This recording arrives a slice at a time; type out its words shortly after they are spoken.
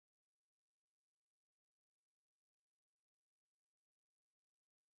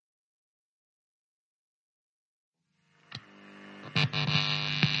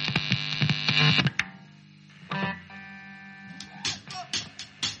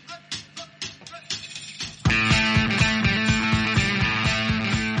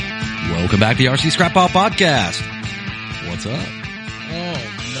Welcome back to the RC Scrap Pile Podcast. What's up?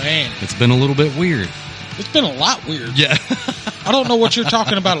 Oh, man. It's been a little bit weird. It's been a lot weird. Yeah. I don't know what you're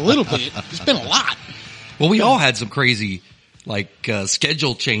talking about a little bit. It's been a lot. Well, we all had some crazy,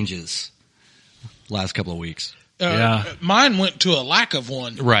 schedule changes last couple of weeks. Mine went to a lack of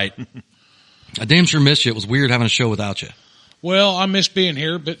one. Right. I damn sure missed you. It was weird having a show without you. Well, I miss being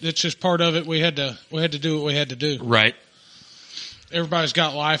here, but it's just part of it. We had to do what we had to do. Right. Everybody's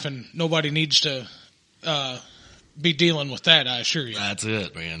got life, and nobody needs to be dealing with that, I assure you. That's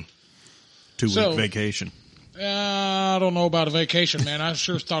it, man. 2-week vacation. I don't know about a vacation, man. I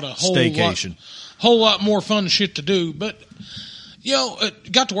sure thought a whole lot more fun shit to do. But,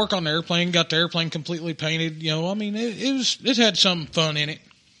 got to work on the airplane, got the airplane completely painted. It had some fun in it.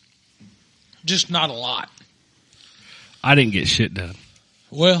 Just not a lot. I didn't get shit done.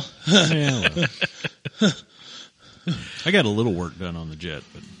 Well, I got a little work done on the jet,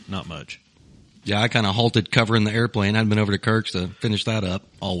 but not much. Yeah, I kind of halted covering the airplane. I'd been over to Kirk's to finish that up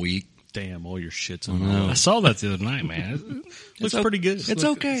all week. Damn, all your shit's on the I saw that the other night, man. It's pretty good. It's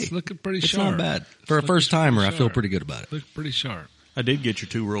okay. It's looking pretty It's sharp. not bad. For a first timer, I feel pretty good about it. Looks pretty sharp. I did get your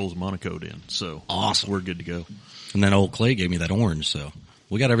 2 rolls of Monacoed in, so awesome. We're good to go. And then old Clay gave me that orange, so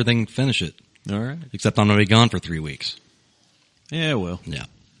we got everything to finish it. All right. Except I'm going to be gone for 3 weeks. Yeah, well. Yeah.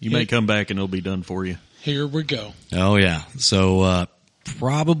 You may come back and it'll be done for you. here we go. Oh, yeah. So,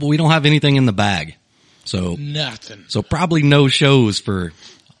 probably we don't have anything in the bag. So Nothing. So probably no shows for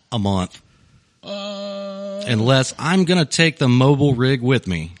a month. Unless I'm going to take the mobile rig with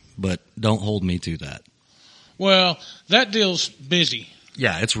me, but don't hold me to that. Well, that deal's busy.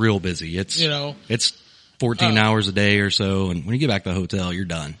 Yeah, it's real busy. It's, it's 14 hours a day or so. And when you get back to the hotel, you're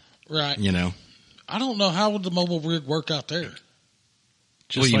done. Right. I don't know how would the mobile rig work out there.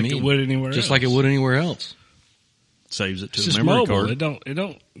 Just like it would anywhere else. Just like it would anywhere else. Saves it to It's a just memory mobile. card. It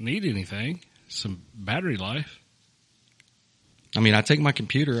don't need anything. Some battery life. I mean, I take my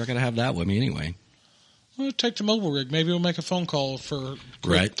computer. I got to have that with me anyway. Well, take the mobile rig. Maybe we'll make a phone call for a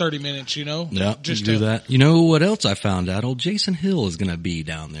quick 30 minutes, Yeah, just do that. You know what else I found out? Old Jason Hill is going to be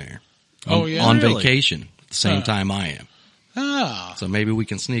down there. On vacation at the same time I am. Ah. So maybe we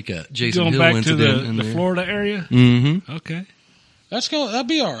can sneak a Jason Going Hill back to incident in the there. Florida area? Mm-hmm. Okay. That'd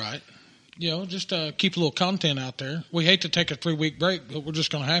be all right. Just keep a little content out there. We hate to take a 3-week break, but we're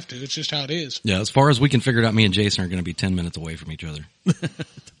just going to have to. It's just how it is. Yeah, as far as we can figure it out, me and Jason are going to be 10 minutes away from each other.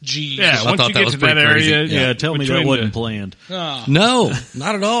 Jeez. Yeah, I once thought you that get was to that pretty crazy. area. Yeah, tell me that wasn't planned. Ah. No,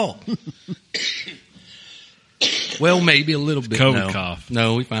 not at all. Well, maybe a little bit. COVID cough.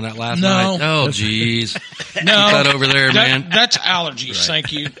 No, we found out last No. night. Oh, jeez. No. Keep that over there, man. That's allergies.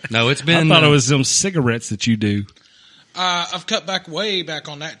 Thank you. No, it's I been... thought it was them cigarettes that you do. I've cut way back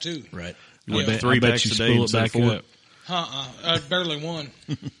on that too. Right. You went Yeah. 3 I bet packs you a day spool it instead of back 4. up. I barely one.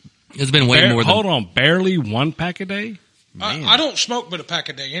 It's been way more than... Hold on, barely 1 pack a day? I don't smoke but a pack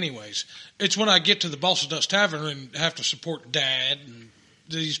a day anyways. It's when I get to the Boss of Dust Tavern and have to support Dad and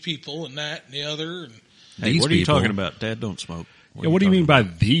these people and that and the other. And Hey, what are you talking about? Dad don't smoke. What do you mean by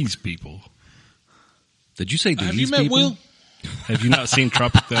these people? Did you say these have you met people? Will? Have you not seen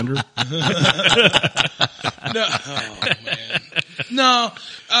Tropic Thunder? No, oh, man. No,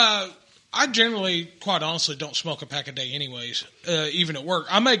 I generally, quite honestly, don't smoke a pack a day anyways, even at work.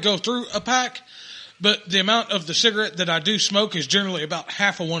 I may go through a pack, but the amount of the cigarette that I do smoke is generally about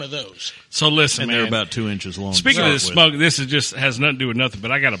half of one of those. So listen, And man. they're about 2 inches long. Speaking of the Start smoke, this is just has nothing to do with nothing.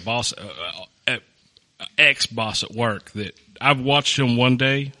 But I got a boss, ex-boss at work that I've watched him one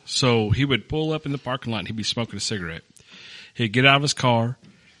day. So he would pull up in the parking lot and he'd be smoking a cigarette. He'd get out of his car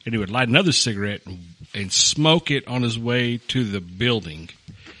and he would light another cigarette and smoke it on his way to the building.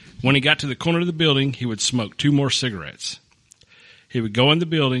 When he got to the corner of the building, he would smoke 2 more cigarettes. He would go in the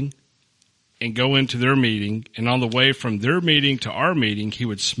building and go into their meeting. And on the way from their meeting to our meeting, he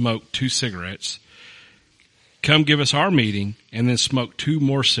would smoke 2 cigarettes. Come give us our meeting, and then smoke 2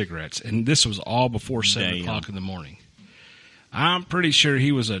 more cigarettes. And this was all before 7 o'clock in the morning. I'm pretty sure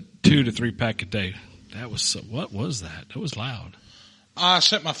he was a 2 to 3 pack a day. That was what was that? That was loud. I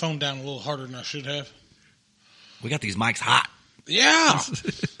set my phone down a little harder than I should have. We got these mics hot. Yeah.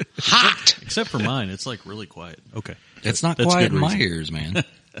 Hot. Except for mine. It's like really quiet. Okay. It's not That's quiet good in my reason. ears, man.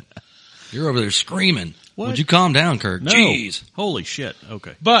 You're over there screaming. What? Would you calm down, Kirk? No. Jeez. Holy shit.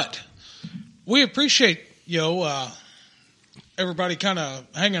 Okay. But we appreciate, everybody kind of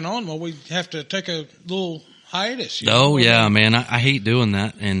hanging on while we have to take a little hiatus. Oh, yeah, man. I hate doing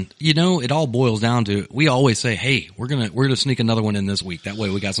that. And, it all boils down to, we always say, hey, we're gonna sneak another one in this week. That way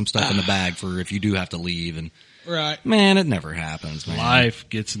we got some stuff in the bag for if you do have to leave. And, Right. man, it never happens, man. Life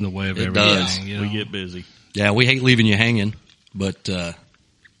gets in the way of It everything. does. You know? We get busy. Yeah, we hate leaving you hanging, but,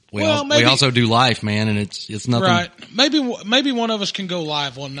 We also do live, man, and it's nothing. Right. Maybe one of us can go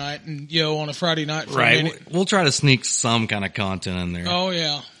live one night and, on a Friday night for a minute. We'll try to sneak some kind of content in there. Oh,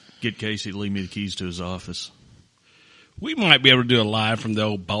 yeah. Get Casey to leave me the keys to his office. We might be able to do a live from the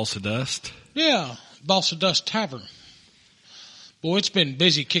old Balsa Dust. Yeah. Balsa Dust Tavern. Boy, it's been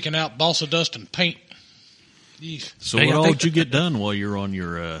busy kicking out balsa dust and paint. Yeesh. So what all did you get done while you're on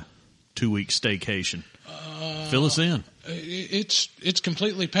your 2-week staycation? Fill us in. It's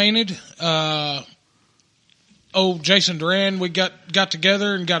completely painted. Jason Duran, we got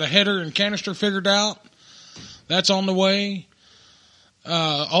together and got a header and canister figured out. That's on the way.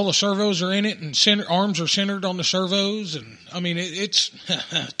 All the servos are in it, and arms are centered on the servos, and I mean it's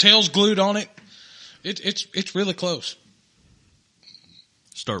tails glued on it. It's really close.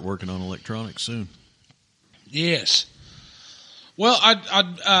 Start working on electronics soon. Yes. Well,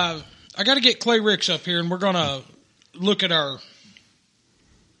 I got to get Clay Ricks up here, and we're gonna look at our.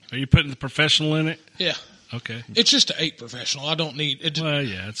 Are you putting the professional in it? Yeah. Okay. It's just an 8 professional. I don't need it. Well,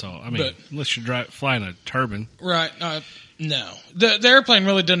 yeah, that's all. I mean, unless you're flying a turbine. Right. No. The airplane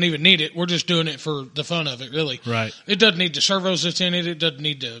really doesn't even need it. We're just doing it for the fun of it, really. Right. It doesn't need the servos that's in it. It doesn't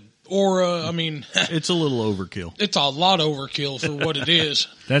need the aura. I mean, it's a little overkill. It's a lot overkill for what it is.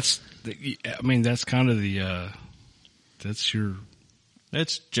 That's kind of the,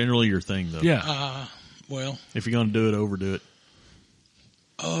 that's generally your thing, though. Yeah. Well. If you're going to do it, overdo it.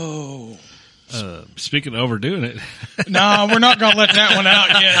 Oh. Speaking of overdoing it. No, we're not going to let that one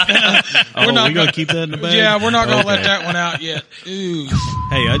out yet. We're going to keep that in the bag? Yeah, we're not going to let that one out yet. Ooh.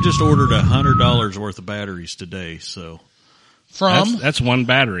 Hey, I just ordered $100 worth of batteries today, so. That's one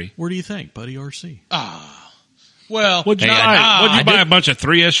battery. Where do you think, Buddy RC? Well. What'd you buy? Would you buy a bunch of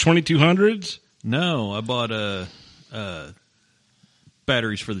 3S 2200s? No, I bought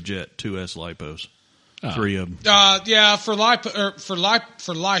batteries for the jet, 2S lipos. 3 of them. Yeah, for live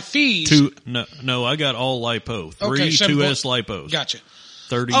feeds. No, I got all lipo. 3 2S lipos. Gotcha.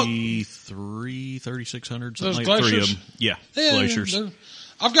 3600, something like Glaciers? 3 of them. Yeah, Glaciers.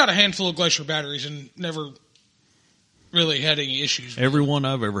 I've got a handful of Glacier batteries and never really had any issues. Every one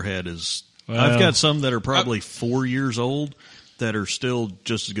I've ever had is. I've got some that are probably 4 years old that are still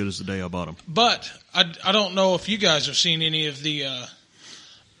just as good as the day I bought them. But I don't know if you guys have seen any of the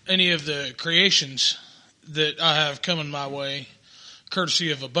creations that I have coming my way,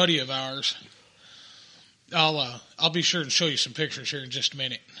 courtesy of a buddy of ours. I'll be sure to show you some pictures here in just a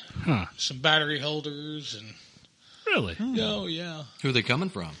minute. Huh. Some battery holders and. Really? Oh yeah. Who are they coming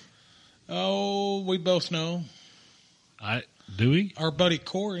from? Oh, we both know. Do we? Our buddy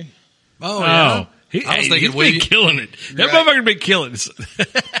Corey. Oh yeah. I was thinking, he's been killing it. That motherfucker's been killing it.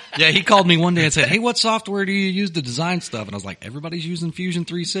 Yeah, he called me one day and said, "Hey, what software do you use to design stuff?" And I was like, "Everybody's using Fusion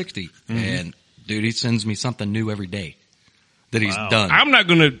 360." Mm-hmm. And dude, he sends me something new every day that he's done. I'm not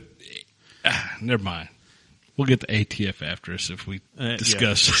going to. Never mind. We'll get the ATF after us if we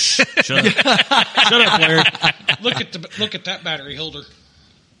discuss. Yeah. Shut up, shut up, Larry. Look at that battery holder.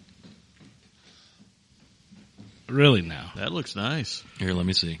 Really now? That looks nice. Here, let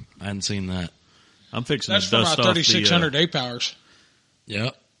me see. I hadn't seen that. I'm fixing That's to dust from our off 3600 A-Powers.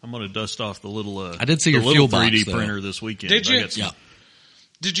 Yep. I'm going to dust off the little. I did see your fuel box 3D though. printer this weekend. Did you? Yeah.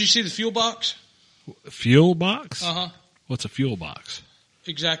 Did you see the fuel box? Fuel box? Uh huh. What's a fuel box?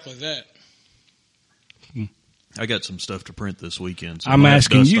 Exactly that. I got some stuff to print this weekend. So I'm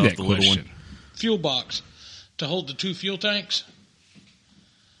asking you off that question. Fuel box to hold the 2 fuel tanks.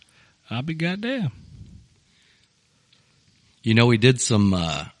 I'll be goddamn. You know, we did some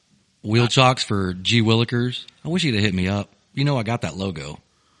wheel chocks for G. Willikers. I wish he'd have hit me up. You know, I got that logo.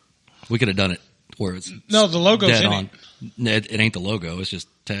 We could have done it where it's no, the logo's dead in on. It ain't the logo. It's just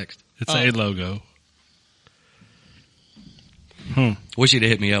text. It's a logo. Wish he'd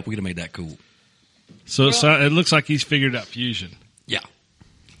have hit me up. We could have made that cool. So it looks like he's figured out Fusion. Yeah.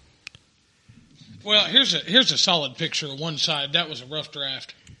 Well, here's a solid picture of one side. That was a rough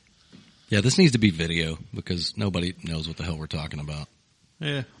draft. Yeah, this needs to be video because nobody knows what the hell we're talking about.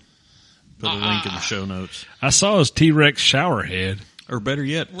 Yeah. Put a link in the show notes. I saw his T-Rex shower head. Or better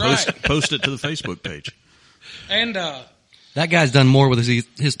yet, Right. post it to the Facebook page. And that guy's done more with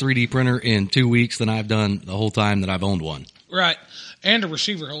his 3D printer in 2 weeks than I've done the whole time that I've owned one. right, and a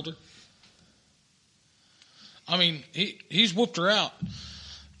receiver holder. I mean, he's whooped her out.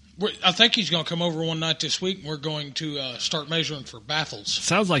 I think he's going to come over one night this week, and we're going to start measuring for baffles.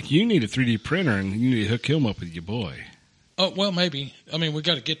 Sounds like you need a 3D printer, and you need to hook him up with your boy. Oh, well, maybe. I mean, we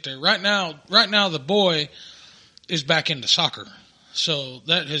got to get there. Right now, the boy is back into soccer. So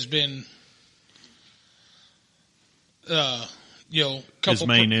that has been, couple his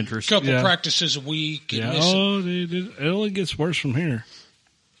main interest. Couple practices a week. Yeah. Oh, it only gets worse from here.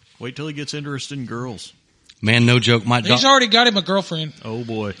 Wait till he gets interested in girls. Man, no joke. He's already got him a girlfriend. Oh,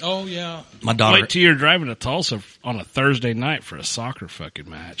 boy. Oh, yeah. My daughter. Wait till you're driving to Tulsa on a Thursday night for a soccer fucking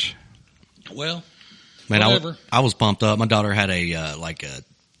match. Well, man, whatever. I was pumped up. My daughter had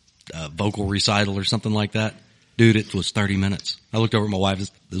a vocal recital or something like that. Dude, it was 30 minutes. I looked over at my wife.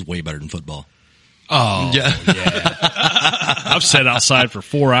 This is way better than football. Oh, yeah. I've sat outside for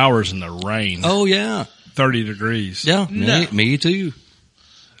 4 hours in the rain. Oh, yeah. 30 degrees. Yeah, No. me too.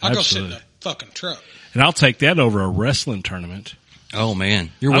 I'll go sit in the fucking truck. And I'll take that over a wrestling tournament. Oh,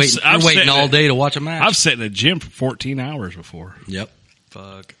 man. You're I've waiting sat all in- day to watch a match. I've sat in a gym for 14 hours before. Yep.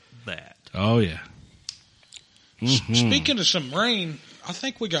 Fuck that. Oh, yeah. Speaking of some rain, I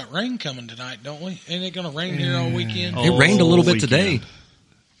think we got rain coming tonight, don't we? Ain't it going to rain here all weekend? It rained a little bit weekend. today.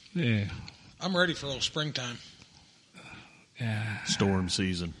 Yeah. I'm ready for a little springtime. Yeah. Storm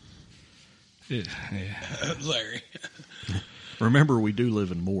season. Yeah. Larry. Remember, we do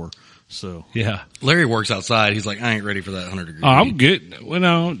live in Moore, so. Yeah. Larry works outside. He's like, I ain't ready for that 100 degree. Oh, I'm good. Well,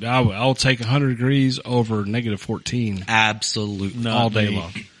 no, I'll take 100 degrees over negative 14 Absolutely. all day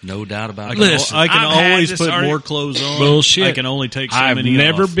long. No doubt about it. Listen, I can I've had always this put already- more clothes on. Bullshit. I can only take so I've many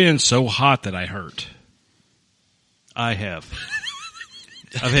never off. been so hot that I hurt. I have.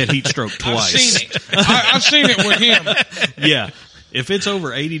 I've had heat stroke twice. I've seen it. I've seen it with him. Yeah. If it's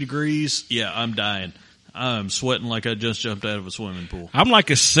over 80 degrees, yeah, I'm dying. I'm sweating like I just jumped out of a swimming pool. I'm like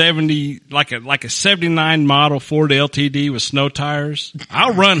a 79 model Ford LTD with snow tires.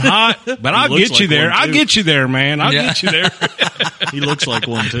 I'll run hot, but I'll looks get you like there. one, I'll too. get you there, man. I'll get you there. He looks like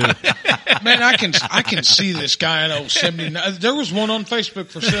one too. Man, I can see this guy in 79. There was one on Facebook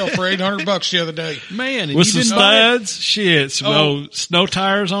for sale for $800 the other day. Man, and With you some didn't buy it? studs, shit, snow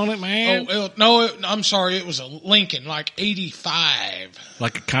tires on it, man. I'm sorry, it was a Lincoln, like 85.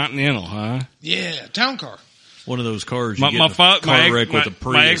 Like a Continental, huh? Yeah, town car. One of those cars you My get in a car wreck with a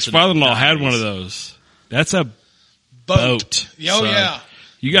Prius. my ex-father-in-law and it had one of dies. those. That's a Boat. boat. Oh, So yeah.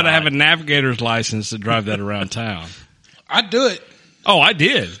 You got to have a navigator's license to drive that around town. I'd do it. Oh, I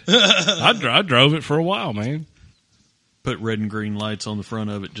did. I drove it for a while, man. Put red and green lights on the front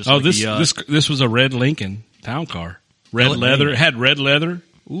of it. Just Oh, like a yacht. this was a red Lincoln town car. Red leather. It had red leather.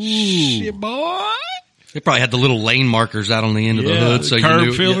 Ooh. Shit, boy. They probably had the little lane markers out on the end of the hood, so you curb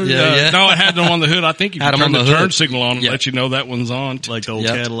knew. filter. Yeah. No, it had them on the hood. I think you Had could 'em turn on the the turn hood. signal on and Yeah. let you know that one's on. like the old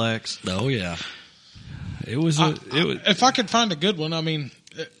Yep. Cadillacs. Oh yeah. It was. If I could find a good one, I mean,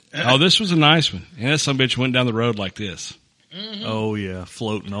 Oh, this was a nice one. And that some bitch went down the road like this, Oh yeah,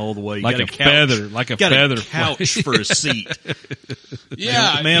 floating all the way. You like got a couch. feather, like a Got feather a couch for a seat.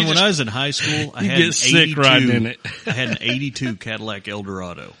 yeah. Man, you when just- I was in high school, I You had get an sick 82, riding in it. I had an 82 Cadillac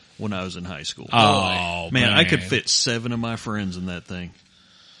Eldorado when I was in high school. Oh man, I could fit 7 of my friends in that thing.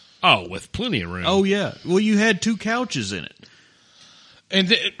 Oh, with plenty of room. Oh yeah, well you had 2 couches in it.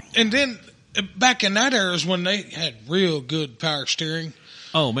 and then back in that era is when they had real good power steering.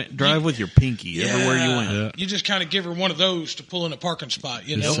 Oh man, drive with your pinky everywhere you went. Yeah. You just kind of give her one of those to pull in a parking spot,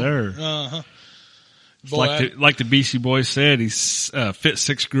 you know? Yes, sir. Uh-huh. Boy, Like the BC Boy said, he's fit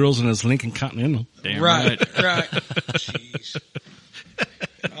 6 girls in his Lincoln Continental. Damn right. right. Jeez.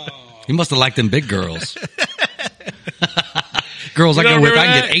 He must have liked them big girls. Girls I You know, go with, I remember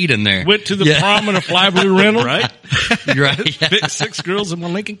can that? get 8 in there. Went to the Yeah. prom in a fly blue rental. Right? Right? Yeah. Fit 6 girls in my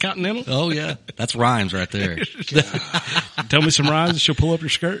Lincoln Continental. Oh yeah, that's rhymes right there. Tell me some rhymes and she'll pull up your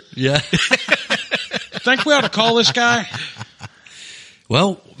skirt. Yeah. Think we ought to call this guy?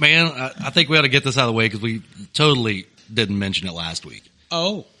 Well, man, I think we ought to get this out of the way because we totally didn't mention it last week.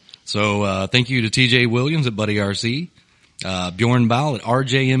 Oh. So thank you to TJ Williams at Buddy RC, Bjorn Ball at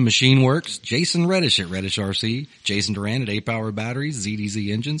RJM Machine Works, Jason Reddish at Reddish RC, Jason Duran at A-Power Batteries,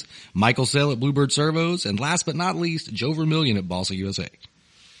 ZDZ Engines, Michael Sell at Bluebird Servos, and last but not least, Joe Vermillion at Balsa USA.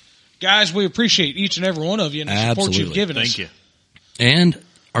 Guys, we appreciate each and every one of you and the support Absolutely. you've given us. Thank you. And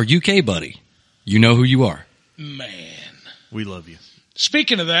our UK buddy, you know who you are. Man. We love you.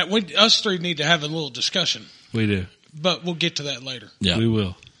 Speaking of that, us three need to have a little discussion, We do. but we'll get to that later. Yeah. We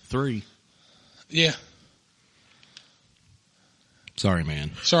will. 3. Yeah. Sorry,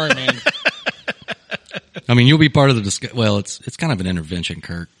 man. Sorry, man. I mean, you'll be part of the discussion. Well, it's kind of an intervention,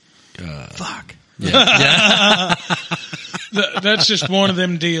 Kirk. Fuck. Yeah. That's just one of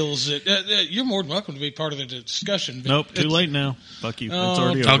them deals that you're more than welcome to be part of the discussion. But Nope, too late now. Fuck you. It's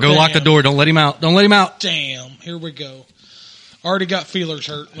already I'll over. go lock the door. Don't let him out. Don't let him out. Damn, here we go. Already got feelers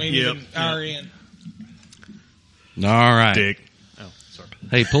hurt. We ain't Yep, even an hour yep. in. All right. Dick. Oh, sorry.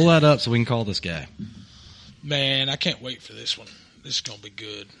 Hey, pull that up so we can call this guy. Man, I can't wait for this one. This is gonna be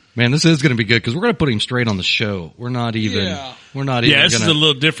good. Man, this is going to be good because we're going to put him straight on the show. We're not even. Yeah. We're not even. Yeah, this is gonna, a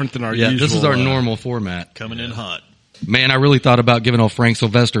little different than our Yeah, usual. this is our normal format. Coming in hot. Man, I really thought about giving old Frank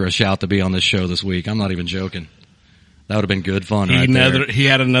Sylvester a shout to be on this show this week. I'm not even joking. That would have been good fun. He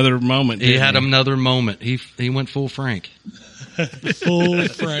had another moment. He had another moment. He went full Frank. Full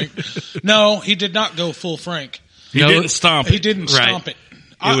Frank. No, he did not go full Frank. He didn't stomp it. He didn't stomp it.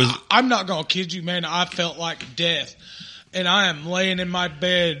 I'm not going to kid you, man. I felt like death. And I am laying in my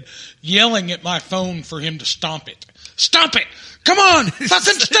bed yelling at my phone for him to stomp it. Stomp it! Come on! Fucking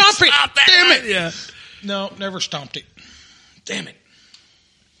stomp it! Damn it! Yeah. No, never stomped it. Damn it.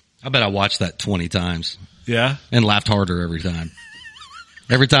 I bet I watched that 20 times. Yeah. And laughed harder every time.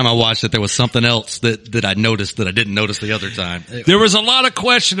 Every time I watched it, there was something else that I noticed that I didn't notice the other time. There was a lot of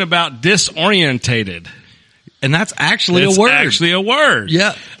question about disorientated. And that's actually a word. Actually a word.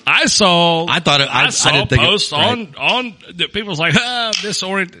 Yeah. I saw posts on that people's like,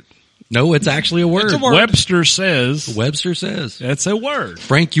 disoriented. No, it's actually a word. It's a word. Webster says. That's a word.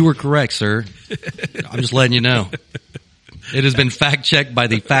 Frank, you were correct, sir. I'm just letting you know. It has been fact checked by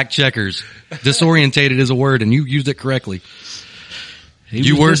the fact checkers. Disorientated is a word, and you used it correctly.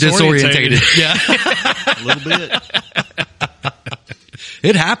 You were disorientated. Yeah. A little bit.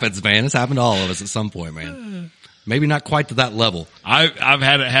 It happens, man. It's happened to all of us at some point, man. Maybe not quite to that level. I've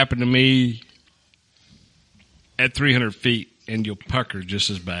had it happen to me at 300 feet, and you'll pucker just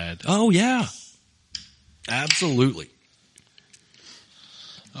as bad. Oh, yeah. Absolutely.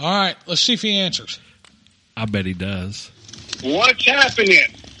 All right, let's see if he answers. I bet he does. What's happening?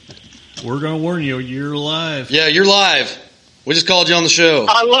 We're going to warn you, you're live. Yeah, you're live. We just called you on the show.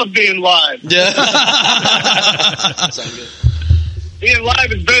 I love being live. Yeah. Sounds good. Being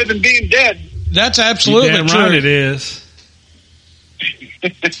live is better than being dead. That's absolutely damn true. right it is.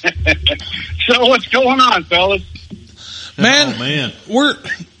 So what's going on, fellas? Man, Oh, man. we're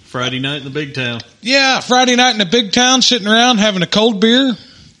Friday night in the big town. Friday night in the big town, sitting around having a cold beer,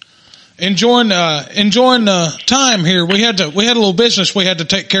 enjoying time here. We had a little business we had to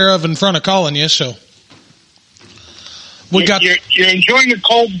take care of in front of calling you, so You're enjoying a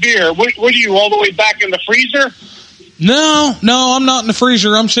cold beer. What are you, all the way back in the freezer? No, I'm not in the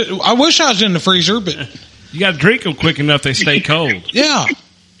freezer. I wish I was in the freezer, but You got to drink them quick enough they stay cold. yeah.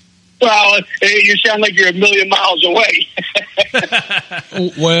 Well, you sound like you're a million miles away.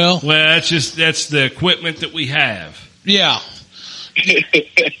 Well, Well, that's the equipment that we have. yeah.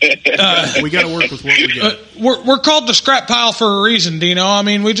 We got to work with what we got. We're called the scrap pile for a reason, Dino. I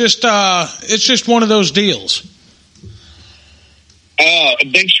mean, we just it's just one of those deals. A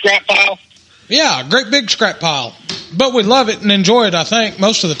big scrap pile? Yeah, great big scrap pile. But we love it and enjoy it, I think,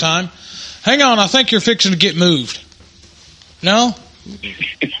 most of the time. Hang on, I think you're fixing to get moved. No?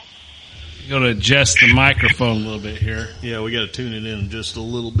 You got to adjust the microphone a little bit here. Yeah, we got to tune it in just a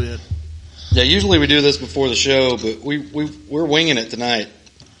little bit. Yeah, usually we do this before the show, but we're winging it tonight.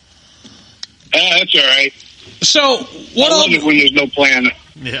 That's all right. So, I love it when there's no plan.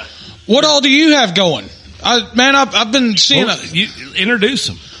 Yeah. what all do you have going? I've been seeing You introduce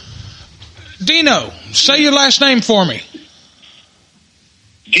them. Dino, say your last name for me.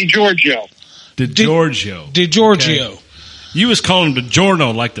 DiGiorgio. DiGiorgio. DiGiorgio. Okay. You was calling him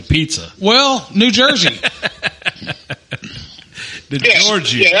DiGiorno like the pizza. Well, New Jersey.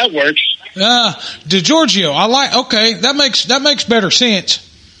 DiGiorgio. Yeah, that works. DiGiorgio. Okay, that makes better sense.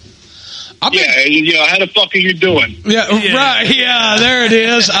 How the fuck are you doing? Yeah, right. Yeah, there it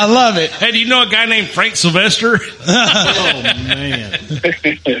is. I love it. Hey, do you know a guy named Frank Sylvester? Oh, man.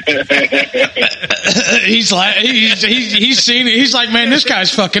 He's like, he's seen it. He's like, man, this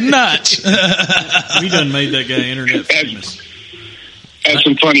guy's fucking nuts. We done made that guy internet famous. That's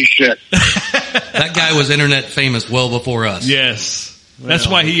some funny shit. That guy was internet famous well before us. Yes. That's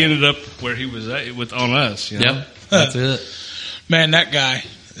why he ended up where he was at on us. You know? Yep. That's it. Man, that guy.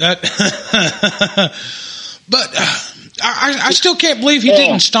 But I still can't believe he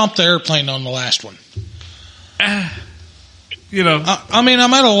didn't stomp the airplane on the last one. You know. I mean,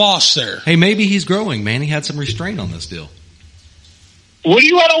 I'm at a loss there. Hey, maybe he's growing, man. He had some restraint on this deal. What are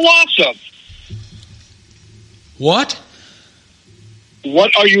you at a loss of? What?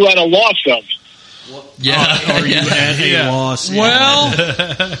 What are you at a loss of? Yeah. Are you at a loss? Well,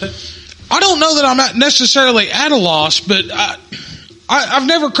 I don't know that I'm not necessarily at a loss, but I've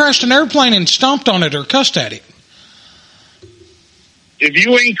never crashed an airplane and stomped on it or cussed at it. If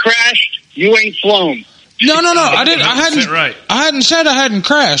you ain't crashed, you ain't flown. No. I didn't. I hadn't. Right. I hadn't said I hadn't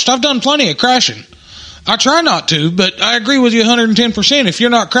crashed. I've done plenty of crashing. I try not to, but I agree with you 110%. If you're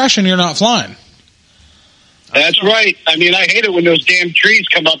not crashing, you're not flying. That's right. I mean, I hate it when those damn trees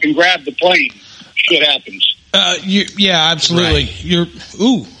come up and grab the plane. Shit happens. Yeah, absolutely.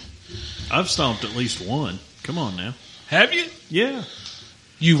 Right. I've stomped at least one. Come on now. Have you? Yeah.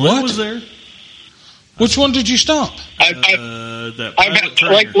 You Clint what? was there. Which one did you stomp? Like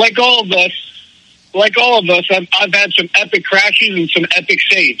all of us, I've had some epic crashes and some epic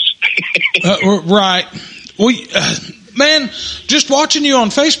saves. Right. Well, man, just watching you on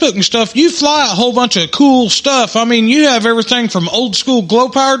Facebook and stuff, you fly a whole bunch of cool stuff. I mean, you have everything from old school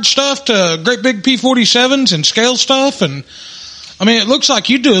glow-powered stuff to great big P-47s and scale stuff. And, I mean, it looks like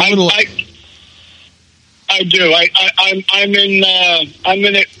you do a little... I do. I'm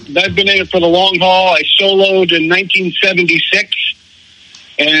in it. I've been in it for the long haul. I soloed in 1976.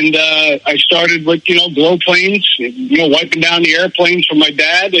 And I started with, glow planes, wiping down the airplanes for my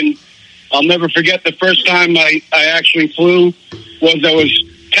dad. And I'll never forget the first time I actually flew was I was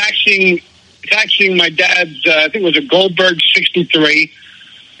taxiing my dad's, I think it was a Goldberg 63.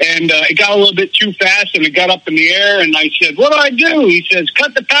 And it got a little bit too fast and it got up in the air. And I said, "What do I do?" He says,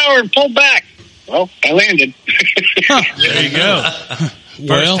 "Cut the power and pull back." Well, I landed. There you go.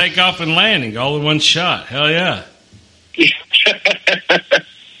 First takeoff and landing, all in one shot. Hell yeah.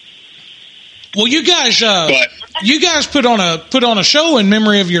 Well, you guys put on a show in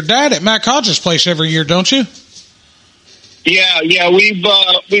memory of your dad at Mac Hodges' place every year, don't you? Yeah, we've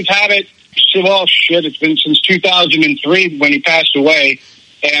had it. Well, shit, it's been since 2003 when he passed away,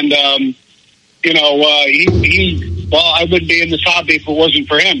 and I wouldn't be in this hobby if it wasn't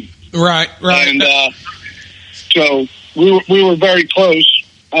for him. Right. And so we were very close,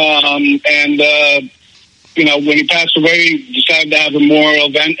 when he passed away, we decided to have a memorial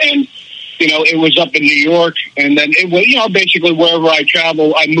event, and it was up in New York, and then it was, basically wherever I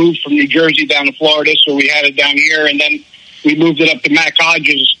travel, I moved from New Jersey down to Florida, so we had it down here, and then we moved it up to Mac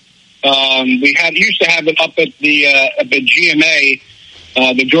Hodges. We used to have it up at the GMA,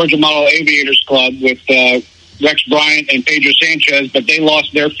 the Georgia Model Aviators Club, with Rex Bryant and Pedro Sanchez, but they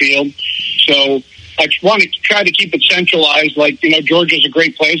lost their field. So I want to try to keep it centralized. Like, Georgia's a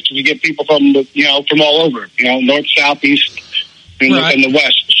great place because you get people from all over, north, south, east, and the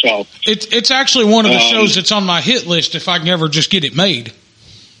west. So it's actually one of the shows that's on my hit list if I can ever just get it made.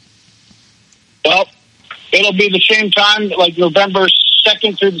 Well, it'll be the same time, like November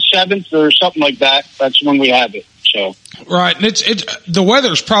 2nd through the 7th or something like that. That's when we have it. So right, and it's the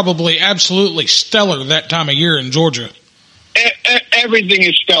weather's probably absolutely stellar that time of year in Georgia. Everything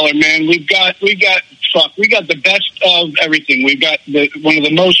is stellar, man. We got the best of everything. We've got one of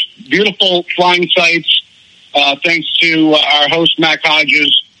the most beautiful flying sites, thanks to our host Mac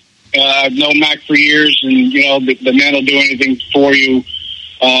Hodges. I've known Mac for years, and the man will do anything for you.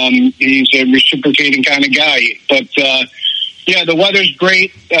 He's a reciprocating kind of guy. But the weather's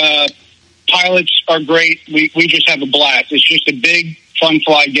great. Pilots are great. We just have a blast. It's just a big, fun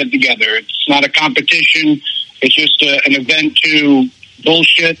fly get together. It's not a competition. It's just an event to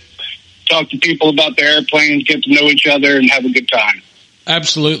bullshit, talk to people about their airplanes, get to know each other, and have a good time.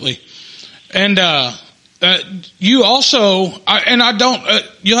 Absolutely. And you also,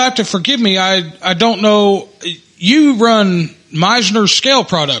 you'll have to forgive me, I don't know, you run Meisner Scale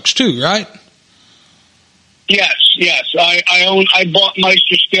Products too, right? Yes. I bought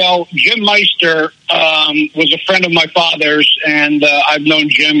Meister Scale. Jim Meister was a friend of my father's, and I've known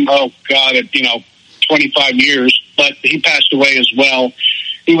Jim, 25 years, but he passed away as well.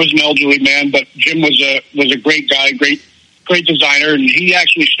 He was an elderly man, but Jim was a great guy, great designer, and he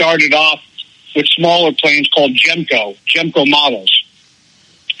actually started off with smaller planes called Gemco models.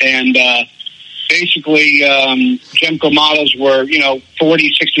 And basically, Gemco models were,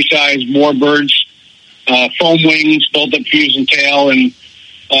 40, 60 size warbirds, foam wings, built-up fuse and tail, and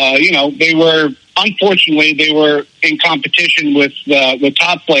they were in competition with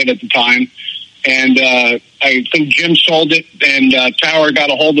Top Plate at the time, and I think Jim sold it, and Tower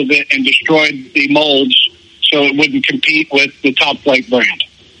got a hold of it and destroyed the molds so it wouldn't compete with the Top Plate brand.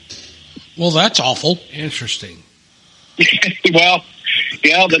 Well, that's awful. Interesting. Well,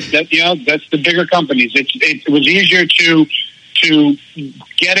 that's the bigger companies. It was easier to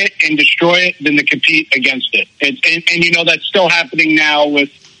get it and destroy it than to compete against it. And that's still happening now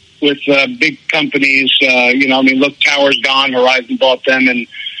with big companies. Look, Tower's gone, Horizon bought them, and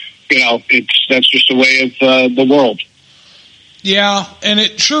that's just the way of the world. Yeah, and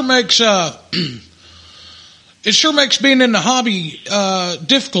it sure makes being in the hobby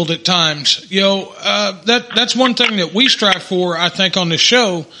difficult at times. That's one thing that we strive for, I think, on this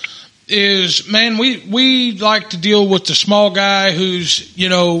show. Is, man, we like to deal with the small guy who's,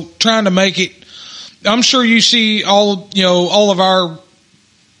 trying to make it. I'm sure you see all of our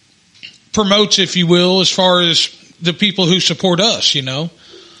promotes, if you will, as far as the people who support us,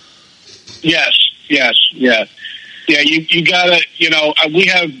 Yes. Yeah. You gotta, we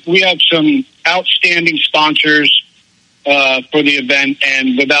have some outstanding sponsors, for the event,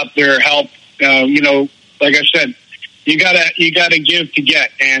 and without their help, Like I said, you gotta give to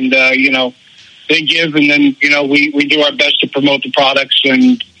get, and they give, and then we do our best to promote the products,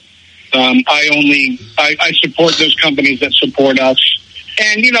 and I support those companies that support us.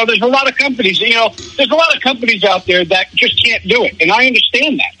 And there's a lot of companies. There's a lot of companies out there that just can't do it, and I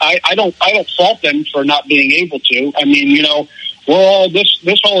understand that. I don't fault them for not being able to. I mean,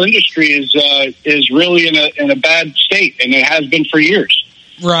 this whole industry is really in a bad state, and it has been for years.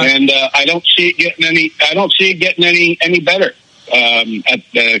 Right. And I don't see it getting any better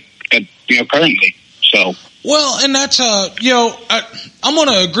currently. So. Well, and that's I'm going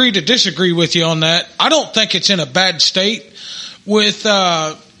to agree to disagree with you on that. I don't think it's in a bad state. With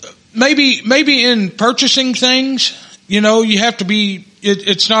maybe in purchasing things, you have to be.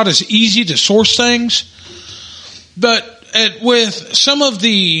 It's not as easy to source things, but with some of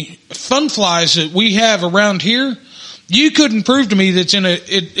the fun flies that we have around here, you couldn't prove to me that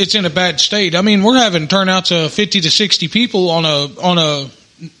it's in a bad state. I mean, we're having turnouts of 50 to 60 people on a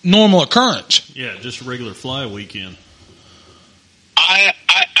normal occurrence. Yeah, just a regular fly weekend.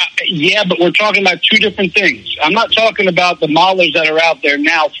 Yeah, but we're talking about two different things. I'm not talking about the modelers that are out there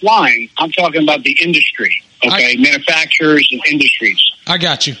now flying. I'm talking about the industry, okay? Manufacturers and industries. I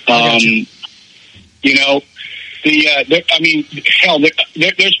got you. There's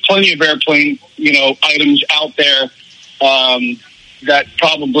plenty of airplane, items out there that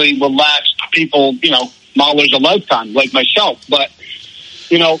probably will last people, modelers a lifetime, like myself. But,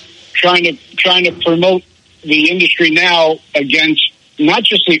 trying to promote the industry now against not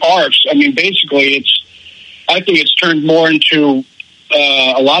just the ARFs. I mean, basically, I think it's turned more into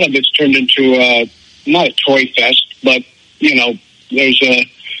a lot of it's turned into not a toy fest, but you'll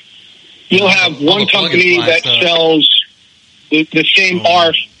have one company that sells the same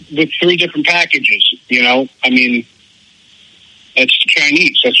ARF with 3 different packages. I mean, that's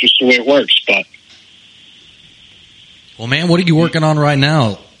Chinese. That's just the way it works. But well, man, what are you working on right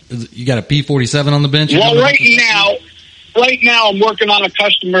now? You got a P-47 on the bench? Well, right now, I'm working on a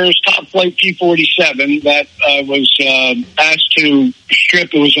customer's top flight P-47 that was asked to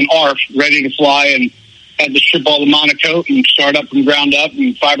strip. It was an ARF ready to fly, and had to strip all the monocoat and start up from ground up,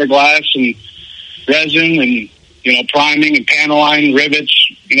 and fiberglass and resin and priming and panel line, rivets,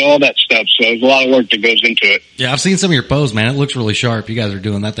 all that stuff. So there's a lot of work that goes into it. Yeah, I've seen some of your posts, man. It looks really sharp. You guys are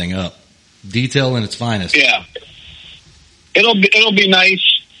doing that thing up. Detail in its finest. Yeah. It'll be nice.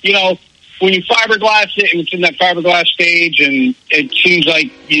 When you fiberglass it and it's in that fiberglass stage, and it seems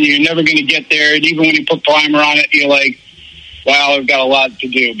like you're never going to get there. And even when you put primer on it, you're like, wow, I've got a lot to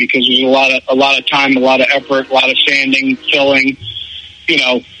do, because there's a lot of time, a lot of effort, a lot of sanding, filling,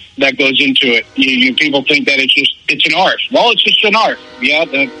 that goes into it. People think that it's an ARF. Well, it's just an ARF. Yeah.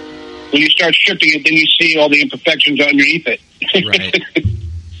 When you start stripping it, then you see all the imperfections underneath it. Right.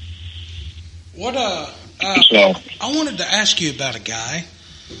 I wanted to ask you about a guy,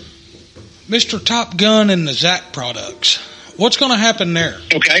 Mr. Top Gun and the Zap products. What's going to happen there?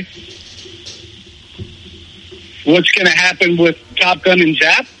 Okay. What's going to happen with Top Gun and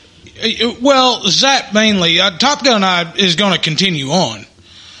Zap? Well, Zap mainly. Top Gun is going to continue on.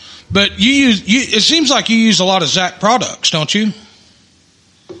 But it seems like you use a lot of Zap products, don't you?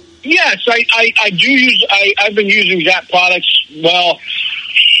 Yes, I do use. I've been using Zap products. Well,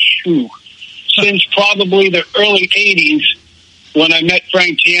 since probably the early '80s, when I met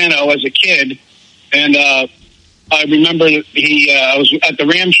Frank Tiano as a kid, and I remember I was at the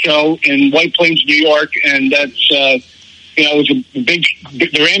Ram show in White Plains, New York, and that's it was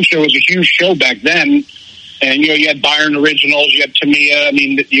the Ram show was a huge show back then. And, you had Byron Originals, you had Tamiya. I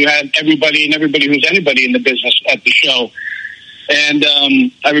mean, you had everybody who's anybody in the business at the show. And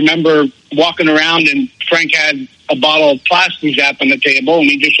I remember walking around, and Frank had a bottle of Plastic Zap on the table, and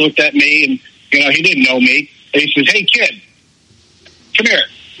he just looked at me, and, he didn't know me. And he says, "Hey, kid, come here."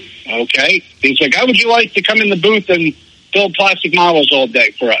 Okay. He's like, "How would you like to come in the booth and build plastic models all day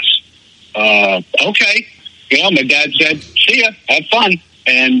for us?" Okay. My dad said, "See ya, have fun."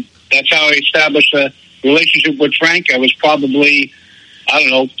 And that's how I established a relationship with Frank. I was probably,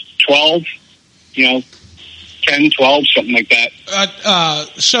 12, 10, 12, something like that.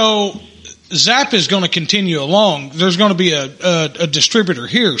 So Zap is going to continue along. There's going to be a distributor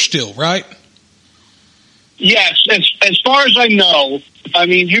here still, right? Yes. As far as I know, I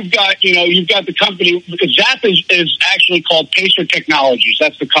mean, you've got the company, because Zap is actually called Pacer Technologies.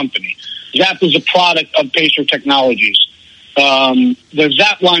 That's the company. Zap is a product of Pacer Technologies. The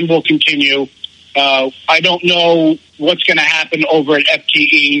Zap line will continue. I don't know what's going to happen over at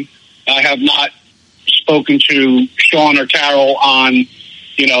FTE. I have not spoken to Sean or Carol on,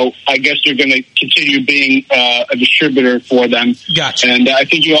 I guess they're going to continue being a distributor for them. Gotcha. And I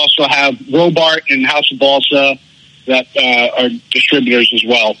think you also have Robart and House of Balsa that are distributors as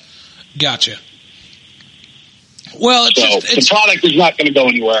well. Gotcha. Well, the product is not going to go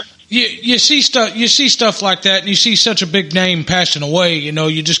anywhere. You see stuff like that, and you see such a big name passing away.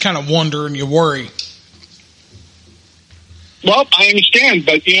 You just kind of wonder and you worry. Well, I understand,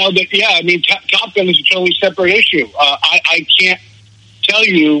 but Top Gun is a totally separate issue. I can't tell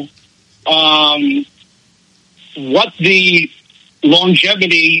you what the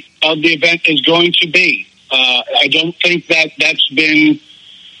longevity of the event is going to be. I don't think that's been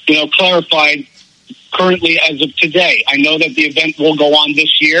clarified currently as of today. I know that the event will go on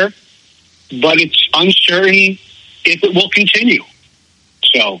this year, but it's uncertain if it will continue.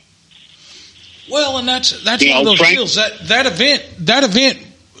 So, well, and that's one of those Frank, deals. That event,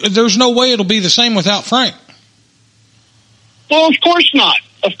 there's no way it'll be the same without Frank. Well, of course not.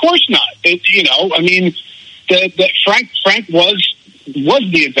 Of course not. Frank was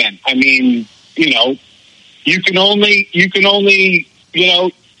the event. I mean, you can only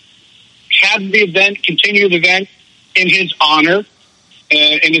have the event, continue the event in his honor,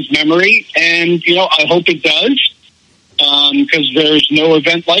 in his memory, and I hope it does, because there's no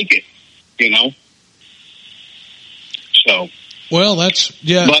event like it, So, well,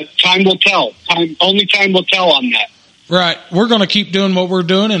 but time will tell. Only time will tell on that. Right. We're going to keep doing what we're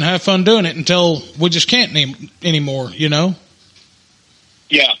doing and have fun doing it until we just can't anymore. Yeah.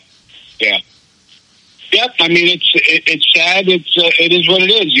 Yep. I mean, it's sad. It is what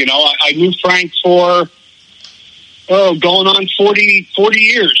it is. I knew Frank for going on 40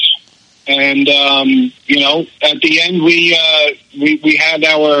 years, and at the end we had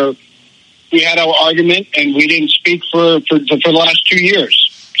our argument, and we didn't speak for the last 2 years.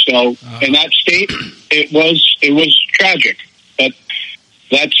 So in that state, it was tragic, but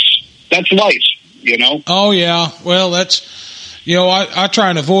that's life. Oh yeah. Well, that's I try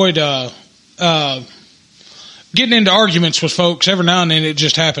and avoid getting into arguments with folks. Every now and then it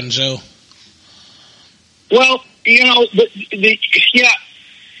just happens, though. Well, people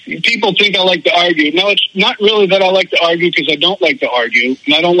think I like to argue. No, it's not really that I like to argue, because I don't like to argue,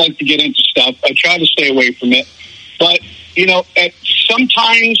 and I don't like to get into stuff. I try to stay away from it. But,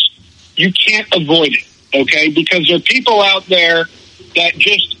 sometimes you can't avoid it, okay? Because there are people out there that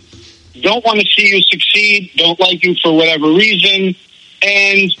just don't want to see you succeed, don't like you for whatever reason,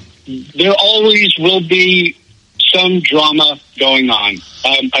 and there always will be some drama going on.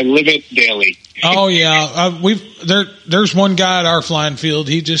 I live it daily. Oh yeah, there's one guy at our flying field.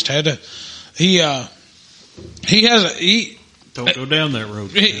 He just had he don't go down that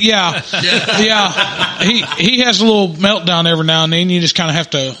road. He has a little meltdown every now and then. You just kind of have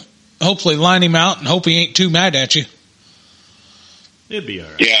to hopefully line him out and hope he ain't too mad at you. It'd be all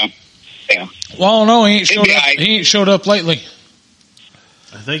right. Yeah. Well, no, he ain't showed up lately.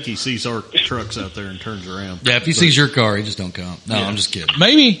 I think he sees our trucks out there and turns around. Yeah, if he sees your car, he just don't come. No, yeah. I'm just kidding.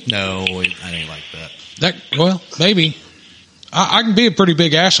 Maybe. No, I ain't like that. Maybe. I can be a pretty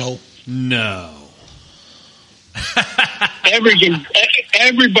big asshole. No.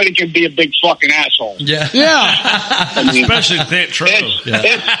 Everybody can be a big fucking asshole. Yeah. Especially that truck.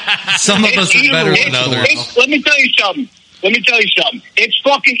 Some of us are better than others. Let me tell you something. It's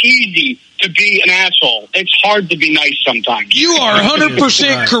fucking easy to be an asshole. It's hard to be nice sometimes. You are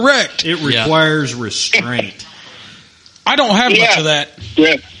 100% correct. It requires restraint. I don't have much of that.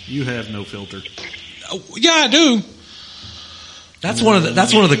 Yeah. You have no filter. Yeah, I do. That's one of the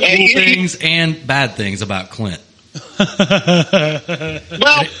cool things and bad things about Clint. Well,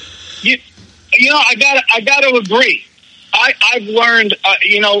 I gotta agree. I've learned,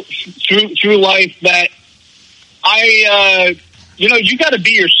 through life that you got to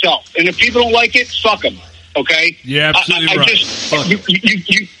be yourself, and if people don't like it, fuck them. Okay? Yeah, absolutely right.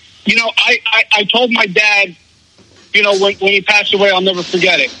 I told my dad, when he passed away, I'll never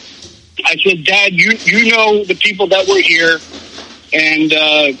forget it. I said, Dad, you know the people that were here, and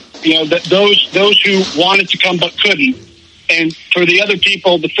that those who wanted to come but couldn't, and for the other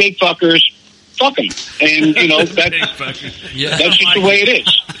people, the fake fuckers, fuck them. And that's just the way it is.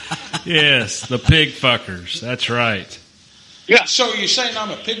 Yes, the pig fuckers. That's right. Yeah. So you're saying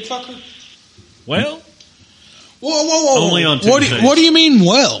I'm a pig fucker? Well, whoa. Only on Tuesdays. What do you mean?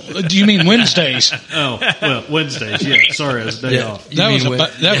 Well, do you mean Wednesdays? Oh, well, Wednesdays. Yeah. Sorry, I was day off.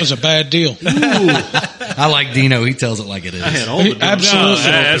 That was a bad deal. I like Dino. He tells it like it is. I had all the absolutely.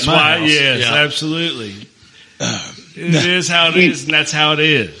 That's why. Yes, absolutely. It is how it is, and that's how it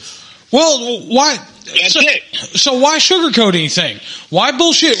is. Well, why? That's it. So why sugarcoat anything? Why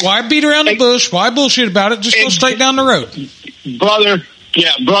bullshit? Why beat around the bush? Why bullshit about it? Just go straight down the road.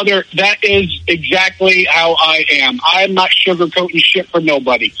 Yeah, brother, that is exactly how I am. I'm not sugarcoating shit for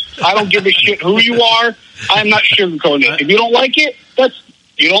nobody. I don't give a shit who you are. I'm not sugarcoating it. If you don't like it,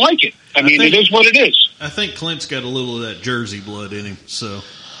 you don't like it. I mean, it is what it is. I think Clint's got a little of that Jersey blood in him. So,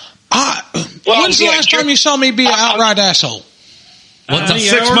 when's the last time you saw me be an outright asshole?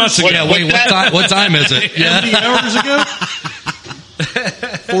 6 months ago. Yeah, wait, what time is it? Yeah. 80 hours ago?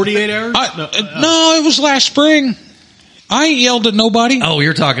 48 hours? No, it was last spring. I ain't yelled at nobody. Oh,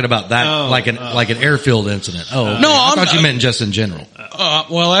 you're talking about that, like an airfield incident. Oh, okay. No, I thought you meant just in general.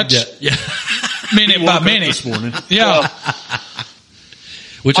 Well, that's minute by minute this morning. Yeah.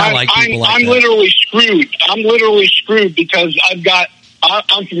 Which I like people like I'm that. literally screwed. I'm literally screwed because I'm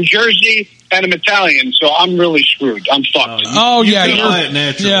from Jersey and I'm Italian, so I'm really screwed. I'm fucked. Yeah, you're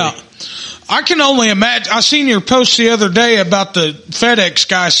naturally. Yeah. I can only imagine. I seen your post the other day about the FedEx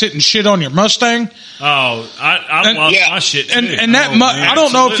guy sitting shit on your Mustang. Oh, I lost my shit too. And that I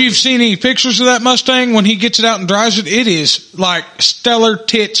don't know if you've seen any pictures of that Mustang when he gets it out and drives it. It is like stellar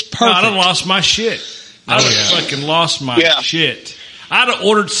tits perfect. No, I done lost my shit. I fucking lost my shit. I'd have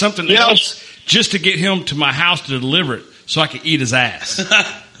ordered something else just to get him to my house to deliver it so I could eat his ass.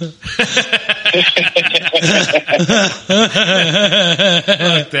 Like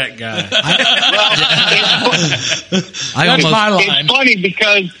that guy. That's my line.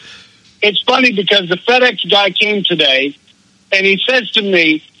 It's funny because the FedEx guy came today and he says to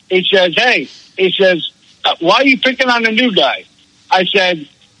me, he says, why are you picking on the new guy? I said,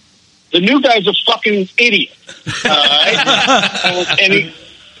 the new guy's a fucking idiot.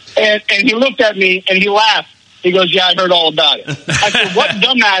 And he looked at me and he laughed. He goes, yeah, I heard all about it. I said, what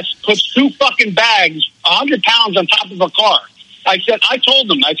dumbass puts 2 fucking bags, 100 pounds on top of a car? I told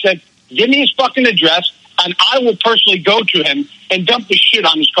him, give me his fucking address and I will personally go to him and dump the shit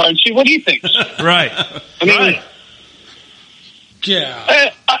on his car and see what he thinks. Right. I mean, right.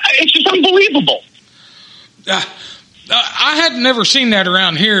 Yeah. It's just unbelievable. I had never seen that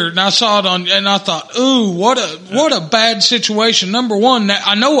around here, and I saw it on, and I thought, ooh, what a bad situation. Number one,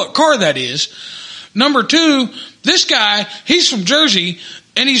 I know what car that is. Number two, this guy, he's from Jersey,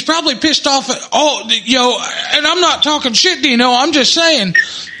 and he's probably pissed off at all, and I'm not talking shit, Dino, I'm just saying,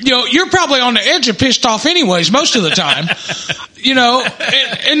 you're probably on the edge of pissed off anyways, most of the time,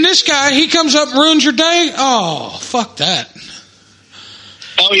 and this guy, he comes up and ruins your day. Oh, fuck that.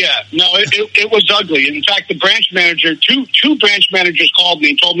 Oh yeah, no, it was ugly. In fact, the branch manager, two branch managers called me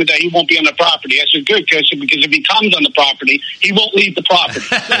and told me that he won't be on the property. I said, good, because if he comes on the property, he won't leave the property.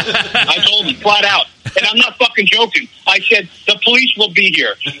 I told him flat out, and I'm not fucking joking. I said the police will be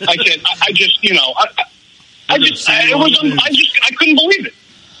here. I said, I couldn't believe it.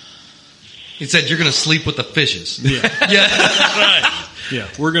 He said, you're going to sleep with the fishes. Yeah. Yeah. Right. Yeah,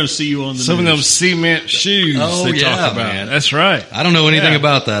 we're going to see you on the Some news. of them cement shoes they talk about. Man. That's right. I don't know anything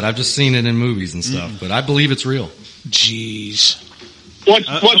about that. I've just seen it in movies and stuff, but I believe it's real. Jeez.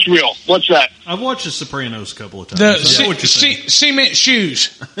 What's real? What's that? I've watched The Sopranos a couple of times. Cement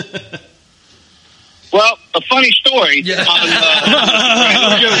shoes. Well, a funny story. Yeah.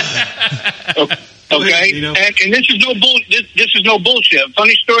 Okay, and this is no bull. This is no bullshit.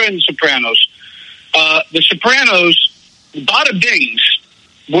 Funny story in The Sopranos. The Sopranos, Bada Bing's,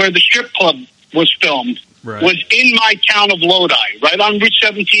 where the strip club was filmed, was in my town of Lodi, right on Route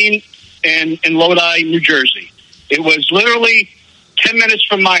 17 in Lodi, New Jersey. It was literally 10 minutes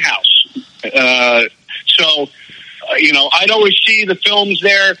from my house. So, I'd always see the films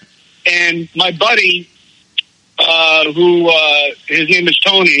there. And my buddy, his name is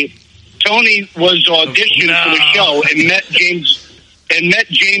Tony was auditioned for the show and met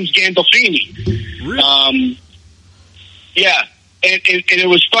James Gandolfini. Really? Yeah. And it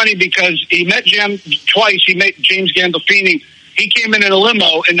was funny because he met Jim twice. He met James Gandolfini. He came in a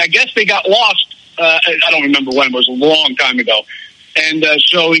limo, and I guess they got lost. I don't remember when. It was a long time ago. And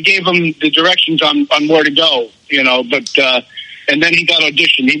so he gave him the directions on where to go, but and then he got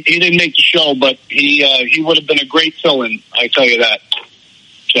auditioned. He didn't make the show, but he would have been a great fill-in, I tell you that.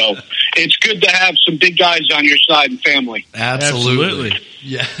 So it's good to have some big guys on your side and family. Absolutely.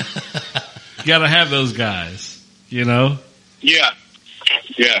 Yeah. You got to have those guys, Yeah.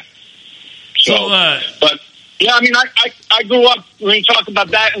 Yeah. So, but yeah, I mean, I grew up, when you talk about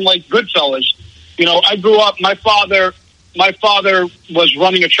that and like Goodfellas, I grew up, my father was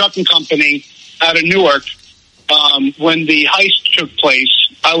running a trucking company out of Newark. When the heist took place,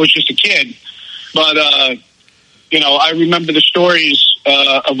 I was just a kid, but, I remember the stories,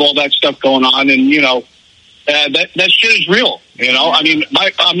 of all that stuff going on, and, that shit is real, I mean,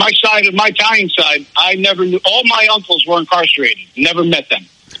 on my side, of my Italian side, I never knew, all my uncles were incarcerated, never met them.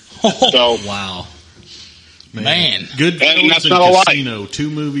 So, wow. Man. Goodfellas and Casino, 2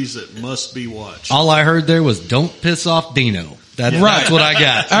 movies that must be watched. All I heard there was "Don't piss off Dino." That's what I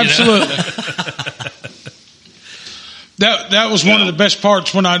got. Absolutely. That was one of the best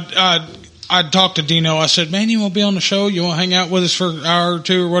parts when I'd talked to Dino. I said, "Man, you want to be on the show? You want to hang out with us for an hour or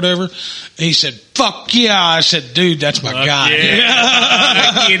 2 or whatever?" And he said, "Fuck yeah!" I said, "Dude, that's my guy."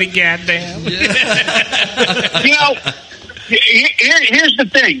 Yeah. Get it, goddamn. You know, here's the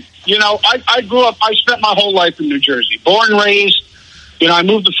thing. You know, I grew up. I spent my whole life in New Jersey, born and raised. You know, I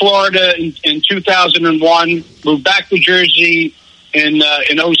moved to Florida in 2001. Moved back to Jersey in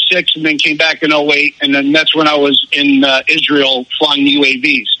 06, and then came back in 08, and then that's when I was in Israel flying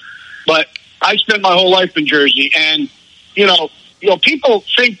UAVs. But I spent my whole life in Jersey, and you know, people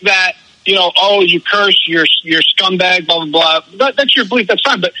think that oh, you curse, you're scumbag, blah blah blah. That's your belief. That's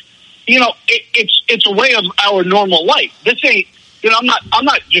fine, but you know, it's a way of our normal life. This ain't. You know, I'm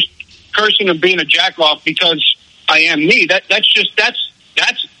not just cursing and being a jackoff because I am me. That's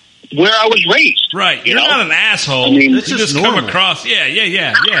where I was raised. Right. You're not an asshole. I mean, it's you just normal. come across.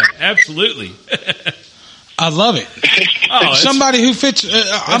 Yeah. Absolutely. I love it. Somebody who fits.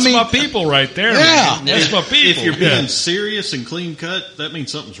 That's my people right there. Yeah. Man. That's my people. If you're being serious and clean cut, that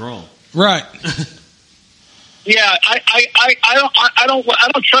means something's wrong. Right. Yeah, I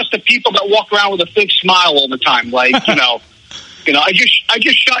don't trust the people that walk around with a fake smile all the time. Like I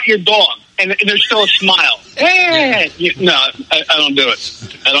just shot your dog, and there's still a smile. Hey! No, I don't do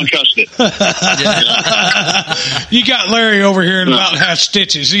it. I don't trust it. You got Larry over here in about half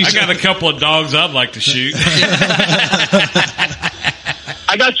stitches. I got a couple of dogs I'd like to shoot.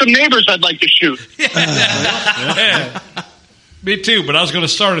 I got some neighbors I'd like to shoot. Yeah. Me too, but I was going to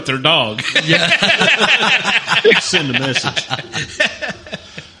start at their dog. Send a message.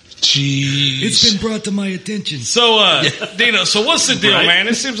 Jeez. It's been brought to my attention. So, Dino, so what's the deal, Right. man?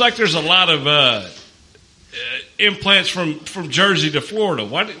 It seems like there's a lot of implants from Jersey to Florida.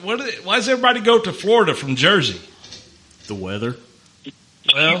 Why does everybody go to Florida from Jersey? The weather.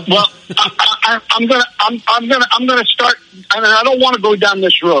 Well, I'm gonna start. I don't want to go down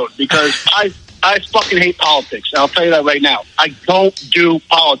this road because I fucking hate politics. I'll tell you that right now. I don't do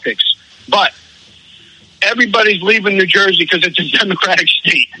politics, but everybody's leaving New Jersey because it's a Democratic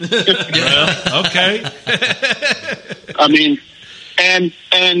state. Well, okay. I mean,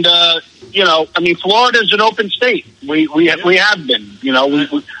 Florida's an open state. We have been.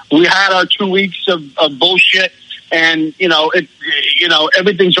 We had our 2 weeks of bullshit, and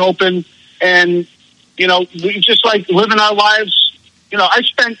everything's open, and we just like living our lives. I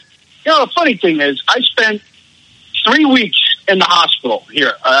spent. The funny thing is, I spent 3 weeks in the hospital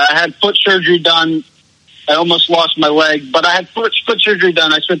here. I had foot surgery done. I almost lost my leg, but I had foot surgery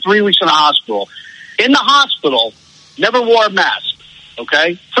done. I spent 3 weeks in the hospital. In the hospital, never wore a mask.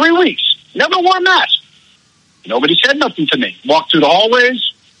 Okay? 3 weeks. Never wore a mask. Nobody said nothing to me. Walked through the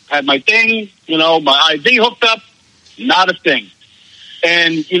hallways, had my thing, my IV hooked up, not a thing.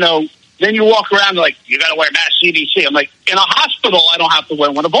 And, then you walk around like, you got to wear a mask, CDC. I'm like, in a hospital, I don't have to wear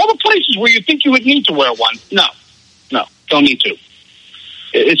one. Of all the places where you think you would need to wear one, no, don't need to.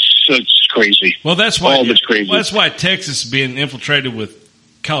 It's crazy. Well, that's why all of it's crazy. Well, that's why Texas is being infiltrated with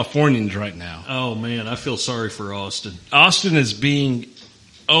Californians right now. Oh man, I feel sorry for Austin. Austin is being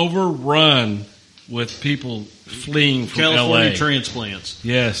overrun with people fleeing from California LA. transplants.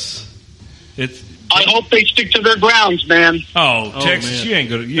 Yes, I hope they stick to their grounds, man. Oh, Texas, man. you ain't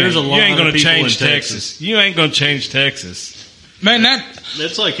going There's a lot you ain't of going to people change in Texas. Texas. You ain't going to change Texas. Man,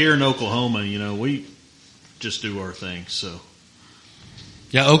 That's like here in Oklahoma. We just do our thing. So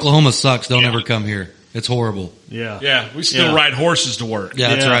Yeah, Oklahoma sucks. Don't ever come here. It's horrible. Yeah, we still ride horses to work.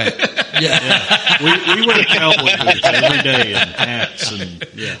 Yeah, that's right. Yeah. we wear cowboy boots every day and hats and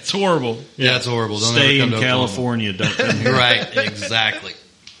It's horrible. Yeah, it's horrible. Don't stay ever in come to California. Don't come here. Right, exactly.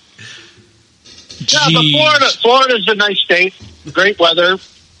 Yeah, but Florida's a nice state. Great weather,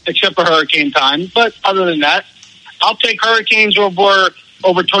 except for hurricane time. But other than that, I'll take hurricanes over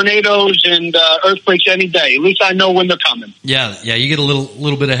tornadoes and earthquakes any day. At least I know when they're coming. Yeah, you get a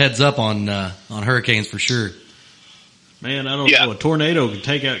little bit of heads up on hurricanes for sure. Man, I don't know. A tornado can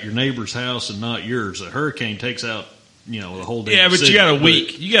take out your neighbor's house and not yours. A hurricane takes out, the whole day. Yeah, but you got a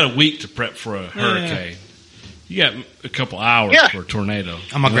week. You got a week to prep for a hurricane. You got a couple hours for a tornado.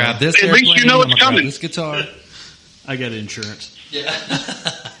 I'm gonna grab this. At least you know it's coming. This guitar. I got insurance. Yeah.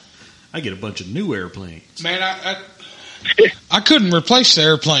 I get a bunch of new airplanes. Man, I couldn't replace the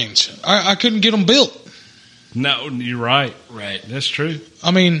airplanes. I couldn't get them built. No, you're right. Right. That's true.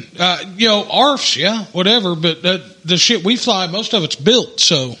 I mean, ARFs, whatever, but the shit we fly, most of it's built.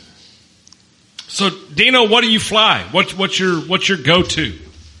 So Dino, what do you fly? What's your go-to?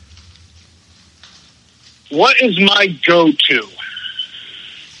 what is my go-to?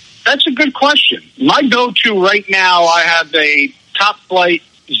 That's a good question. My go-to right now, I have a Top Flight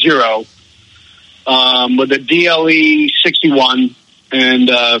Zero with a DLE 61 and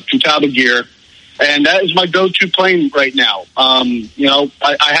Futaba gear, and that is my go-to plane right now.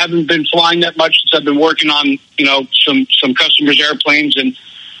 I haven't been flying that much since I've been working on some customers' airplanes and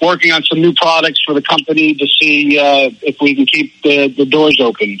working on some new products for the company to see if we can keep the doors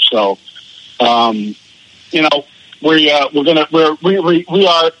open. So, we are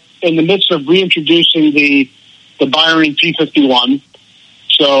in the midst of reintroducing the Byron P-51.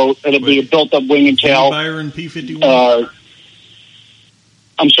 So it'll be a built-up wing and tail. Byron P-51?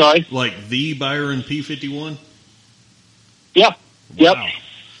 I'm sorry? Like the Byron P-51? Yeah. Wow.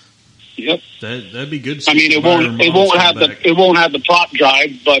 Yep. That'd be good. I mean, it won't have the prop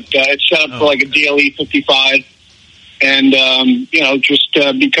drive, but it's set up for like a DLE 55, and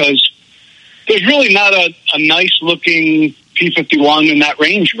because there's really not a nice looking P-51 in that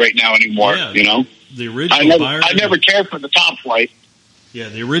range right now anymore. Yeah, the original I never cared for the Top Flight. Yeah,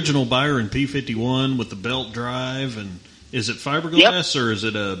 the original Byron P-51 with the belt drive, and is it fiberglass or is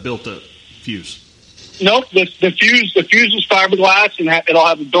it a built-up fuse? Nope, the fuse is fiberglass, and it'll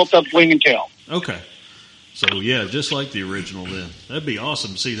have a built-up wing and tail. Okay, so yeah, just like the original. Then that'd be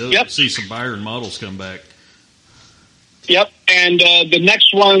awesome to see those. Yep. See some Byron models come back. Yep, and the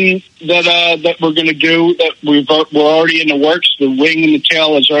next one that we're going to do that we're already in the works. The wing and the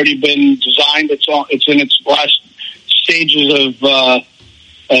tail has already been designed. It's in its last stages of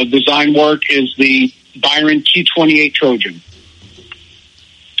design work. Is the Byron T-28 Trojan.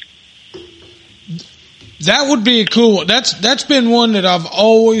 That would be a cool one. That's been one that I've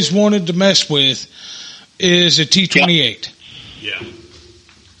always wanted to mess with, is a T-28. Yeah.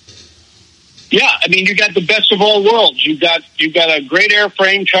 Yeah, I mean, you got the best of all worlds. You got a great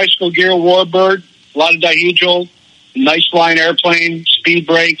airframe, tricycle gear, Warbird, a lot of dihedral, nice flying airplane, speed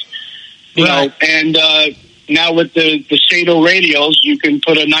brake, and now with the Sato radials, you can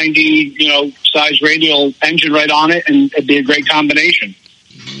put a 90 size radial engine right on it, and it'd be a great combination.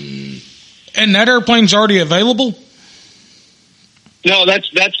 And that airplane's already available? No, that's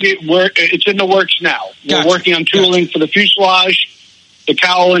it. It's in the works now. Gotcha. We're working on tooling for the fuselage, the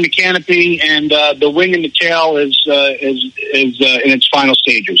cowl and the canopy, and the wing and the tail is in its final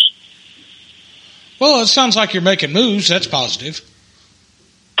stages. Well, it sounds like you're making moves. That's positive.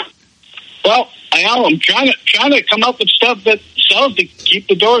 Well, I am. I'm trying to come up with stuff that sells to keep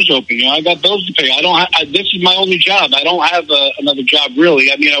the doors open. I got bills to pay. This is my only job. I don't have another job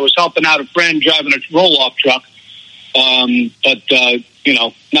really. I mean, I was helping out a friend driving a roll-off truck, but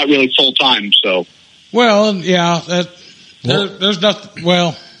not really full time. So. Well, yeah. There's nothing.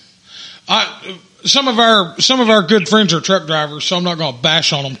 Well, some of our good friends are truck drivers, so I'm not going to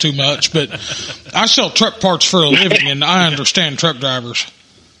bash on them too much. But I sell truck parts for a living, and I understand truck drivers.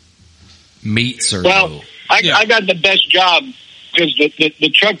 Meat servo. Well, I got the best job because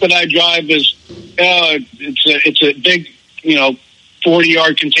the truck that I drive is it's a big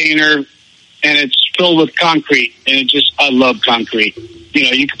 40-yard container, and it's filled with concrete, and I love concrete.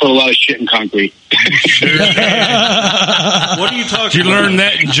 You can put a lot of shit in concrete. Sure. What are you talking about? Did you learn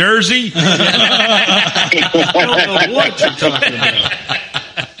that in Jersey? I don't know what you're talking about.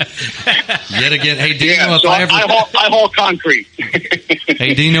 Yet again, hey Dino, I haul concrete.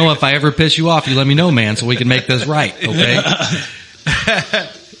 Hey Dino, if I ever piss you off, you let me know, man, so we can make this right, okay?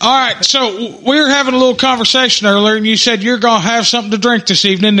 All right, so we were having a little conversation earlier, and you said you're going to have something to drink this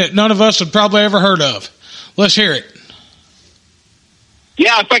evening that none of us had probably ever heard of. Let's hear it.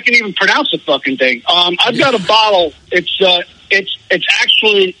 Yeah, if I can even pronounce the fucking thing. I've got a bottle. It's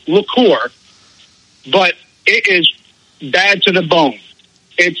actually liqueur, but it is bad to the bone.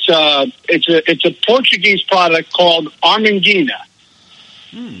 It's a Portuguese product called Armandina,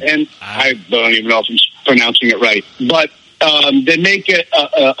 and I don't even know if I'm pronouncing it right. But they make it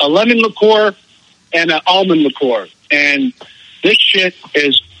a lemon liqueur and an almond liqueur, and this shit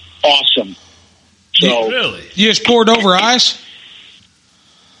is awesome. So really, you just pour it over ice.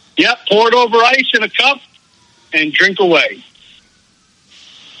 Yep, pour it over ice in a cup and drink away.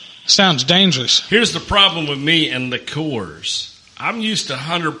 Sounds dangerous. Here's the problem with me and liqueurs. I'm used to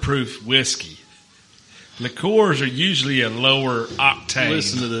 100 proof whiskey. Liqueurs are usually a lower octane.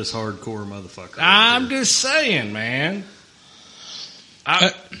 Listen to this hardcore motherfucker. I'm just saying, man.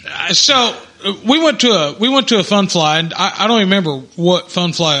 So we went to a fun fly, and I don't even remember what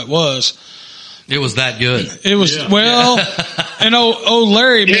fun fly it was. It was that good. It was and old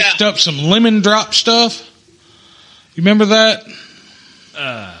Larry mixed up some lemon drop stuff. You remember that?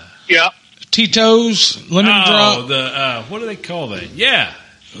 Yeah. Tito's lemon drop. What do they call that? Yeah.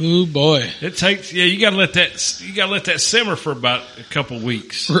 Oh boy, it takes. Yeah, you got to let that simmer for about a couple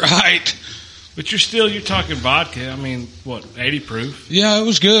weeks, right? But you're talking vodka. I mean, what, 80 proof? Yeah, it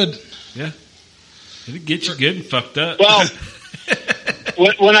was good. Yeah, it'll get you good and fucked up. Well,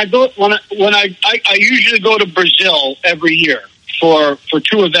 when I usually go to Brazil every year for 2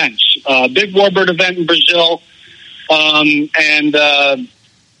 events, big Warbird event in Brazil, and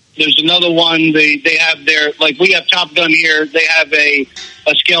there's another one they have there. Like we have Top Gun here, they have a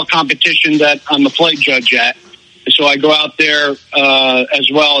scale competition that I'm a flight judge at. So I go out there as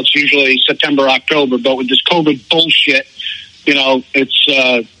well. It's usually September, October, but with this COVID bullshit,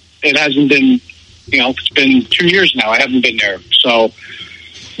 it hasn't been, it's been 2 years now. I haven't been there. So,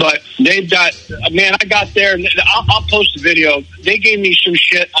 but they've got, man, I got there and I'll post a video. They gave me some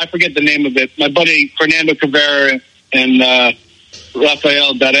shit. I forget the name of it. My buddy Fernando Caveira and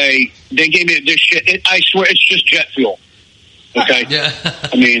Rafael Dare, they gave me this shit. I swear it's just jet fuel. Okay. Yeah.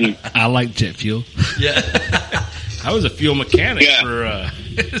 I mean, I like jet fuel. Yeah. I was a fuel mechanic for.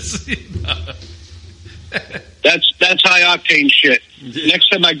 That's high octane shit. Next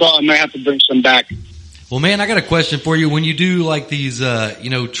time I go, I might have to bring some back. Well, man, I got a question for you. When you do like these,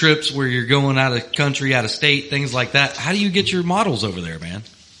 trips where you're going out of country, out of state, things like that, how do you get your models over there, man?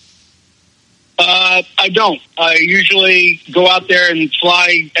 I don't. I usually go out there and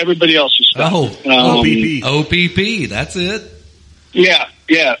fly everybody else's stuff. OPP. OPP. That's it. Yeah.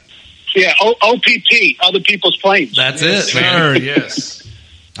 OPP, other people's planes. That's it, man. Yes.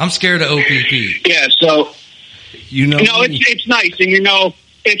 I'm scared of OPP. Yeah, so it's nice, and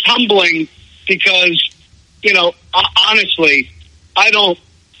it's humbling because honestly, I don't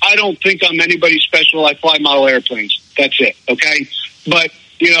think I'm anybody special. I fly model airplanes. That's it. Okay, but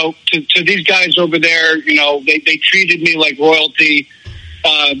to these guys over there, they treated me like royalty.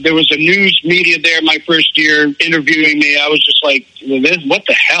 There was a news media there my first year interviewing me. I was just like, what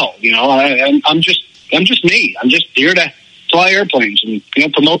the hell? I'm just me. I'm just here to fly airplanes and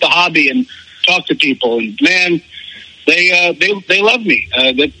promote the hobby and talk to people. And man, they love me.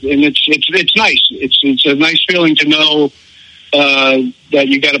 And it's nice. It's a nice feeling to know that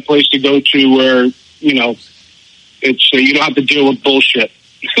you got a place to go to where it's you don't have to deal with bullshit.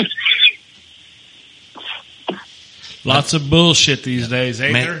 Lots of bullshit these days,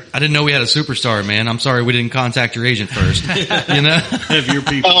 ain't man, there? I didn't know we had a superstar, man. I'm sorry we didn't contact your agent first. Have your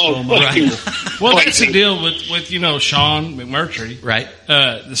people. right. Well, that's the deal with Sean McMurtry. Right.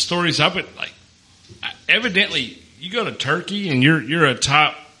 The stories of it, like, evidently you go to Turkey and you're a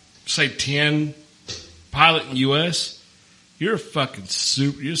top, say, 10 pilot in the U.S. You're a fucking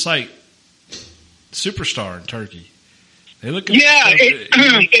you're just like superstar in Turkey. They look at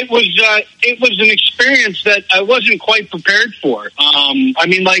it was an experience that I wasn't quite prepared for. I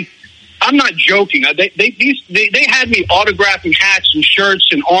mean, like, I'm not joking. They had me autographing hats and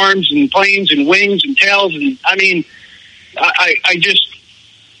shirts and arms and planes and wings and tails, and I mean, I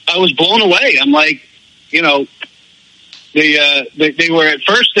was blown away. I'm like, they were at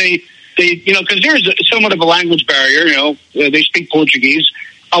first they because there's somewhat of a language barrier. They speak Portuguese.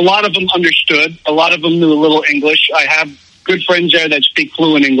 A lot of them understood. A lot of them knew a little English. I have good friends there that speak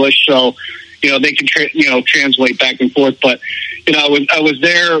fluent English, so they can translate back and forth. But I was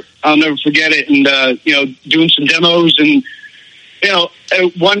there. I'll never forget it. And doing some demos, and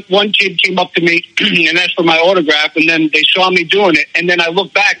one kid came up to me and asked for my autograph, and then they saw me doing it, and then I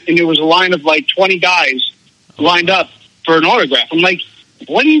looked back, and there was a line of like 20 guys lined up for an autograph. I'm like,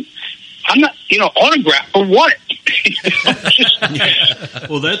 what? I'm not, autograph for what?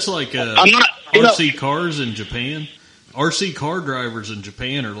 Well, that's like I'm not, RC cars in Japan. RC car drivers in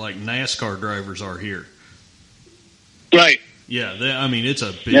Japan are like NASCAR drivers are here. Right. Yeah, it's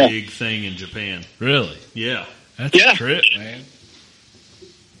a big thing in Japan. Really? Yeah. That's a trip, man.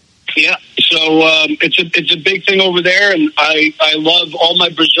 Yeah, so it's a big thing over there, and I love all my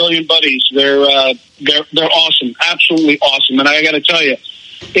Brazilian buddies. They're awesome, absolutely awesome. And I got to tell you,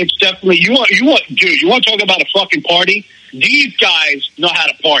 it's definitely you want to talk about a fucking party? These guys know how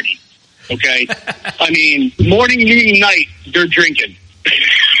to party. Okay, I mean, morning, noon, night, they're drinking.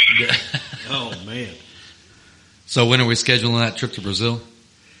 Oh man! So when are we scheduling that trip to Brazil?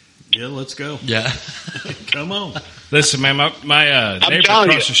 Yeah, let's go. Yeah, come on. Listen, man, my neighbor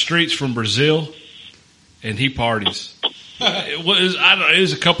across the street's from Brazil, and he parties. It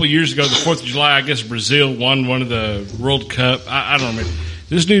was a couple of years ago, the 4th of July. I guess Brazil won one of the World Cup. I don't remember.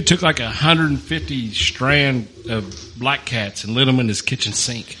 This dude took like 150 strand of black cats and lit them in his kitchen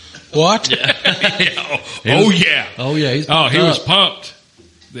sink. What? Yeah. Oh yeah. He was pumped.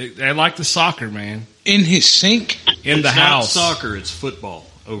 They like the soccer, man. In his sink? In the house. It's not soccer, it's football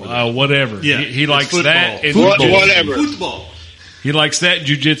over there. Whatever. Yeah, he likes football. that. And whatever. Football. He likes that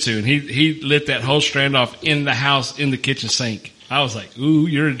jiu-jitsu, and he lit that whole strand off in the house, in the kitchen sink. I was like, ooh,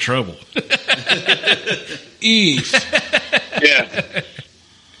 you're in trouble. Eve. Yeah.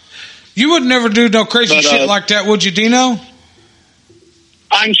 You would never do no crazy shit like that, would you, Dino?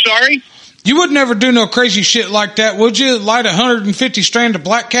 I'm sorry? You would never do no crazy shit like that, would you? Light 150 strand of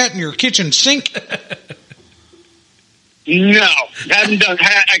black cat in your kitchen sink? No, haven't done.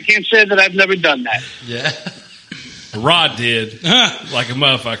 I can't say that I've never done that. Yeah. Rod did, like a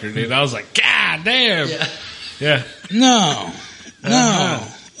motherfucker did. I was like, God damn. Yeah. No.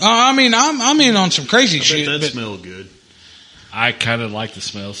 I mean, I'm in on some crazy shit. That smelled good. I kind of like the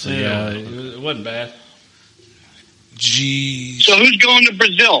smell, so yeah, it wasn't bad. Jeez. So who's going to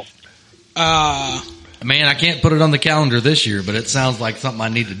Brazil? Man, I can't put it on the calendar this year, but it sounds like something I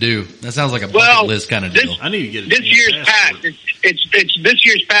need to do. That sounds like a bucket list kind of deal. I need to get this year's pass. It's this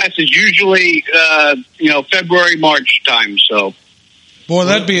year's pass is usually February, March time. So, boy,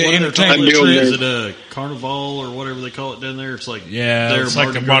 that'd be an entertaining trip. Is it a carnival or whatever they call it down there? It's like it's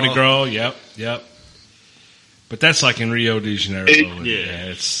like the Mardi Gras. Yep. But that's like in Rio de Janeiro.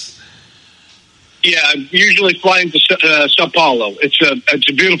 It's usually flying to Sao Paulo. It's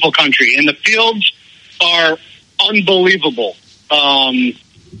a beautiful country, and the fields are unbelievable.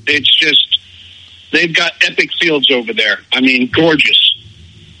 It's just they've got epic fields over there. I mean, gorgeous.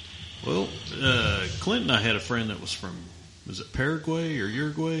 Well, Clint and I had a friend that was from, was it Paraguay or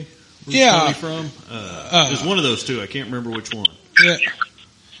Uruguay? Where's from? It was one of those two. I can't remember which one. Yeah.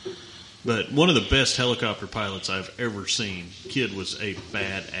 But one of the best helicopter pilots I've ever seen. Kid was a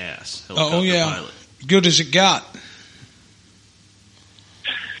badass helicopter pilot. Good as it got.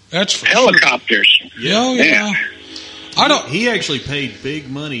 That's for helicopters. Sure. Yeah. He actually paid big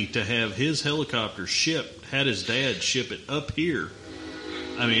money to have his helicopter shipped. Had his dad ship it up here.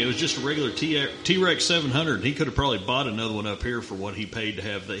 I mean, it was just a regular T-Rex 700. He could have probably bought another one up here for what he paid to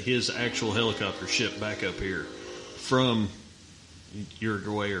have his actual helicopter shipped back up here from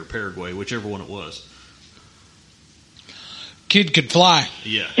Uruguay or Paraguay, whichever one it was. Kid could fly.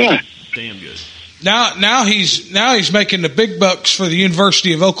 Yeah. Damn good. Now he's making the big bucks for the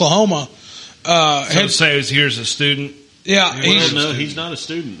University of Oklahoma. Say here's a student. Yeah, he's not a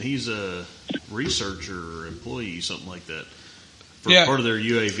student. He's a researcher or employee, something like that. For part of their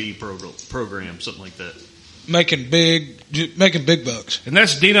UAV program, something like that. Making big bucks. And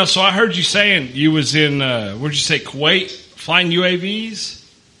that's Dino. So I heard you saying you was in where'd you say, Kuwait, flying UAVs?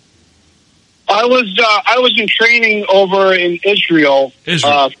 I was in training over in Israel.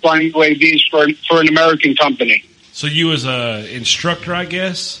 Flying UAVs for an American company. So you was a instructor, I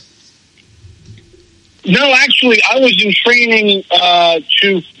guess? No, actually, I was in training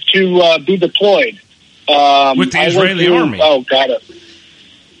to be deployed with the Israeli army. Oh, got it.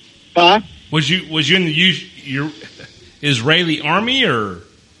 Huh? Was you in your Israeli army or?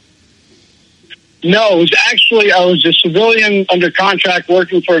 No, it was actually I was a civilian under contract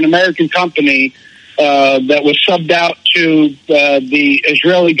working for an American company that was subbed out to the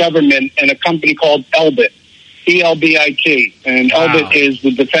Israeli government and a company called Elbit, ELBIT, and Elbit is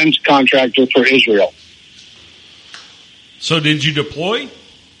the defense contractor for Israel. So did you deploy?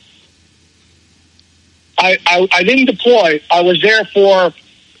 I didn't deploy. I was there for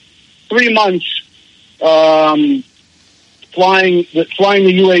 3 months flying the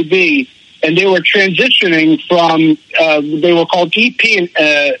UAV, and they were transitioning from they were called EP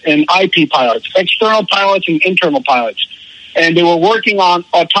and IP pilots, external pilots and internal pilots, and they were working on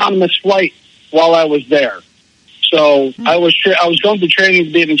autonomous flight while I was there. So I was going to training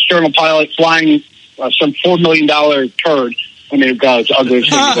to be an external pilot flying some $4 million turd. I mean, God, it's the ugliest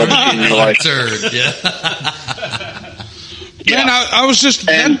thing you've ever seen in your life. Turd, yeah. Man, I was just,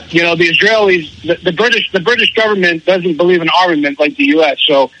 and the Israelis, the British government doesn't believe in armament like the U.S.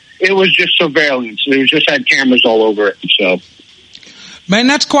 So it was just surveillance. They just had cameras all over it. So, man,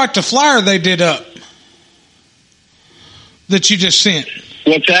 that's quite the flyer they did up that you just sent.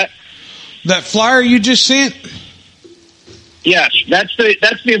 What's that? That flyer you just sent? Yes, that's the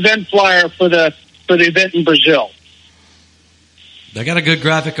event flyer for the event in Brazil. They got a good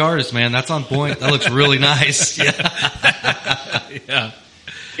graphic artist, man. That's on point. That looks really nice. Yeah,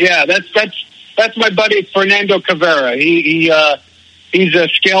 that's my buddy Fernando Caveira. He's a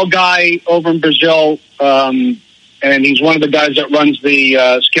scale guy over in Brazil, and he's one of the guys that runs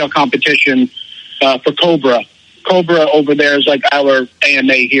the scale competition for Cobra. Cobra over there is like our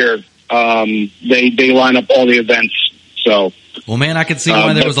AMA here. They line up all the events. So, well, man, I could see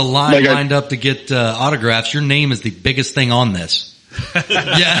why there was a line lined up to get autographs. Your name is the biggest thing on this.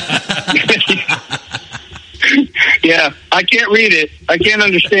 Yeah, I can't read it. I can't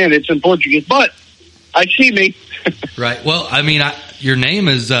understand it. It's in Portuguese, but I see me. Right. Well, I mean, your name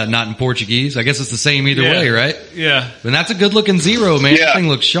is not in Portuguese. I guess it's the same either way, right? Yeah. And that's a good looking zero, man. Yeah. That thing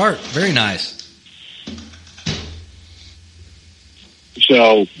looks sharp. Very nice.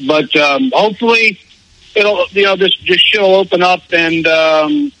 So, but hopefully it'll, this shit will open up, and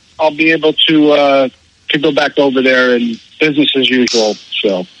I'll be able to go back over there and business as usual.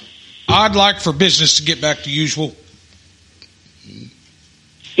 So, I'd like for business to get back to usual.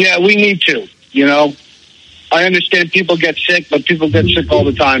 yeah, we need to. I understand people get sick, but people get sick all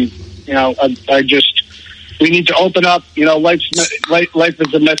the time. We need to open up. Life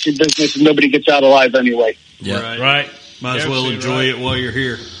is a messy business, and nobody gets out alive anyway. Yeah. Right. Might as well enjoy it while you're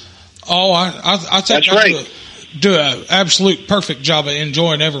here. Oh, I think That's I right. do an absolute perfect job of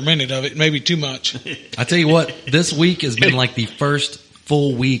enjoying every minute of it. Maybe too much. I tell you what, this week has been like the first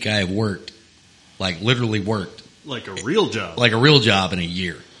full week I have worked. Like literally worked. Like a real job. Like a real job in a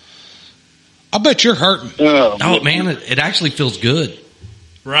year. I bet you're hurting. Oh man, it actually feels good.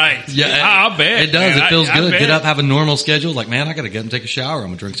 Right. Yeah, I'll bet. It does. Man. It feels I good. bet. Get up, have a normal schedule. Like, man, I got to get and take a shower. I'm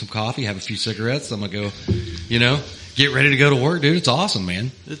going to drink some coffee, have a few cigarettes. I'm going to go, get ready to go to work, dude. It's awesome,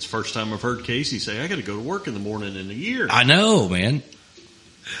 man. It's the first time I've heard Casey say, I got to go to work in the morning in a year. I know, man.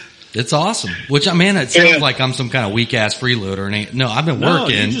 It's awesome. Which, man, it sounds like I'm some kind of weak-ass freeloader. No, I've been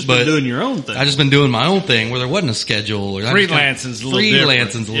working, you've just but been doing your own thing. I just been doing my own thing where there wasn't a schedule. Or Freelancing's a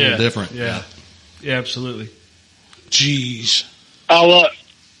little different. Yeah. Yeah, absolutely. Jeez. I'll,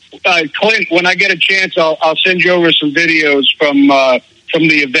 Clint, when I get a chance, I'll send you over some videos from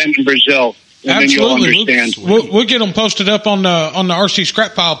the event in Brazil, and then you'll Absolutely. understand. We'll get them posted up on the RC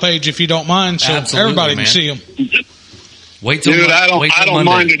Scrap Pile page if you don't mind, so Absolutely, everybody man. can see them. Wait till Dude, I don't Monday.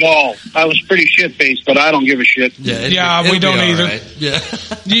 mind at all. I was pretty shit faced, but I don't give a shit. Yeah, it'll we be don't all either. right. Yeah.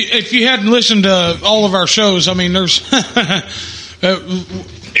 If you hadn't listened to all of our shows, I mean, there's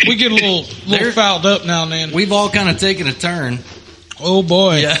we get a little fouled up now and then. We've all kind of taken a turn. Oh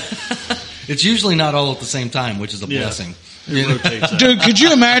boy. Yeah. It's usually not all at the same time, which is a blessing. It rotates out. Dude, could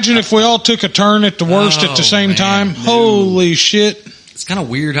you imagine if we all took a turn at the worst at the same man, time? dude. Holy shit. It's kind of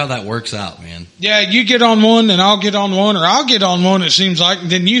weird how that works out, man. Yeah, you get on one and I'll get on one, or I'll get on one, it seems like, and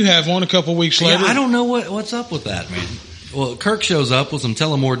then you have one a couple weeks later. Yeah, I don't know what's up with that, man. Well, Kirk shows up with some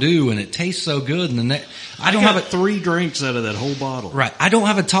Tullamore Dew, and it tastes so good. And I don't have it. 3 drinks out of that whole bottle. Right. I don't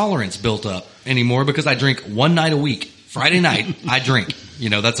have a tolerance built up anymore because I drink one night a week. Friday night, I drink.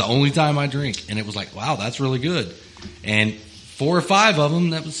 That's the only time I drink. And it was like, wow, that's really good. And 4 or 5 of them,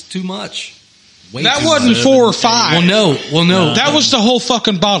 that was too much. That wasn't 4 or 5. Well, no. That was the whole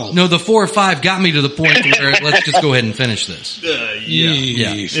fucking bottle. No, the 4 or 5 got me to the point where let's just go ahead and finish this.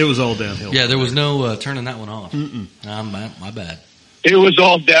 Yeah. It was all downhill. Yeah, there was no turning that one off. My bad. It was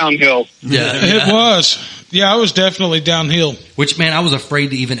all downhill. Yeah, It was. Yeah, it was definitely downhill. Which, man, I was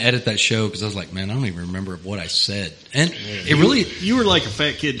afraid to even edit that show because I was like, man, I don't even remember what I said. And it really, You were like a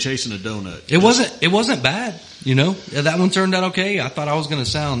fat kid chasing a donut. it wasn't bad. That one turned out okay. I thought I was going to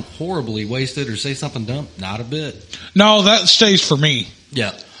sound horribly wasted or say something dumb. Not a bit. No, that stays for me.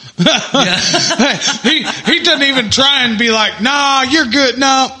 Yeah. he doesn't even try and be like, nah, you're good.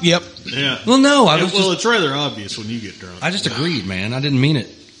 No. Yep. Yeah. Well, no, It's rather obvious when you get drunk. I just agreed, man. I didn't mean it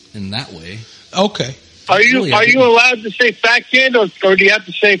in that way. Okay. Are you allowed to say fat kid, or do you have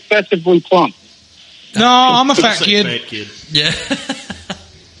to say festively plump? No, I'm a Don't fat say kid. Fat kid. Yeah.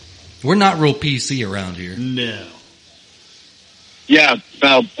 We're not real PC around here. No. Yeah,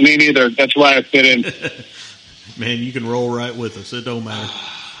 no, me neither. That's why I fit in. Man, you can roll right with us. It don't matter.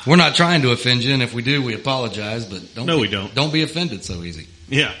 We're not trying to offend you, and if we do, we apologize, but we don't. Don't be offended so easy.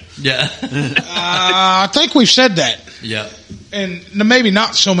 Yeah. Yeah. I think we've said that. Yeah. And maybe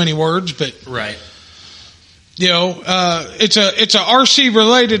not so many words, but Right. it's a RC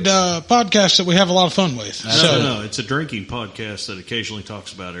related podcast that we have a lot of fun with. No, it's a drinking podcast that occasionally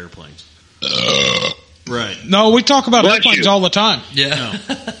talks about airplanes. Right. No, we talk about Bless airplanes you. all the time. Yeah.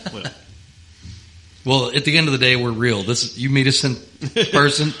 Well, Well, at the end of the day, we're real. You meet us in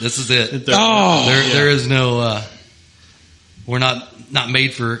person. This is it. Oh, There is no. We're not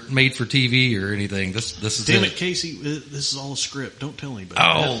made for TV or anything. This is damn it. it, Casey. This is all a script. Don't tell anybody.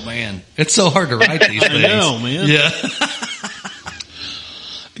 Oh man, it's so hard to write these things. I know, man. Yeah.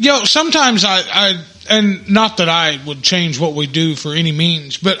 sometimes I and not that I would change what we do for any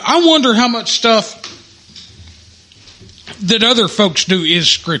means, but I wonder how much stuff that other folks do is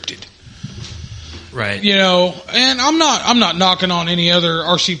scripted. Right. And I'm not knocking on any other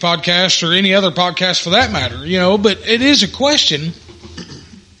RC podcast or any other podcast for that matter, but it is a question.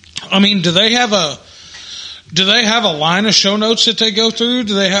 I mean, do they have a line of show notes that they go through?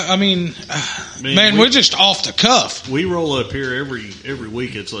 Do they have, man, we're just off the cuff. We roll up here every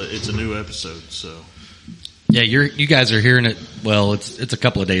week. It's a new episode. So Yeah, you guys are hearing it. Well, it's a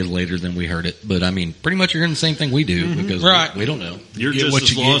couple of days later than we heard it, but I mean, pretty much you're hearing the same thing we do because we don't know. You're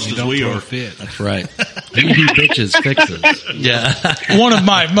just as lost as we are. Fit. That's right. He who bitches fixes. Yeah. One of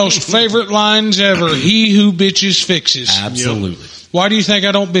my most favorite lines ever. He who bitches fixes. Absolutely. Yep. Why do you think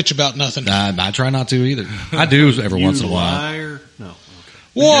I don't bitch about nothing? I try not to either. I do every once in a while. Liar. No. Okay.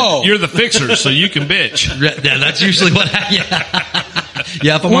 Whoa. You're the fixer, so you can bitch. Yeah, that's usually what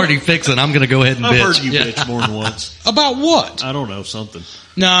Yeah, if I'm already fixing, I'm going to go ahead and bitch. I've heard you bitch more than once. About what? I don't know, something.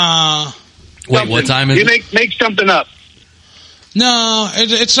 Nah. Wait, what time is it? Make something up. No,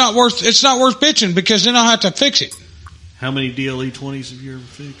 it's not worth bitching because then I'll have to fix it. How many DLE 20s have you ever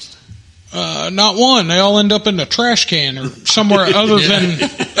fixed? Not one. They all end up in the trash can or somewhere other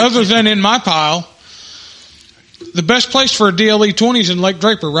than in my pile. The best place for a DLE 20 is in Lake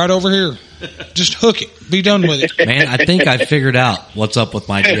Draper, right over here. Just hook it. Be done with it. Man, I think I figured out what's up with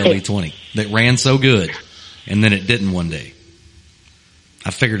my DLE 20 that ran so good, and then it didn't one day. I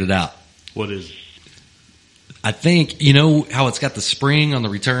figured it out. What is it? I think, you know how it's got the spring on the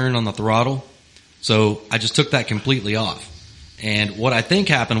return on the throttle? So I just took that completely off. And what I think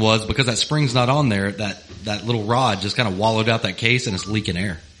happened was, because that spring's not on there, that little rod just kind of wallowed out that case and it's leaking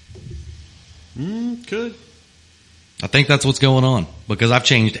air. Could. I think that's what's going on, because I've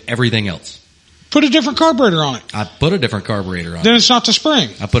changed everything else. Put a different carburetor on it. I put a different carburetor on Then it. it's not the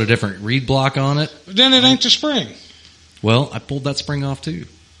spring. I put a different reed block on it. Then it ain't the spring. Well, I pulled that spring off too.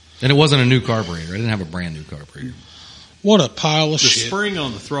 And it wasn't a new carburetor. I didn't have a brand new carburetor. What a pile of The shit. spring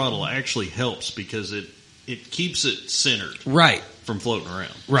on the throttle actually helps because it keeps it centered Right. from floating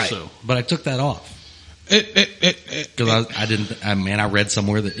around. Right. So But I took that off. Because I read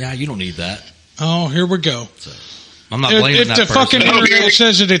somewhere that, you don't need that. Oh, here we go. So I'm not blaming If that the person. fucking internet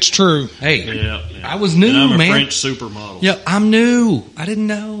says it, it's true. Hey, yeah. I was new, and I'm a man. French supermodel. Yeah, I'm new. I didn't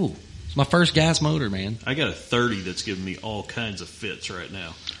know. It's my first gas motor, man. I got a 30 that's giving me all kinds of fits right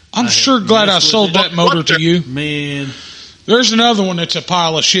now. I'm sure glad I sold that motor to you. Man. There's another one that's a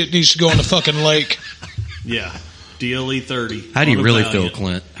pile of shit needs to go in the fucking lake. Yeah. DLE 30. How do you really feel,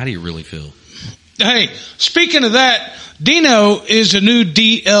 Clint? How do you really feel? Hey, speaking of that, Dino is a new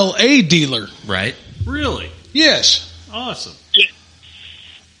DLA dealer. Right? Really? Yes. Awesome.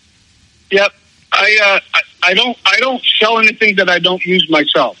 Yep. I don't sell anything that I don't use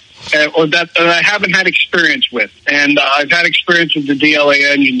myself, or that I haven't had experience with. And I've had experience with the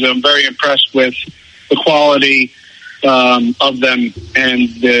DLA engines. I'm very impressed with the quality of them and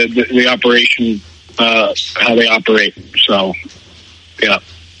the operation, how they operate. So, yeah,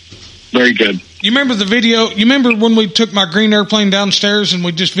 very good. You remember the video? You remember when we took my green airplane downstairs and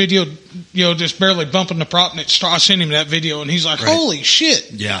we just videoed, just barely bumping the prop, and I sent him that video, and he's like, Right. "Holy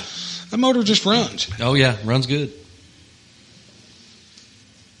shit! Yeah. That motor just runs." Oh, yeah. Runs good.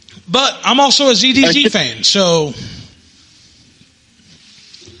 But I'm also a ZDZ fan, so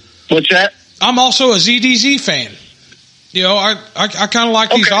What's that? I'm also a ZDZ fan. I kind of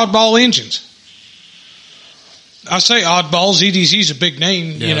like these oddball engines. I say oddball. ZDZ's a big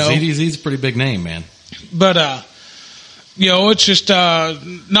name, Yeah, ZDZ's a pretty big name, man. but it's just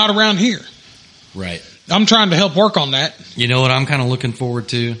not around here. Right. I'm trying to help work on that. You know what I'm kind of looking forward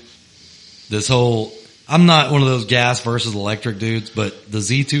to? I'm not one of those gas versus electric dudes, but the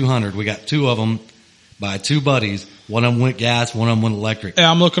Z200, we got two of them by two buddies. One of them went gas, one of them went electric. Yeah,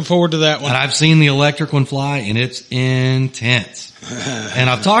 I'm looking forward to that one. And I've seen the electric one fly, and it's intense. And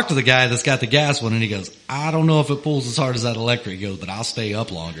I've talked to the guy that's got the gas one, and he goes, I don't know if it pulls as hard as that electric. He goes, but I'll stay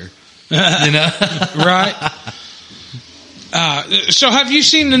up longer. Right? So have you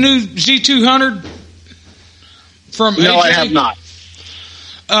seen the new Z200 from AJ? No, I have not.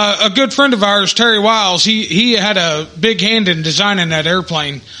 A good friend of ours, Terry Wiles, he had a big hand in designing that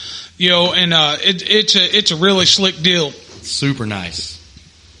airplane, and it's a really slick deal. Super nice.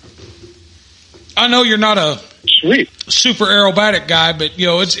 I know you're not a Sweet. super aerobatic guy, but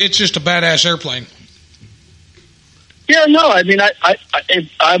it's just a badass airplane. Yeah, no, I mean,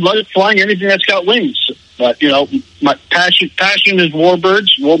 I love flying anything that's got wings. But my passion is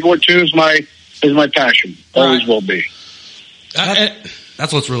warbirds. World War II is my passion. Always will be.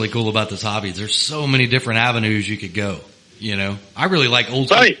 That's what's really cool about this hobby. There's so many different avenues you could go. I really like old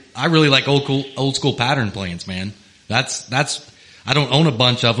school. Right. I really like old school pattern planes, man. That's. I don't own a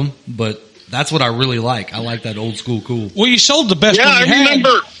bunch of them, but that's what I really like. I like that old school cool. Well, you sold the best Yeah, one you I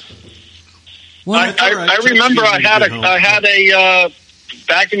remember. What? I remember I had a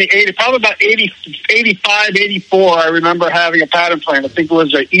back in the 80s, probably about 85, 84. I remember having a pattern plane. I think it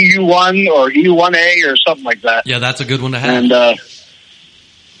was a EU1 or EU1A or something like that. Yeah, that's a good one to have. And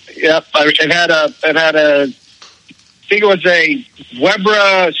it had a. I think it was a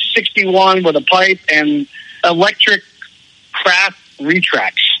Webra 61 with a pipe, and electric craft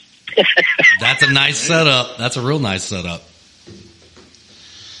retracts. That's a nice setup. That's a real nice setup.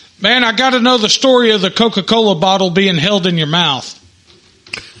 Man, I got to know the story of the Coca-Cola bottle being held in your mouth.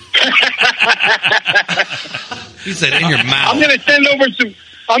 He said in your mouth. I'm going to send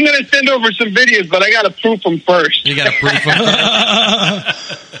over some videos, but I got to proof them first. You got to proof them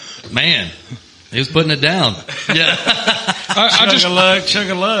first. Man, he was putting it down. Yeah.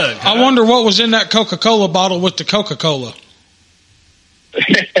 Chug-a-lug. I wonder what was in that Coca-Cola bottle with the Coca-Cola.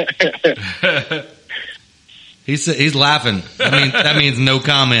 He's laughing. That means no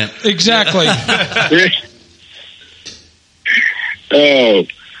comment. Exactly. Oh.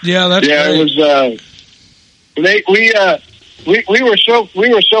 Yeah, that's great. It was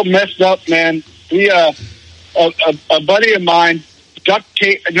we were so messed up, man. A buddy of mine took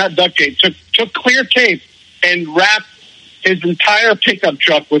clear tape and wrapped his entire pickup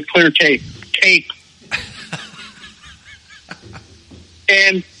truck with clear tape.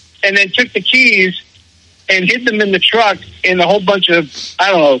 And then took the keys and hid them in the truck in a whole bunch of,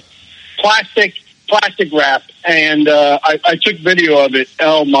 I don't know, plastic wrap. And I took video of it.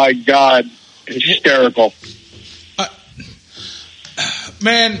 Oh, my God. Hysterical.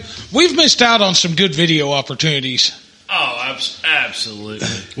 Man, we've missed out on some good video opportunities. Oh, absolutely.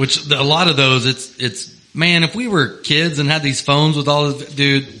 Which, a lot of those, it's man, if we were kids and had these phones with all this,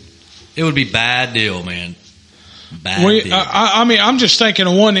 dude, it would be bad deal, man. Bad deal. I'm just thinking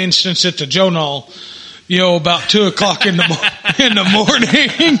of one instance at the Jonal, about 2:00 in the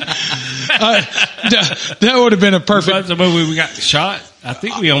morning. That would have been a perfect. The movie we got shot. I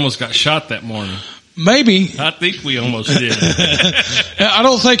think we almost got shot that morning. Maybe. I think we almost did. I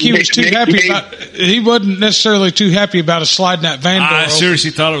don't think he was too happy he wasn't necessarily too happy about us sliding that van door. I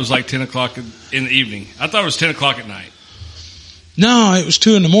seriously thought it was like 10:00 in the evening. I thought it was 10:00 at night. No, it was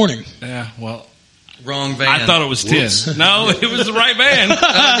 2 in the morning. Yeah, well. Wrong van. I thought it was 10. Whoops. No, it was the right van.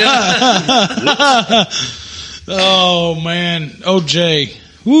 Oh, man. Oh, Jay.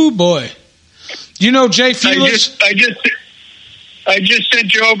 Woo, boy. Jay Felix? I just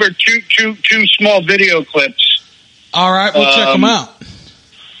sent you over two small video clips. All right, we'll check them out.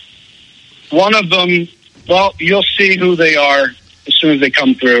 One of them, well, you'll see who they are as soon as they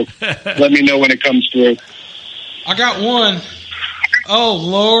come through. Let me know when it comes through. I got one. Oh,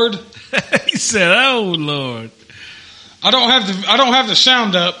 Lord. He said, "Oh Lord." I don't have the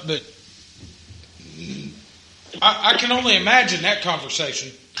sound up, but I can only imagine that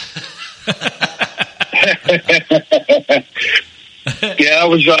conversation. Yeah, that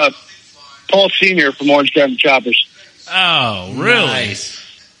was Paul Sr. from Orange County Choppers. Oh, really? Nice.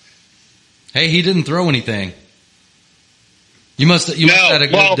 Hey, he didn't throw anything. You must have had a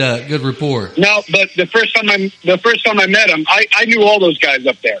good rapport. No, but the first time I met him, I knew all those guys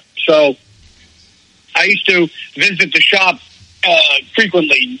up there. So I used to visit the shop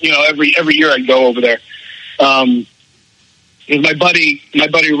frequently. Every year I'd go over there. Because my buddy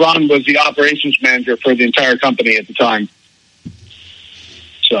Ron was the operations manager for the entire company at the time.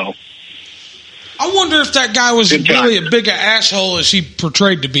 So I wonder if that guy was really a big asshole as he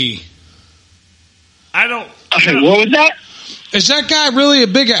portrayed to be. What was that? Is that guy really a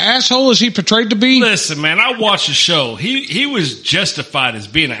big asshole as he portrayed to be? Listen, man, I watched the show. He was justified as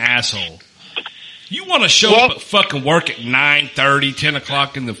being an asshole. You want to show up at fucking work at 9:30,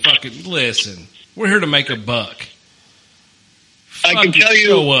 10:00 in the fucking... Listen, we're here to make a buck. I can tell you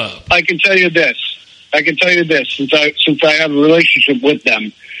this. Since I have a relationship with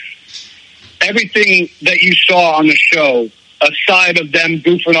them, everything that you saw on the show, aside of them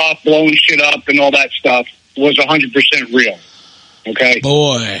goofing off, blowing shit up, and all that stuff, was 100% real. Okay,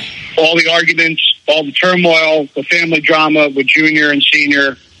 boy. All the arguments, all the turmoil, the family drama with Junior and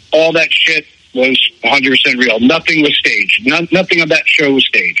Senior, all that shit was 100% real. Nothing was staged. Nothing of that show was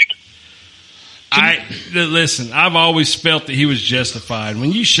staged. Listen, I've always felt that he was justified.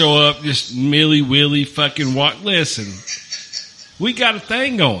 When you show up, just milly-willy fucking walk. Listen, we got a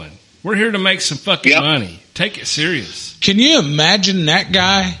thing going. We're here to make some fucking money. Take it serious. Can you imagine that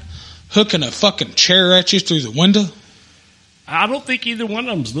guy hooking a fucking chair at you through the window? I don't think either one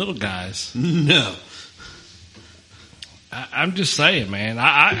of them's little guys. No. I'm just saying, man.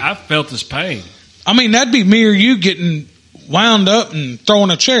 I felt his pain. I mean, that'd be me or you getting wound up and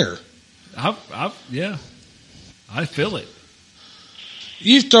throwing a chair. Yeah. I feel it.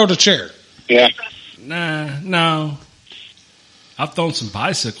 You've thrown a chair. Yeah. Nah, no. I've thrown some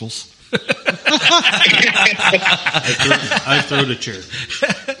bicycles. I throw the chair.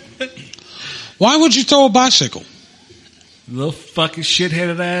 Why would you throw a bicycle? Little fucking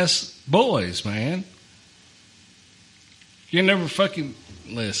shitheaded ass boys, man. You never fucking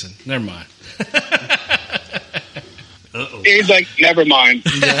listen. Never mind. He's like, never mind.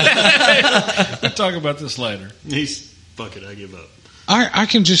 We'll talk about this later. Fuck it, I give up. I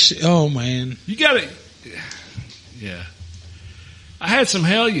can just, oh man. You got it. Yeah. I had some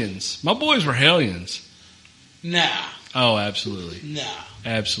Hellions. My boys were Hellions. Nah. Oh, absolutely. Nah.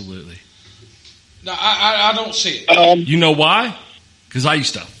 Absolutely. No, I don't see it. You know why? Because I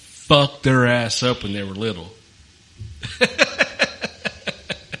used to fuck their ass up when they were little.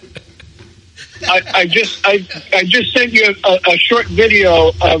 I just sent you a short video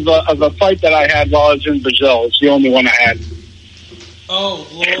of a fight that I had while I was in Brazil. It's the only one I had. Oh,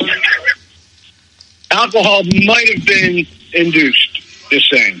 Lord. Alcohol might have been induced, just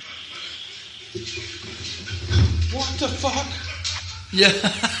saying. What the fuck? Yeah.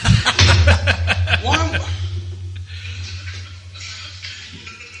 Why?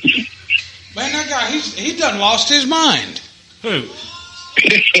 Man, that guy, he done lost his mind. Who?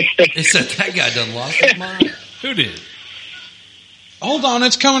 They said that guy done lost his mind. Who did? Hold on,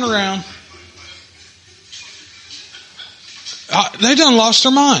 it's coming around. They done lost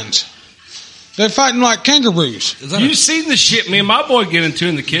their minds. They're fighting like kangaroos. You seen the shit me and my boy get into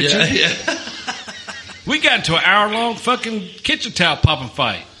in the kitchen? Yeah. We got into an hour-long fucking kitchen towel popping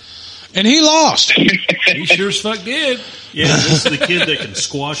fight. And he lost. He sure as fuck did. Yeah, this is the kid that can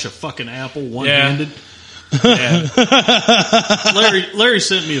squash a fucking apple one-handed. Yeah. Larry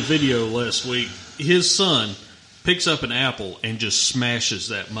sent me a video last week. His son picks up an apple and just smashes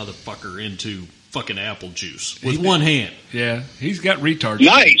that motherfucker into fucking apple juice with one hand. Yeah, he's got retard.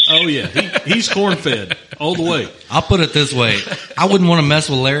 Nice. Oh, yeah. He's corn-fed all the way. I'll put it this way. I wouldn't want to mess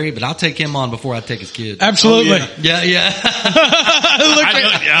with Larry, but I'll take him on before I take his kid. Absolutely. Oh, Yeah.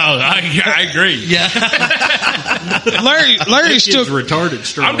 I agree. Yeah. Larry's Kid's still retarded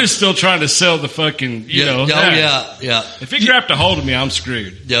strong. I'm just still trying to sell the fucking, you know. Yeah. If he grabbed a hold of me, I'm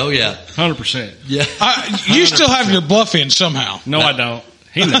screwed. Oh, yeah. 100%. Yeah. you still have your bluff in somehow. No, I don't.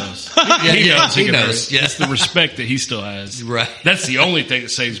 He knows. He knows. Yeah. It's the respect that he still has. Right. That's the only thing that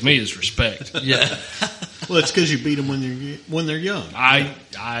saves me is respect. Yeah. Well, it's because you beat them when they're young.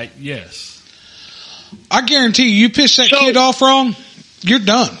 Yes. I guarantee you piss that kid off wrong, you're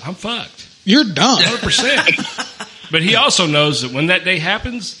done. I'm fucked. You're done. 100%. But he also knows that when that day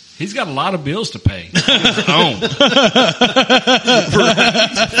happens, he's got a lot of bills to pay on his own.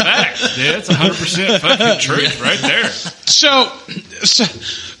 Facts, dude. That's 100% fucking truth right there.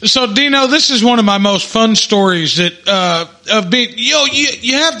 So Dino, this is one of my most fun stories that of being.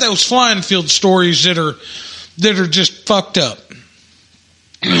 You have those flying field stories that are just fucked up.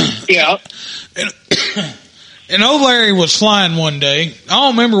 Yeah. And old Larry was flying one day. I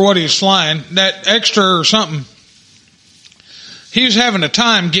don't remember what he was flying. That extra or something. He was having a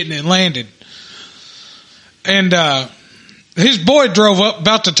time getting it landed. And his boy drove up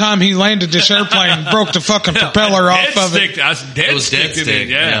about the time he landed this airplane and broke the fucking propeller off of it. It was dead stick.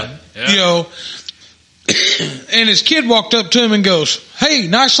 Yeah. You know, and his kid walked up to him and goes, "Hey,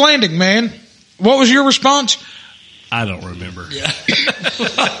 nice landing, man." What was your response? I don't remember. Yeah.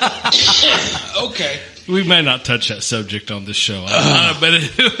 Okay. We may not touch that subject on this show, but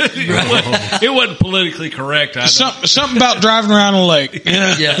it wasn't politically correct. Something about driving around a lake.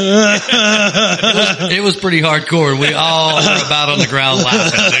 Yeah. It was pretty hardcore. We all were about on the ground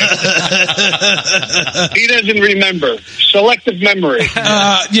laughing. He doesn't remember. Selective memory.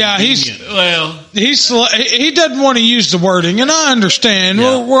 Yeah, he doesn't want to use the wording, and I understand.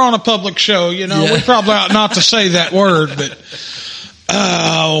 Yeah. We're on a public show, you know. Yeah. We probably ought not to say that word, but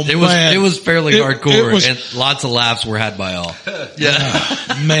It was fairly hardcore, was, and lots of laughs were had by all.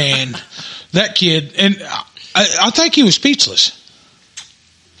 Yeah, man, that kid, and I think he was speechless.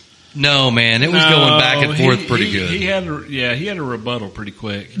 No, man, it was going back and forth pretty good. He had a rebuttal pretty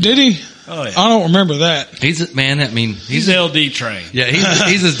quick. Did he? Oh yeah. I don't remember that. He's LD trained. Yeah,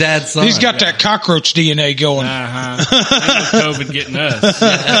 he's his dad's son. He's got that cockroach DNA going. COVID getting us.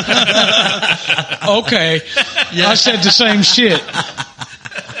 Okay. Yeah. I said the same shit.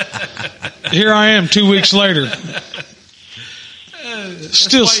 Here I am 2 weeks later.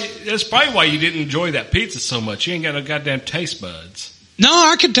 That's probably why you didn't enjoy that pizza so much. You ain't got no goddamn taste buds. No,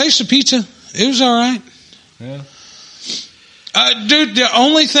 I could taste the pizza. It was all right. Yeah. Dude, the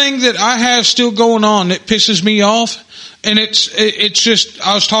only thing that I have still going on that pisses me off, and it's just,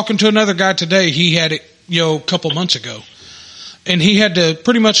 I was talking to another guy today. He had it, a couple months ago, and he had the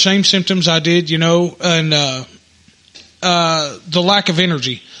pretty much same symptoms I did, and the lack of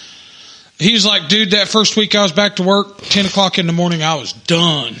energy. He's like, dude, that first week I was back to work, 10 o'clock in the morning, I was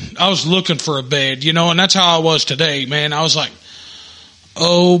done. I was looking for a bed, and that's how I was today, man. I was like,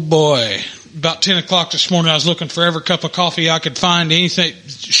 oh boy. About 10 o'clock this morning, I was looking for every cup of coffee I could find, anything,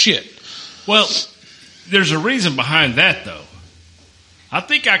 shit. Well, there's a reason behind that, though. I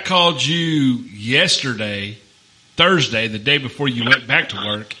think I called you yesterday, Thursday, the day before you went back to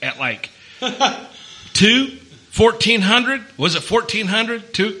work, at like 1400? Was it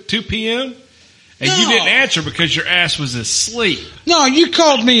 1400? 2 p.m.? And you didn't answer because your ass was asleep. No, you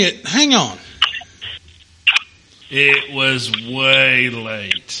called me at, hang on. It was way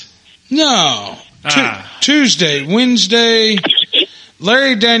late. No. Tuesday, Wednesday,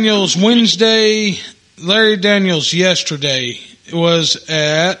 Larry Daniels Wednesday, Larry Daniels yesterday was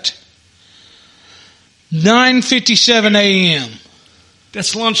at 9:57 a.m.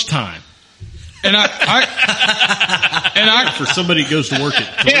 That's lunchtime. And I for somebody who goes to work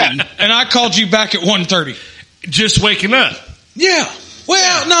at 3. Yeah. And I called you back at 1:30. Just waking up. Yeah.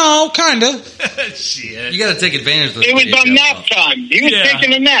 Well, no, kind of. Shit. You got to take advantage of this. It was on nap time. He was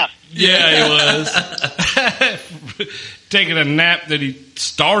taking a nap. Yeah, he was. Taking a nap that he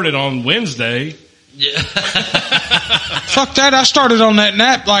started on Wednesday. Yeah. Fuck that. I started on that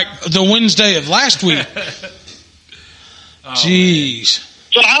nap like the Wednesday of last week. Jeez. Man.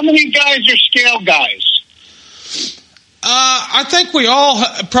 So how many guys are scale guys? I think we all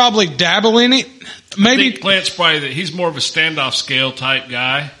probably dabble in it. Maybe I think Clint's probably he's more of a standoff scale type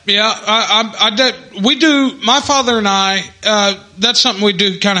guy. Yeah, we do. My father and I, that's something we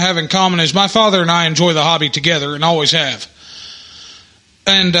do kind of have in common. Is my father and I enjoy the hobby together and always have.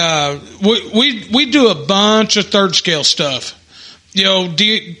 And we do a bunch of third scale stuff. You know,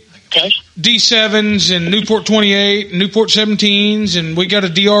 D7s and Newport 28 and Newport 17s, and we got a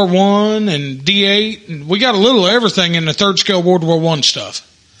DR1 and D8, and we got a little of everything in the third scale World War I stuff.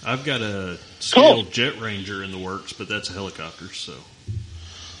 I've got a scale Jet Ranger in the works, but that's a helicopter, so.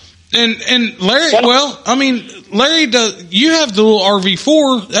 And Larry, well, I mean, Larry, you have the little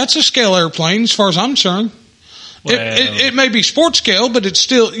RV4. That's a scale airplane as far as I'm concerned. Well, it may be sports scale, but it's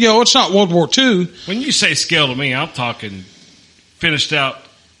still, you know, it's not World War II. When you say scale to me, I'm talking finished out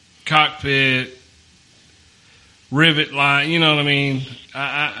cockpit, rivet line, you know what I mean?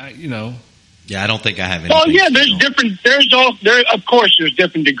 I you know. Yeah, I don't think I have anything. Well, yeah, there's different. Of course, there's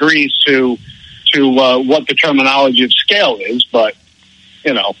different degrees to what the terminology of scale is, but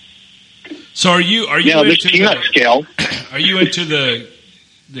you know. So are you into peanut scale? Are you into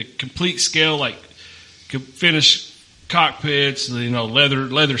the complete scale, like finished cockpits, you know,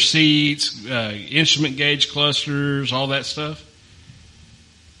 leather seats, instrument gauge clusters, all that stuff?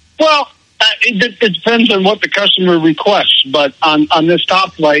 Well, it depends on what the customer requests, but on this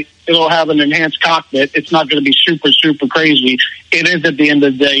top flight, it'll have an enhanced cockpit. It's not going to be super, super crazy. It is, at the end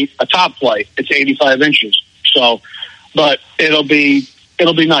of the day, a top flight. It's 85 inches. So, but it'll be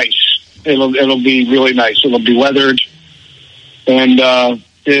nice. It'll be really nice. It'll be weathered, and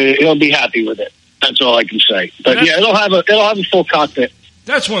he'll be happy with it. That's all I can say. But yeah, it'll have a full cockpit.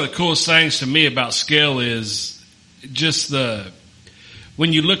 That's one of the coolest things to me about scale is just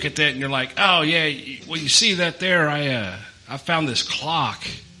when you look at that and you're like, oh yeah, well you see that there. I found this clock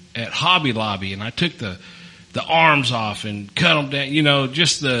at Hobby Lobby, and I took the arms off and cut them down. You know,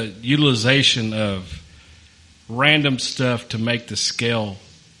 just the utilization of random stuff to make the scale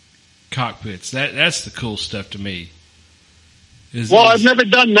cockpits. That's the cool stuff to me. I've never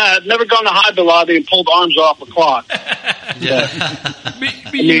done that. I've never gone to Hobby Lobby and pulled arms off a clock. Yeah,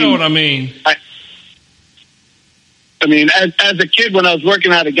 but you know what I mean. I mean, as a kid, when I was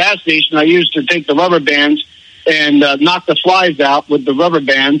working at a gas station, I used to take the rubber bands and knock the flies out with the rubber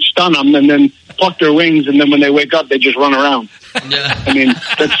bands, stun them, and then pluck their wings. And then when they wake up, they just run around. Yeah. I mean,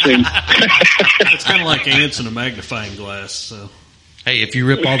 that's the It's kind of like ants in a magnifying glass. So, hey, if you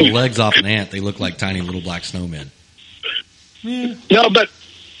rip all the legs off an ant, they look like tiny little black snowmen. Yeah. No, but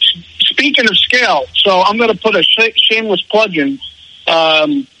speaking of scale, so I'm going to put a shameless plug in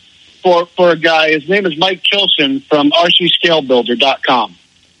for a guy. His name is Mike Kilson from RCScaleBuilder.com.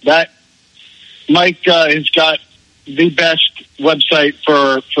 That Mike has got the best website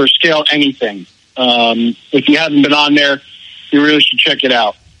for scale anything. If you haven't been on there, you really should check it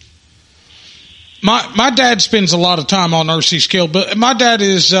out. My dad spends a lot of time on RC Scale, but my dad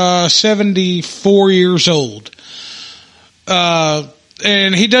is 74 years old.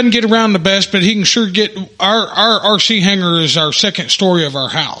 And he doesn't get around the best, but he can sure get our RC hangar is our second story of our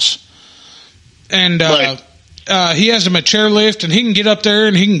house. And, right. He has him a chairlift, and he can get up there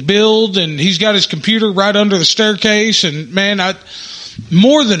and he can build, and he's got his computer right under the staircase. And man,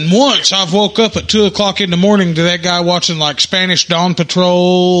 more than once I've woke up at 2:00 in the morning to that guy watching like Spanish Dawn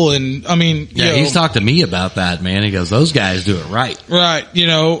Patrol. And I mean, yeah, he's talked to me about that, man. He goes, those guys do it right. Right. You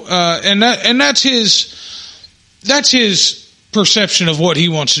know, and that's his perception of what he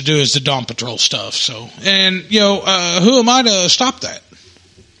wants to do is the Dawn Patrol stuff. So, and you know, who am I to stop that?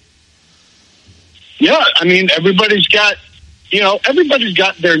 Yeah, I mean, everybody's got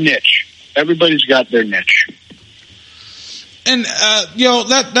their niche. Everybody's got their niche. And,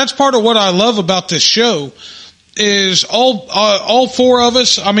 that's part of what I love about this show is all four of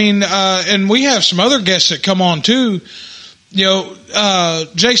us. I mean, and we have some other guests that come on too.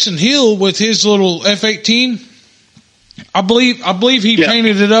 Jason Hill with his little F-18. I believe he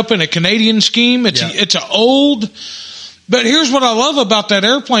painted it up in a Canadian scheme. It's an old, but here's what I love about that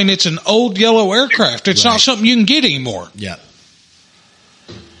airplane. It's an old yellow aircraft. It's not something you can get anymore. Yeah.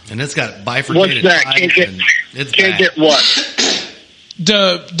 And it's got bifurcated. What's that? Can't get what?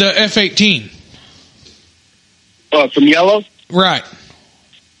 The F-18. Oh, from Yellow? Right.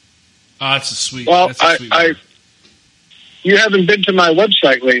 Oh, that's a sweet. Well, that's a sweet you haven't been to my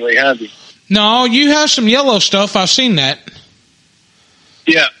website lately, have you? No, you have some Yellow stuff. I've seen that.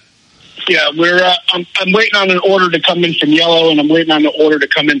 Yeah. We're. I'm waiting on an order to come in from Yellow, and I'm waiting on an order to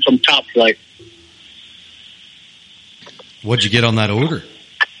come in from Top Flight. What'd you get on that order?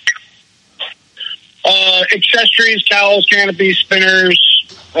 Accessories, towels, canopies, spinners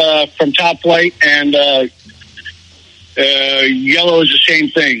from Top Flight, and Yellow is the same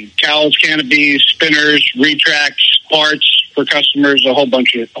thing. Towels, canopies, spinners, retracts, parts for customers, a whole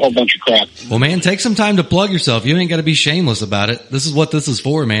bunch of crap. Well, man, take some time to plug yourself. You ain't got to be shameless about it. This is what this is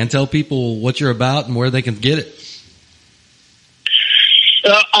for, man. Tell people what you're about and where they can get it.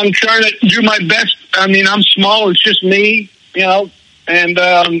 I'm trying to do my best. I mean, I'm small. It's just me, and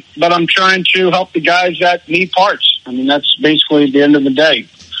but I'm trying to help the guys that need parts. I mean, that's basically at the end of the day,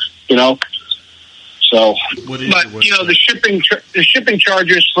 So, the shipping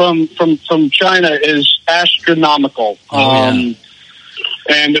charges from China is astronomical. And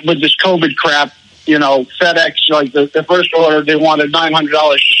with this COVID crap, FedEx, like the first order, they wanted $900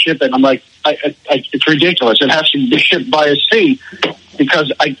 to ship it. I'm like, it's ridiculous. It has to be shipped by sea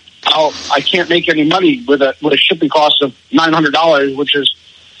because I can't make any money with a shipping cost of $900, which is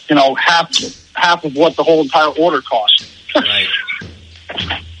half of what the whole entire order costs. Right.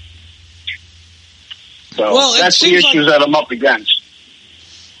 So that's the issues that I'm up against.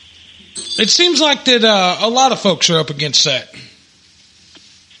 It seems like that a lot of folks are up against that.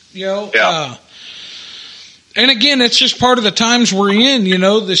 And again, it's just part of the times we're in,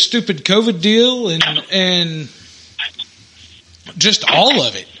 this stupid COVID deal and just all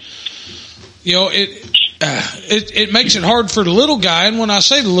of it. It makes it hard for the little guy. And when I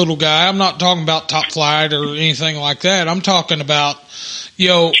say the little guy, I'm not talking about Top Flight or anything like that. I'm talking about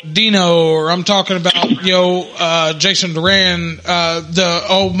Dino, or I'm talking about Jason Duran, the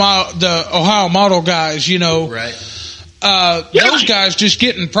Ohio Model guys, Right. Those guys just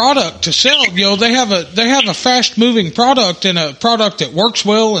getting product to sell. They have a fast moving product and a product that works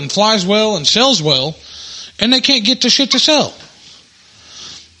well and flies well and sells well, and they can't get the shit to sell.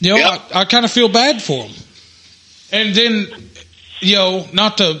 I kind of feel bad for them. And then,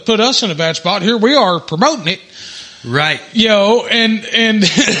 not to put us in a bad spot, here we are promoting it. Right. And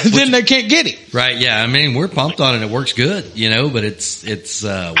then they can't get it. Right. Yeah. I mean, we're pumped on it. It works good, but it's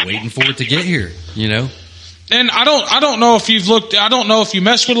waiting for it to get here, And I don't know if you've looked, I don't know if you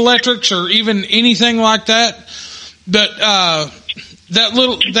mess with electrics or even anything like that, but, that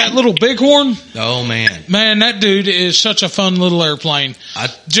little Bighorn. Oh man, that dude is such a fun little airplane.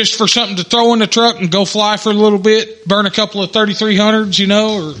 Just for something to throw in the truck and go fly for a little bit, burn a couple of 3300s,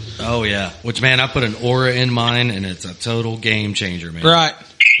 or. Oh yeah, which man, I put an Aura in mine, and it's a total game changer, man. Right.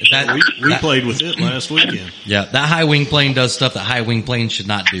 We played with it last weekend. Yeah, that high wing plane does stuff that high wing planes should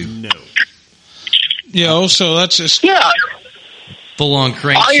not do. No. So that's just full on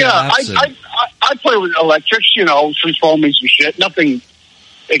crankshafts. I play with electrics, some foamies and shit. Nothing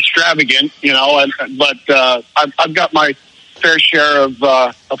extravagant, but I've got my fair share of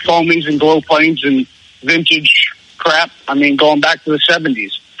foamies and glow planes and vintage crap. I mean, going back to the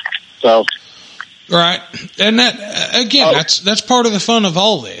 70s. So, right, and that again, that's part of the fun of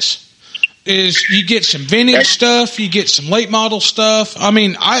all this. Is you get some vintage stuff, you get some late model stuff. I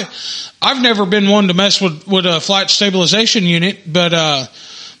mean, I've never been one to mess with a flight stabilization unit, but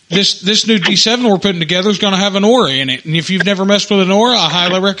this new D7 we're putting together is going to have an Aura in it, and if you've never messed with an Aura, I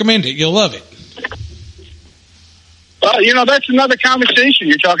highly recommend it. You'll love it. Well, that's another conversation.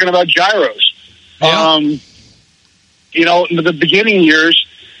 You're talking about gyros. Yeah. In the beginning years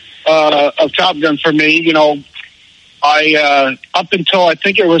of Top Gun for me, I up until I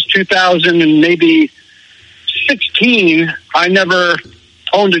think it was 2000 and maybe 16, I never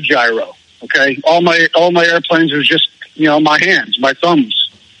owned a gyro. Okay, all my airplanes was just my hands, my thumbs,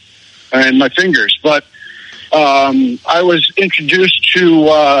 and my fingers. But I was introduced to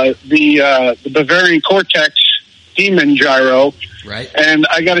the Bavarian Cortex Demon gyro, right? And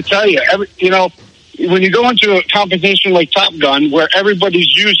I got to tell you, when you go into a competition like Top Gun, where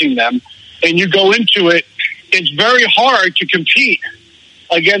everybody's using them, and you go into it, it's very hard to compete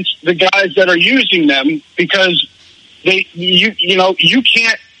against the guys that are using them because you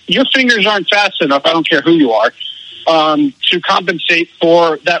can't. Your fingers aren't fast enough. I don't care who you are, to compensate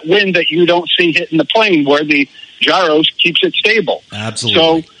for that wind that you don't see hitting the plane where the gyros keeps it stable.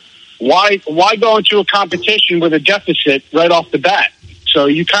 Absolutely. So why go into a competition with a deficit right off the bat? So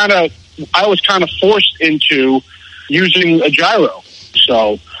I was kind of forced into using a gyro.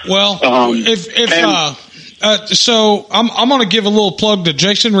 So so I'm going to give a little plug to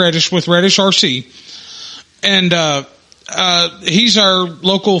Jason Reddish with Reddish RC, and he's our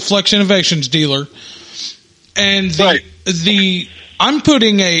local Flex Innovations dealer. And I'm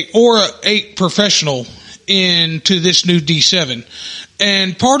putting a Aura 8 Professional into this new D7.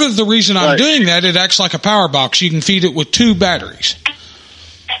 And part of the reason I'm doing that, it acts like a power box. You can feed it with 2 batteries,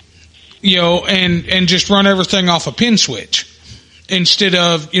 and just run everything off a pin switch instead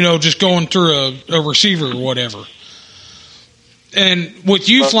of, just going through a receiver or whatever. And with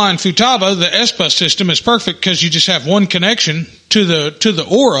you flying Futaba, the S-Bus system is perfect because you just have one connection to the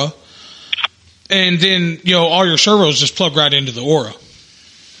Aura, and then all your servos just plug right into the Aura.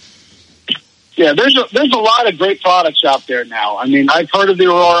 Yeah, there's a lot of great products out there now. I mean, I've heard of the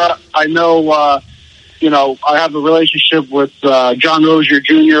Aurora. I know, I have a relationship with John Rozier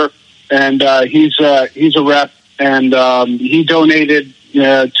Jr. and he's a rep, and he donated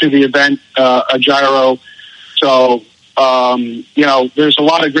to the event a gyro. So. There's a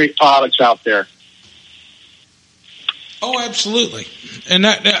lot of great products out there. Oh, absolutely. And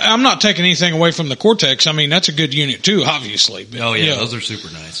I'm not taking anything away from the Cortex. I mean, that's a good unit too, obviously. But, those are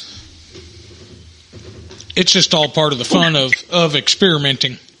super nice. It's just all part of the fun of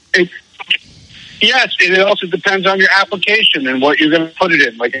experimenting. Yes, and it also depends on your application and what you're going to put it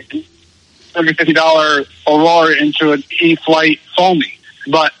in. Like a $150 Aurora into an E-Flight foamy.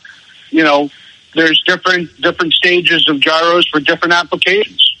 But, there's different stages of gyros for different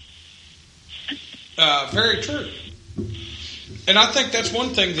applications. Very true. And I think that's one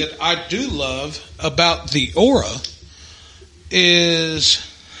thing that I do love about the Aura is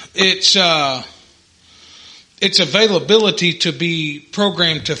its availability to be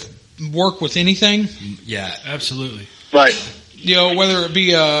programmed to work with anything. Yeah, absolutely. Right. Whether it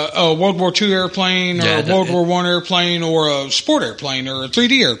be a World War II airplane or a World War I airplane or a sport airplane or a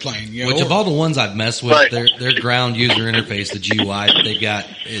 3D airplane. Which of all the ones I've messed with, their ground user interface, the GUI that they got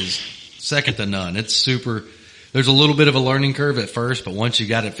is second to none. It's super. There's a little bit of a learning curve at first, but once you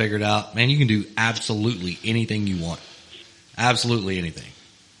got it figured out, man, you can do absolutely anything you want. Absolutely anything.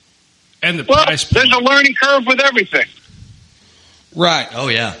 And the price point. There's a learning curve with everything. Right. Oh,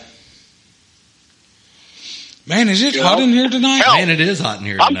 yeah. Man, is it hot in here tonight? Hell, man, it is hot in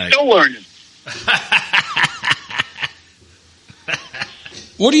here tonight. I'm still learning.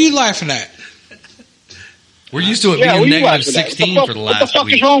 What are you laughing at? We're used to it being negative 16 for the last week. What the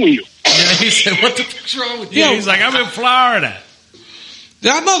fuck is wrong with you? Yeah, he said, what the fuck's wrong with you? Yeah, he's like, I'm in Florida.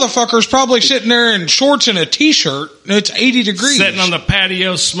 That motherfucker's probably sitting there in shorts and a T-shirt. It's 80 degrees. Sitting on the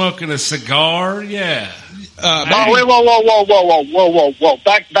patio smoking a cigar. Yeah. Wait, whoa.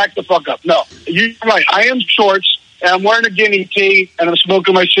 Back the fuck up. No, you're right. I am shorts, and I'm wearing a guinea tea, and I'm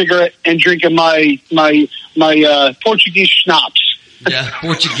smoking my cigarette and drinking my Portuguese schnapps. Yeah,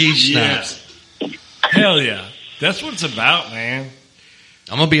 Portuguese schnapps. Hell yeah. That's what it's about, man.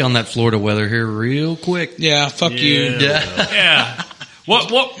 I'm going to be on that Florida weather here real quick. Yeah, fuck you. Yeah. Yeah. What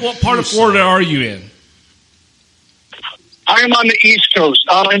part of Florida are you in? I am on the East Coast.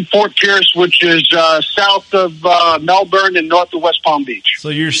 I'm in Fort Pierce, which is south of Melbourne and north of West Palm Beach. So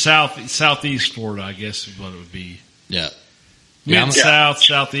you're southeast Florida, I guess is what it would be. Yeah. Mid-south,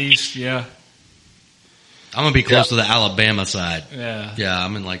 southeast, yeah. I'm going to be close to the Alabama side. Yeah. Yeah,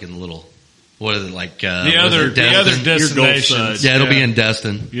 I'm in the little, what is it, like... the other destinations. Yeah, it'll be in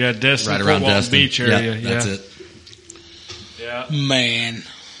Destin. Yeah, Destin, right around Fort Walton Destin. Beach area. Yeah, that's it. Yeah. Man.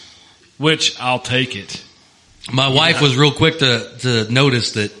 Which, I'll take it. My wife was real quick to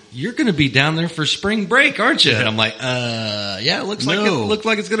notice that you're going to be down there for spring break, aren't you? And I'm like, yeah, it looks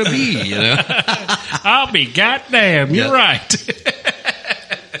like it's going to be, I'll be goddamn. You're right.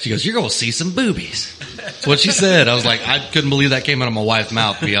 She goes, you're going to see some boobies. That's what she said. I was like, I couldn't believe that came out of my wife's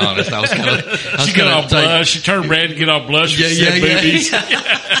mouth, to be honest. I was kind of, she got all blush. She turned red and get all blush. Yeah. Boobies.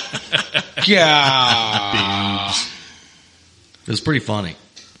 Yeah. It was pretty funny.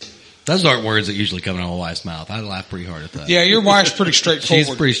 Those aren't words that usually come out of my wife's mouth. I laugh pretty hard at that. Yeah, your wife's pretty straightforward.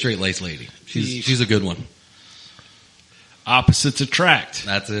 She's a pretty straight-laced lady. She's a good one. Opposites attract.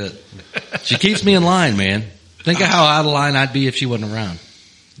 That's it. She keeps me in line, man. Think of how out of line I'd be if she wasn't around.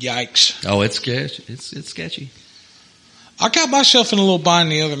 Yikes. Oh, it's sketchy. It's sketchy. I got myself in a little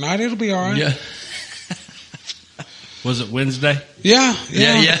bind the other night. It'll be all right. Yeah. Was it Wednesday? Yeah.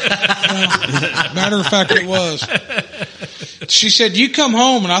 Yeah. Matter of fact, it was. She said, "You come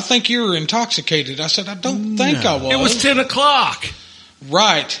home and I think you were intoxicated." I said, "I don't think I was." It was 10 o'clock.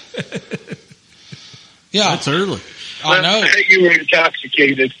 Right. Yeah. That's early. I know. You were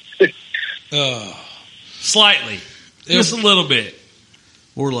intoxicated. Slightly. Just a little bit.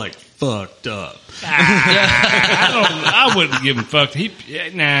 We're like fucked up. I wouldn't give him fucked. He's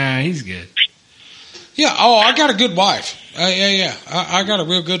good. Yeah. Oh, I got a good wife. Yeah. I got a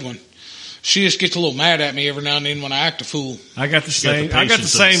real good one. She just gets a little mad at me every now and then when I act a fool. I got the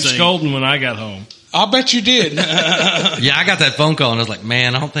same scolding when I got home. I'll bet you did. Yeah, I got that phone call and I was like,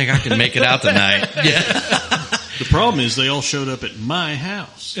 man, I don't think I can make it out tonight. Yeah. The problem is they all showed up at my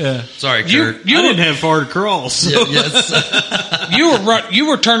house. Yeah. Sorry, You Kurt. I didn't have far to crawl. So. Yes. You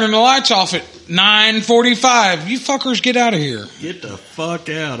were turning the lights off at 9:45. You fuckers get out of here. Get the fuck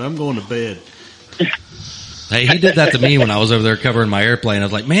out. I'm going to bed. Hey, he did that to me when I was over there covering my airplane. I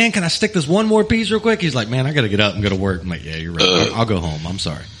was like, man, can I stick this one more piece real quick? He's like, man, I got to get up and go to work. I'm like, yeah, you're right. I'll go home. I'm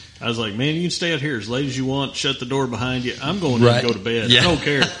sorry. I was like, man, you can stay out here as late as you want. Shut the door behind you. I'm going Right. to go to bed. Yeah. I don't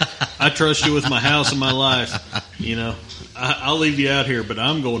care. I trust you with my house and my life. You know, I'll leave you out here, but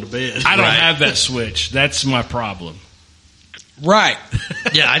I'm going to bed. I don't Right. have that switch. That's my problem. Right.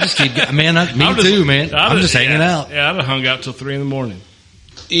 Yeah, I just keep, man, me too, man. I'm just hanging out. Yeah, I'd have hung out till 3 a.m.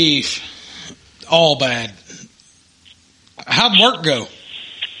 Eve. All bad. How'd work go?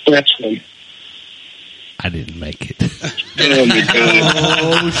 That's one. I didn't make it. Oh, my God.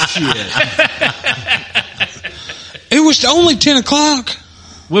 Oh, shit. It was only 10 o'clock.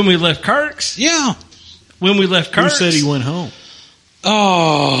 When we left Kirk's? Yeah. When we left Who Kirk's? said he went home?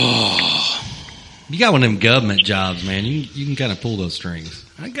 Oh. You got one of them government jobs, man. You can kind of pull those strings.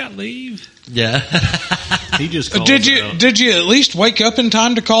 I got leave. Yeah. He just called Did it out you at least wake up in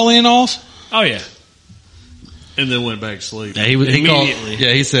time to call in off? Oh, yeah. and then went back to sleep. Yeah, he called. Immediately.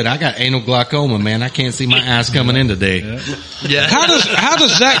 Yeah, he said, "I got anal glaucoma, man. I can't see my ass coming in today." Yeah. How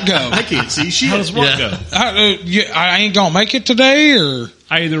does that go? I can't see shit. How does what Yeah. go? I ain't gonna make it today, or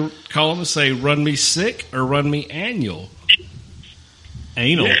I either call them and say, run me sick or run me annual.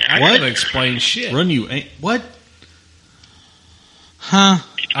 Anal? I What? gotta explain shit. Run you? What? huh?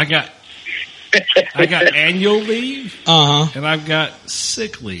 I got annual leave and I've got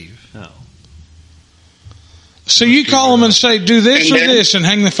sick leave. Oh. So you call them and say, "Do this And or then- this," and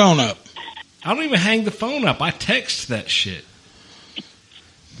hang the phone up. I don't even hang the phone up. I text that shit.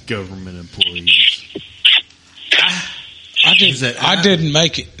 Government employees. I didn't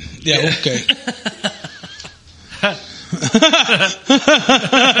make it. Yeah, okay.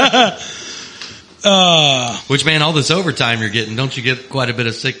 Which, man, all this overtime you're getting, don't you get quite a bit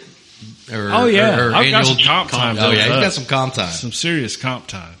of sick? Or, Oh, yeah. or I've got annual some comp time Oh, yeah, built he's up. got some comp time. Some serious comp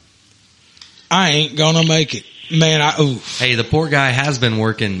time. I ain't gonna make it, man. Hey, the poor guy has been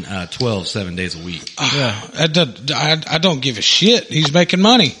working 7 days a week. I don't give a shit. He's making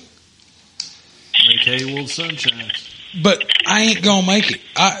money, Make hay while the sun shines. but I ain't gonna make it.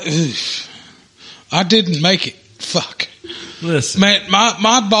 I didn't make it. Fuck, Listen, man.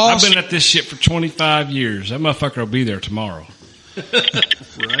 My boss. I've been at this shit for 25 years. That motherfucker will be there tomorrow.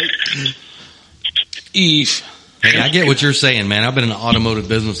 Right? Eve. Hey, I get what you're saying, man. I've been in the automotive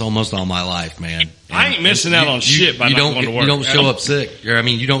business almost all my life, man. I ain't missing out on shit by not going to work. You don't show up sick.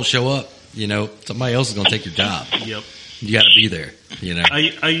 You don't show up. You know, somebody else is going to take your job. Yep. You got to be there. You know.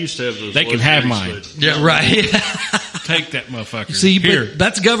 I used to have those. They can have luxuries, mine. but- Yeah, right. Take that motherfucker. See, here. but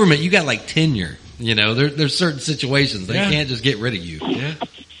that's government. You got like tenure. You know, there's certain situations they Yeah. can't just get rid of you. Yeah.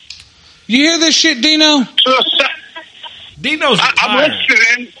 You hear this shit, Dino? Dino's I'm retired.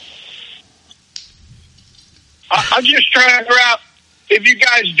 listening. I'm just trying to figure out if you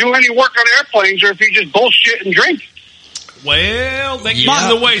guys do any work on airplanes or if you just bullshit and drink. Well, they get Yeah.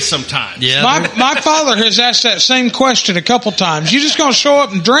 in the way sometimes. Yeah. My father has asked that same question a couple times. You just gonna show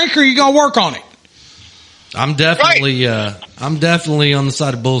up and drink, or you gonna work on it? I'm definitely on the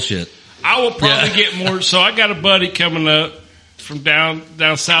side of bullshit. I will probably Yeah. get more. So I got a buddy coming up from down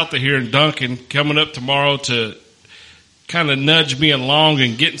south of here in Duncan coming up tomorrow to kind of nudge me along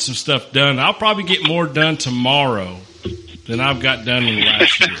and getting some stuff done. I'll probably get more done tomorrow than I've got done in the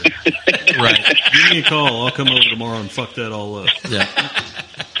last year. Right. Give me a call. I'll come over tomorrow and fuck that all up. Yeah.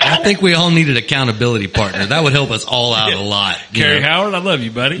 I think we all need an accountability partner. That would help us all out a lot. you Kerry know? Howard, I love you,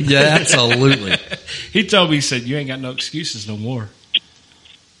 buddy. Yeah, absolutely. He told me, he said, you ain't got no excuses no more.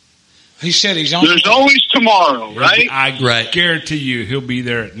 He said he's on. There's always tomorrow, right? I guarantee you he'll be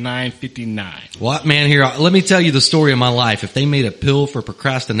there at 9:59. Well, man, here, let me tell you the story of my life. If they made a pill for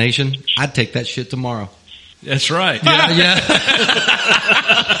procrastination, I'd take that shit tomorrow. That's right. Yeah.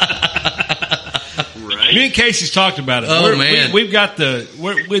 Right. Me and Casey's talked about it. Oh, man. We're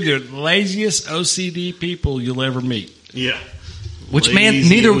the laziest OCD people you'll ever meet. Yeah. Which, Lazy man,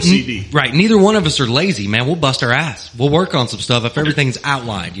 OCD. neither one of us are lazy, man. We'll bust our ass. We'll work on some stuff if everything's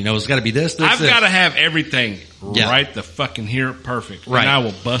outlined. You know, it's got to be this. I've got to have everything Yeah. right the fucking here perfect. Right. And I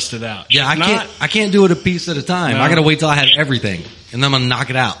will bust it out. Yeah, If I can't do it a piece at a time. No. I got to wait till I have everything, and then I'm gonna knock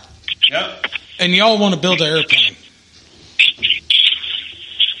it out. Yep. And y'all want to build an airplane.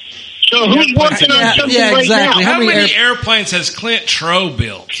 So who's working on something yeah, exactly. right now? How many many airplanes has Clint Trow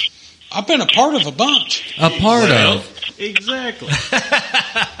built? I've been a part of a bunch. A part Well, of. Exactly.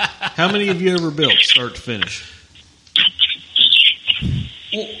 How many have you ever built, start to finish?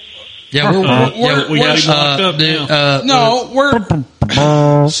 Yeah, We got him locked up now. No, we're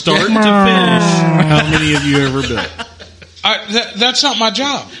Start to finish, how many have you ever built? that's not my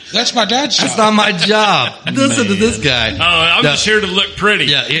job. That's my dad's job. That's not my job. Listen to this guy. Oh, I'm No. just here to look pretty.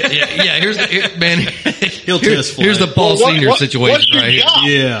 Yeah. Here's He'll test flight. Here's the Paul Senior situation what's your right here. job?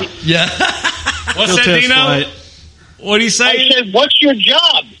 Yeah. Yeah. What's He'll that, test Dino? flight. What are you I saying? said, what's your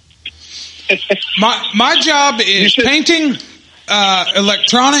job? My job is painting,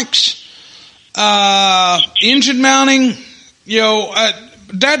 electronics, engine mounting. You know,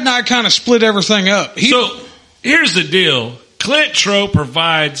 Dad and I kind of split everything up. So here's the deal. Clint Trow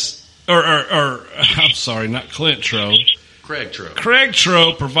provides, or I'm sorry, not Clint Trow. Craig Trow. Craig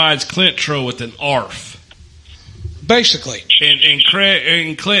Trow provides Clint Trow with an ARF. basically,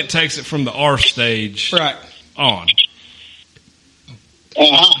 And Clint takes it from the ARF stage right. on.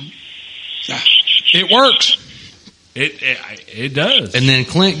 Uh-huh. It works. It does. And then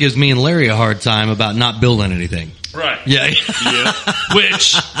Clint gives me and Larry a hard time about not building anything. Right. Yeah. Yeah.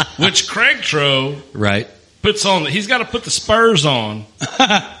 Which Craig Trow Right. puts on. He's got to put the spurs on.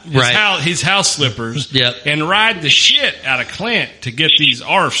 His house slippers. Yep. And ride the shit out of Clint to get these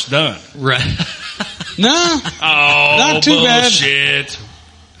ARFs done. Right. No, Oh, Not too bad. bullshit.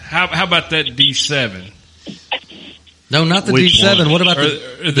 How about that D7? No, not the Which D7. one? What about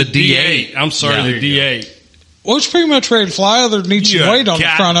Or the D8? I'm sorry, Yeah. the D8. well, it's pretty much ready to fly. Other than need some weight on the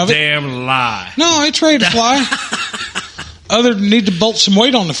front of it. Goddamn lie. No, it's ready to fly. Other than need to bolt some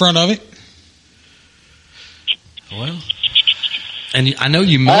weight on the front of it. Well, And I know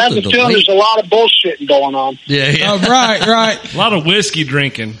you I have melted the the feeling weight. there's a lot of bullshitting going on. Yeah. Right. a lot of whiskey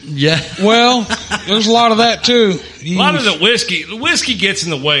drinking. Yeah. Well, there's a lot of that too. A lot of the whiskey gets in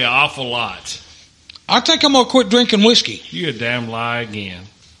the way an awful lot. I think I'm gonna quit drinking whiskey. You a damn lie again.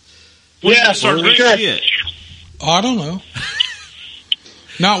 When Yeah, you start Holy drinking? shit. Oh, I don't know.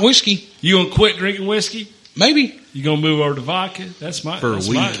 Not whiskey. You gonna quit drinking whiskey? Maybe. You gonna move over to vodka? That's my For a that's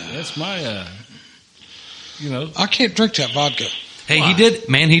week. my you know. I can't drink that vodka. Hey, Why?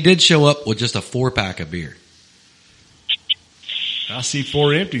 he did show up with just a 4-pack of beer. I see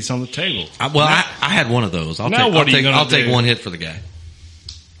 4 empties on the table. I had one of those. Now what are you gonna I'll take do? one hit for the guy.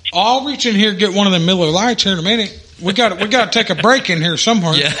 I'll reach in here and get one of them Miller Lights here in a minute. We got to take a break in here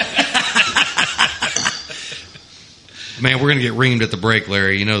somewhere. Yeah. Man, we're gonna get reamed at the break,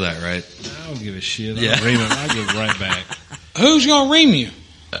 Larry. You know that, right? I don't give a shit. Yeah. I'll give it right back. Who's gonna ream you?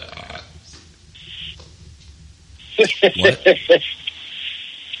 What?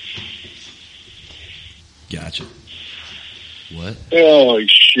 Gotcha. What? Oh,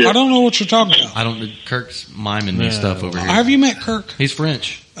 shit. I don't know what you're talking about. I don't. Kirk's miming me No. stuff over here. Have you met Kirk? He's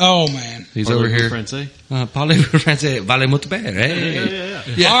French. Oh man. He's over here. Francais? Parlez-vous français? Vale muito bem. Hey.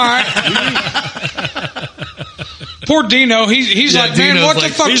 Yeah. All right. Poor Dino. He's Yeah, like, man, Dino's what the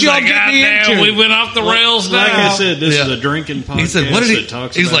like- fuck He's y'all like, get me goddamn, into? we went off the rails now. Like I said, this Yeah. is a drinking podcast. He said, "What did he?" that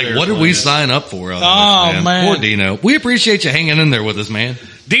talks He's about like, "What did we airplanes." sign up for?" Oh, man. Poor Dino. We appreciate you hanging in there with us, man.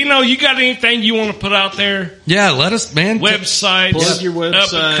 Dino, you got anything you want to put out there? Yeah, let us, man. Websites, Plug your website.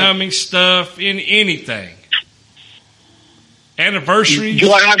 up and coming stuff, in anything. Anniversaries,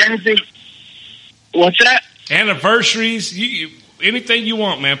 Do I have anything? What's that? anniversaries, anything you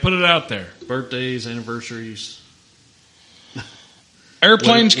want, man. Put it out there. Birthdays, anniversaries.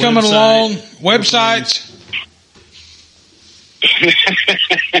 Airplanes Web- coming website. along. Websites.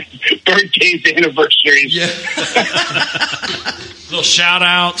 Birthdays, anniversaries. Yeah. Little shout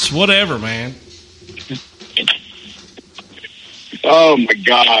outs, whatever, man. Oh my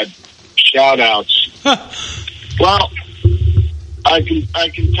God! Shout outs. Well, I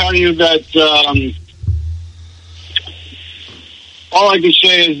can tell you that all I can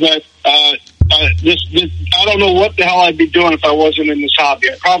say is that I don't know what the hell I'd be doing if I wasn't in this hobby.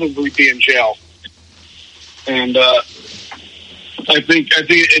 I'd probably be in jail. And I think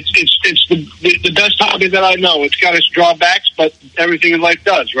it's the best hobby that I know. It's got its drawbacks, but everything in life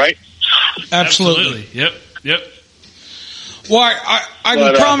does, right? Absolutely. Yep. Well, I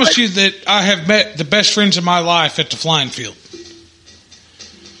can promise you that I have met the best friends of my life at the flying field.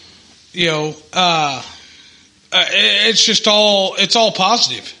 You know, it's all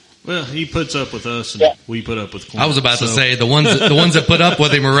positive. Well, he puts up with us, and we put up with Clint. I was about to say the ones that put up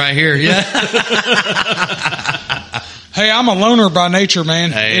with him are right here. Yeah. Hey, I'm a loner by nature,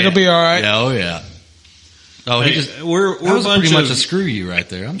 man. Hey, it'll be all right. Yeah, oh yeah. Oh, Hey, he just we're that was a bunch pretty much of a screw you right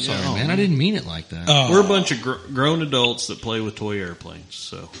there. I'm sorry, man. I didn't mean it like that. we're a bunch of grown adults that play with toy airplanes.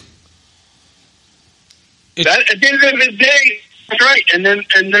 So At the end of the day, that's right. And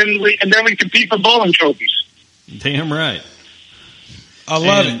then we compete for bowling trophies. damn right. I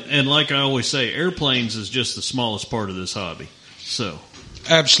love it. And like I always say, airplanes is just the smallest part of this hobby. So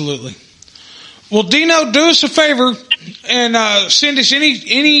Absolutely. Well, Dino, do us a favor and send us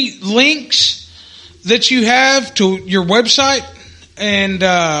any links that you have to your website and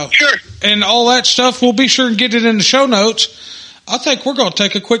Sure. and all that stuff. We'll be sure and get it in the show notes. I think we're going to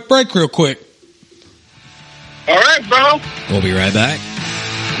take a quick break real quick. All right, bro. We'll be right back.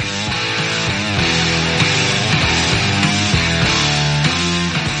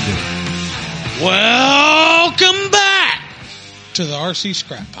 Welcome back to the RC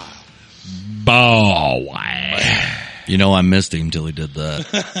Scrap Pile. You know, I missed him till he did that.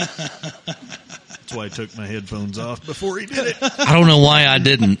 that's why I took my headphones off before he did it. I don't know why I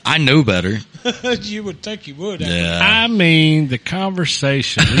didn't. I know better. You would think you would. Yeah. I mean, the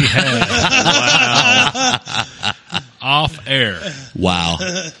conversation we had off air. Wow.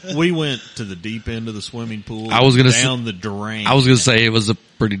 We went to the deep end of the swimming pool. I was gonna down the drain. I was going to say it was a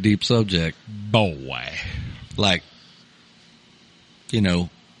pretty deep subject. Boy. Like, you know,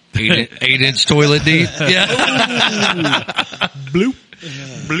 8-inch toilet deep. Yeah. Bloop.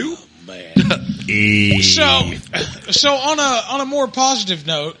 Blue man. So on a more positive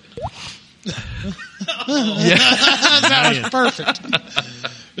note, that was perfect.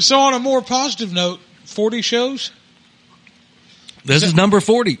 So on a more positive note, 40 shows. This is number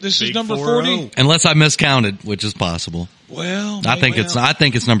 40. This is Big number 40. 40. Unless I miscounted, which is possible. Well, I think it's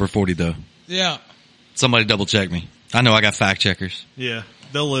number 40 though. yeah. Somebody double check me. I know I got fact checkers. Yeah,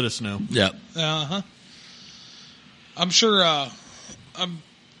 they'll let us know. Yep. I'm sure.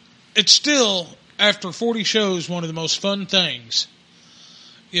 It's still after 40 shows one of the most fun things.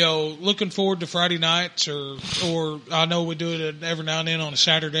 You know, looking forward to Friday nights, or I know we do it every now and then on a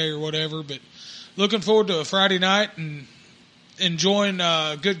Saturday or whatever, but looking forward to a Friday night and enjoying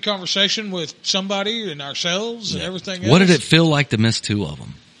a good conversation with somebody and ourselves and everything else. What did it feel like to miss 2 of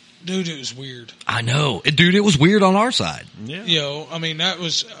them? Dude, it was weird. I know. Dude, it was weird on our side. Yeah. You know, I mean, that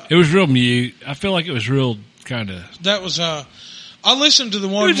was... It was real mute. I feel like it was real kind of... That was... I listened to the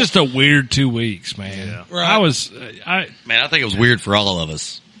It one... was just a weird 2 weeks, man. Yeah. Right. Man, I think it was weird for all of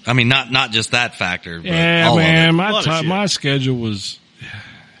us. I mean, not just that factor, but Yeah, all man. of it. My schedule was...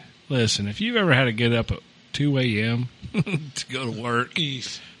 Listen, if you've ever had to get up at 2 a.m. to go to work,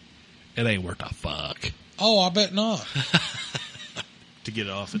 it ain't worth a fuck. Oh, I bet not. To get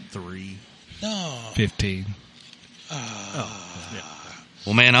off at 3. No. 15.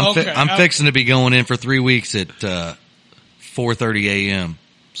 Well, man, I'm fixing to be going in for 3 weeks at 4:30 a.m.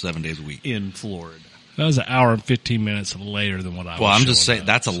 7 days a week In Florida. That was an hour and 15 minutes later than what I was. Well, I'm just showing saying up,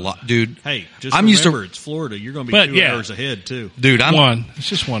 that's a lot, dude. Hey, just I'm remember, used to it's Florida. You're going to be 2 hours ahead, too. Dude, I'm It's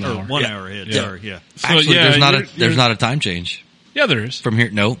just 1 Or hour. 1 Yeah. hour ahead. Yeah. Sorry, yeah. So, actually yeah, there's not a time change Yeah, there is. from here.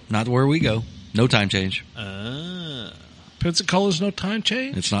 No, not where we go. No time change. Pensacola's no time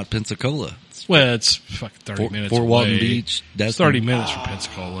change? It's not Pensacola. Well, it's fucking 30 minutes Fort away. Walton Beach. It's 30 minutes from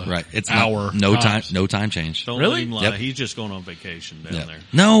Pensacola. Right. It's hour. no tops. time. No time change. Don't Really? let him lie. Yep. He's just going on vacation down Yeah. there.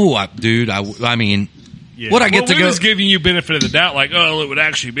 No, dude. I mean, Yeah. what I get to we go. was giving you benefit of the doubt, like, oh, it would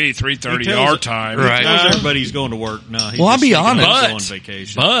actually be 3:30 He tells our it- time. He Right. tells everybody he's going to work. No, he's Well, I'll just be thinking honest. he's But- on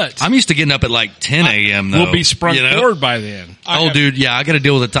vacation. But I'm used to getting up at like 10 a.m. though. we'll be sprung you know? forward by then. Dude, yeah, I got to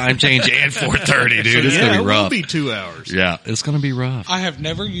deal with a time change and 4:30, dude. So, It's yeah, gonna it be will rough. be 2 hours. Yeah, it's gonna be rough. I have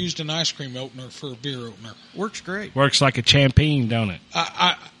never used an ice cream opener for a beer opener. Works great. Works like a champagne, don't it?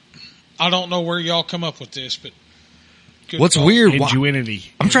 I don't know where y'all come up with this, but good What's call. weird? Ingenuity.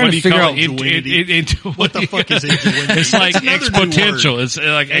 I'm trying What to do you figure call out it? What the fuck is ingenuity? It's like That's another new exponential. word. It's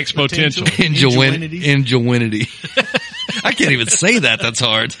like exponential. Ingenuity. I can't even say that. That's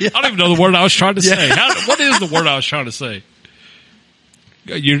hard. I don't even know the word I was trying to say. What is the word I was trying to say?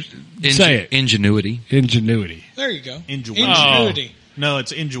 You say it. Ingenuity. Ingenuity. There you go. Ingenuity. Ingenuity. No,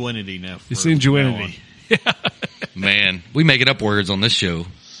 it's Ingenuity now. It's Ingenuity. Man, we making up words on this show.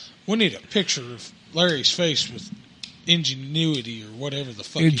 We need a picture of Larry's face with ingenuity or whatever the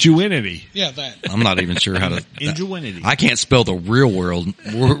fuck. Ingenuity. Yeah, that. I'm not even sure how to. Ingenuity. I can't spell the real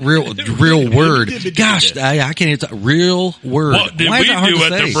real word. Gosh, I can't even talk. Real word. What did Why is we that hard do to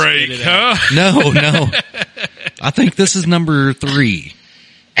at say? the break, huh? No. I think this is number 3.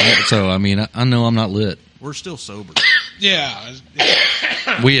 So, I mean, I know I'm not lit. We're still sober. Yeah.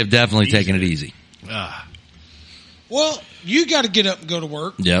 We have definitely taken it easy. Well, you got to get up and go to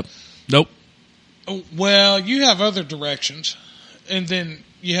work. Yep. Nope. Oh, well, you have other directions, and then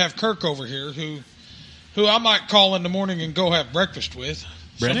you have Kirk over here, who I might call in the morning and go have breakfast with.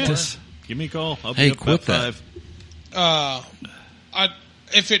 Breakfast. Give me a call. I'll Hey, be up quit about that. 5.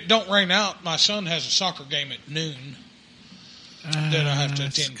 If it don't rain out, my son has a soccer game at noon that I have to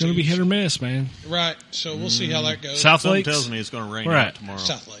It's attend going to to. be hit or miss, man. Right, so we'll see how that goes. South Something Lakes? tells me it's going to rain Where out at? tomorrow.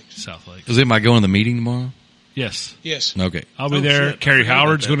 South Lakes. South Lakes. Is it my going to the meeting tomorrow? Yes. Yes. Okay. I'll be Oh, there. shit. I Carrie forgot about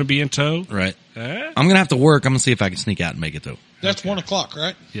Howard's that. going to be in tow. Right. Huh? I'm going to have to work. I'm going to see if I can sneak out and make it, though. That's 1 o'clock,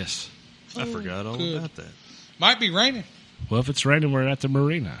 right? Yes. I forgot all good. about that. Might be raining. Well, if it's raining, we're at the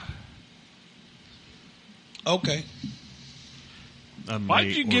marina. Okay. Why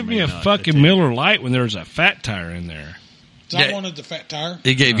did you give me a fucking Miller Lite when there was a fat tire in there? So Yeah. I wanted the fat tire.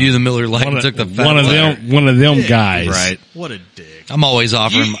 He gave you the Miller Lite and took the fat one of them guys. Right. What a dick. I'm always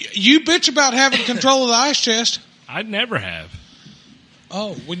offering. You bitch about having control of the ice chest. I'd never have.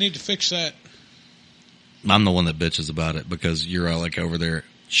 Oh, we need to fix that. I'm the one that bitches about it because you're like over there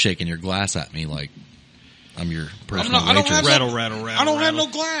shaking your glass at me like I'm your personal I don't waitress. have Rattle, no, rattle, rattle. I don't have rattle.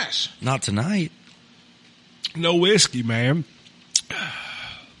 no glass. Not tonight. No whiskey, man.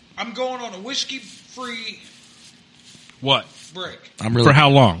 I'm going on a whiskey-free What? break. I'm really For how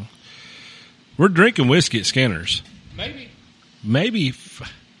long? We're drinking whiskey at Skinner's. Maybe. Maybe.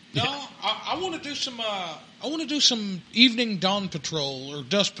 No, I want to do some. I want to do some evening dawn patrol or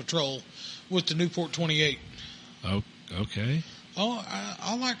dusk patrol with the Newport 28. Oh, okay. Oh,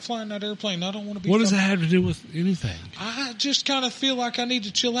 I like flying that airplane. I don't want to be. What does that have to do with anything? I just kind of feel like I need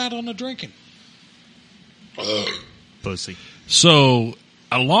to chill out on the drinking. Pussy. So,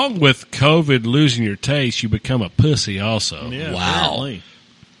 along with COVID losing your taste, you become a pussy also. Yeah, Wow. apparently.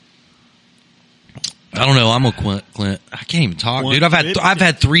 I don't know. I'm a Clint. I can't even talk, Clint, dude. I've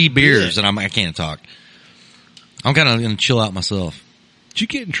had 3 beers Yeah. and I can't talk. I'm kind of gonna chill out myself, Did you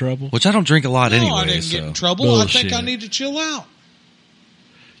get in trouble? which I don't drink a lot No, anyway. I didn't so. get in trouble. I think I Bullshit. need to chill out.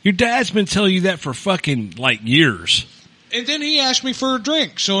 Your dad's been telling you that for fucking like years. And then he asked me for a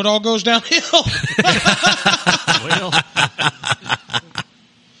drink, so it all goes downhill. Well,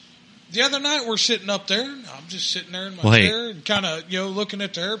 The other night we're sitting up there. And I'm just sitting there in my Well, hey. chair and kind of looking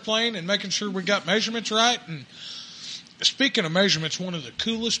at the airplane and making sure we got measurements right. And speaking of measurements, one of the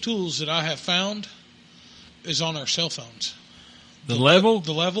coolest tools that I have found is on our cell phones. The level?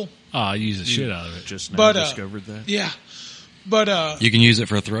 The level, Oh, I use the shit out of it. just now But, discovered that. yeah. But You can use it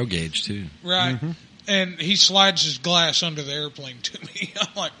for a throw gauge too. right. And he slides his glass under the airplane to me. I'm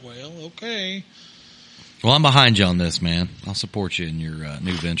like, well, okay. Well, I'm behind you on this, man. I'll support you in your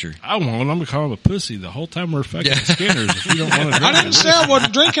new venture. I won't. I'm going to call him a pussy the whole time we're fucking Yeah. Skinner's if you don't want to drink I didn't it. say I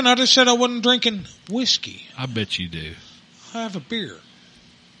wasn't drinking. I just said I wasn't drinking whiskey. I bet you do. I have a beer.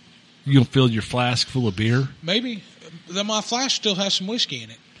 You going to fill your flask full of beer? Maybe. My flask still has some whiskey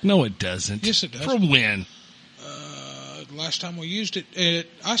in it. No, it doesn't. Yes, it does. From when? Last time we used it at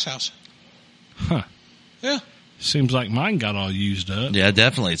Ice House. Huh. Yeah. Seems like mine got all used up. Yeah,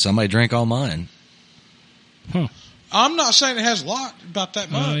 definitely. Somebody drank all mine. Huh. I'm not saying it has a lot, about that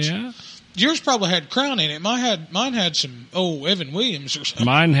Oh, much. yeah? Yours probably had Crown in it. Mine had some Evan Williams or something.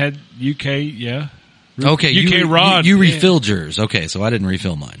 Mine had UK, yeah. Okay, UK Rod. You yeah. refilled yours. Okay, so I didn't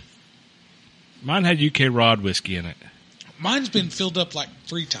refill mine. Mine had UK Rod whiskey in it. Mine's been filled up like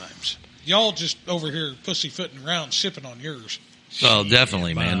 3 times. Y'all just over here pussyfooting around sipping on yours. Oh,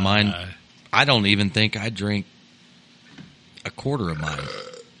 definitely, man. Mine. I don't even think I drink a quarter of mine.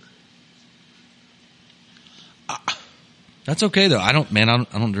 That's okay though. I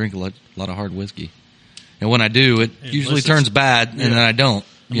don't drink a lot of hard whiskey, and when I do, it usually it's- turns bad, and then I don't.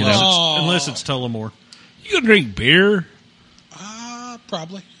 You Unless, know, Oh. unless it's Tullamore. You going to drink beer?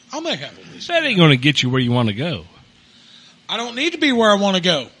 Probably. I may have a whiskey. That ain't going to get you where you want to go. I don't need to be where I want to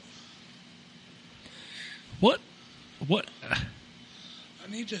go. What? I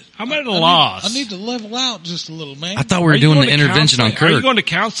need to. I'm at a I loss. I need to level out just a little, man. I thought we Are were you doing going the to intervention on counseling? Are you Kirk. going to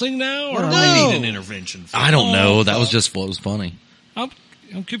counseling now? Or No. I need an intervention. For I don't know. That was fuck. just what was funny.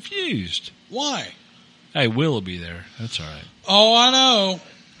 I'm confused. Why? Hey, Will be there. That's all right. Oh, I know.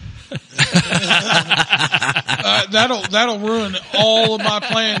 That'll ruin all of my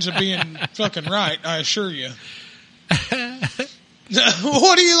plans of being fucking right. I assure you.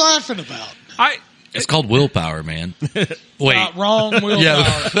 What are you laughing about? It's called willpower, man. Wait, wrong willpower.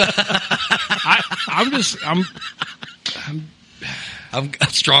 Yeah. I'm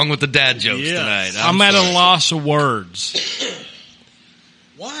strong with the dad jokes tonight. I'm at a loss of words.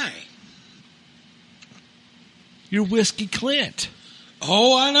 Why? You're Whiskey Clint.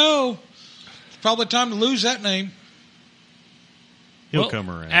 Oh, I know. It's probably time to lose that name. He'll come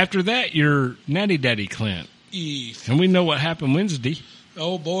around. After that, you're Natty Daddy Clint. Eve. And we know what happened Wednesday.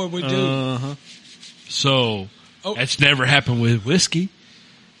 Oh, boy, we do. Uh-huh. So, that's never happened with whiskey.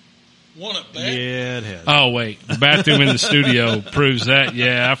 Want it back? Yeah, it has. Oh, wait. The bathroom in the studio proves that.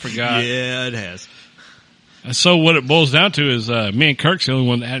 Yeah, I forgot. Yeah, it has. So what it boils down to is me and Kirk's the only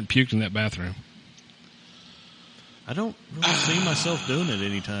one that hadn't puked in that bathroom. I don't really see myself doing it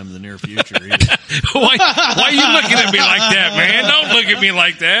anytime in the near future either. Why are you looking at me like that, man? Don't look at me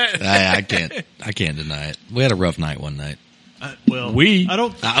like that. I can't deny it. We had a rough night one night. I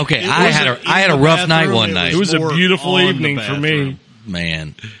had a rough night one night. It was a beautiful evening for me.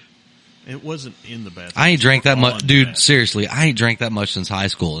 Man. It wasn't in the bathroom. I ain't drank that much. Dude, seriously, I ain't drank that much since high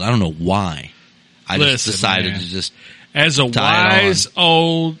school. I don't know why. I just decided to just... As a wise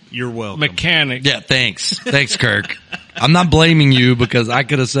old You're welcome. mechanic. Yeah, thanks. Thanks, Kirk. I'm not blaming you because I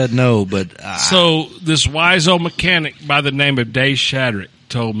could have said no, but... So this wise old mechanic by the name of Dave Shadrick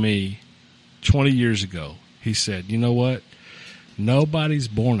told me 20 years ago, he said, you know what? Nobody's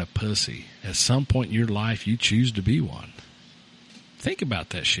born a pussy. At some point in your life, you choose to be one. Think about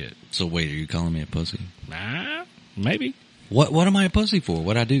that shit. So wait, are you calling me a pussy? Nah, maybe. What am I a pussy for?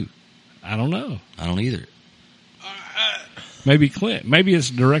 What'd I do? I don't know. I don't either. Maybe Clint. Maybe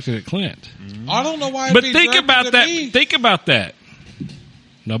it's directed at Clint. I don't know why. But think about that. Think about that.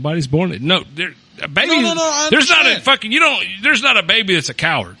 Nobody's born. No, a baby. No. There's not a fucking. There's not a baby that's a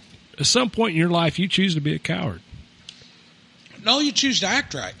coward. At some point in your life, you choose to be a coward. No, you choose to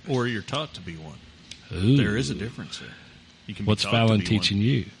act right, or you're taught to be one. Ooh. There is a difference there. You can. What's Fallon teaching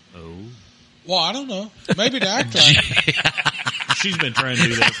you? Oh. Well, I don't know. Maybe to act right. She's been trying to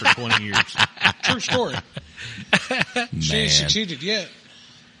do that for 20 years. True story. She ain't succeeded yet.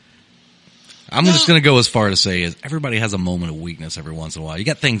 I'm just going to go as far to say is everybody has a moment of weakness every once in a while. You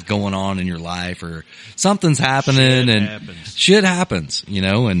got things going on in your life or something's happening shit happens,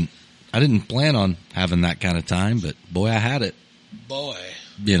 and I didn't plan on having that kind of time, but boy, I had it. Boy.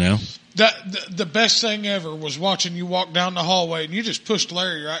 The best thing ever was watching you walk down the hallway and you just pushed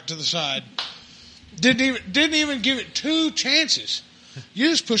Larry right to the side. Didn't even give it 2 chances. You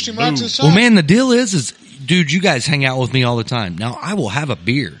just pushed him right to the side. Well, man, the deal is, dude, you guys hang out with me all the time. Now, I will have a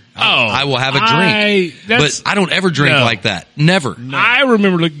beer. I will have a drink. But I don't ever drink like that. Never. No. I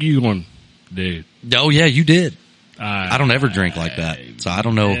remember looking at you going, dude. Oh, yeah, you did. I don't ever drink like that. So I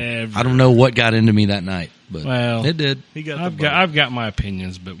don't know. I don't know what got into me that night. But it did. I've got my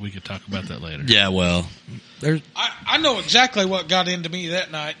opinions, but we could talk about that later. Yeah, well. I know exactly what got into me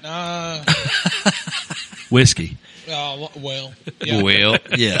that night. Whiskey. Well, yeah. Well,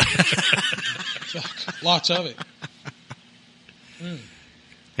 yeah. Lots of it.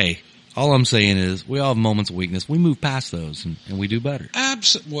 Hey, all I'm saying is we all have moments of weakness. We move past those and we do better.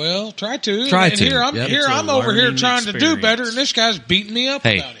 Well, try to. Here I'm over here trying to do better, and this guy's beating me up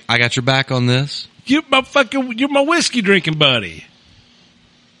about it. I got your back on this. You're my whiskey drinking buddy.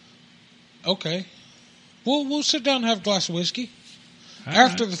 Okay. We'll sit down and have a glass of whiskey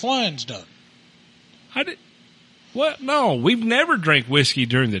after the flying's done. What? No, we've never drank whiskey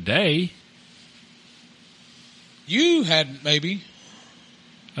during the day. You hadn't, maybe.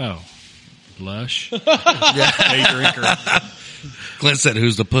 Oh, lush. Day drinker. Clint said,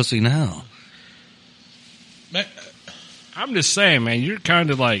 "Who's the pussy now?" I'm just saying, man. You're kind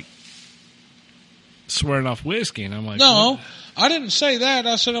of like swearing off whiskey, and I'm like, no, I didn't say that.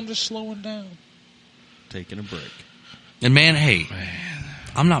 I said I'm just slowing down, taking a break. And man,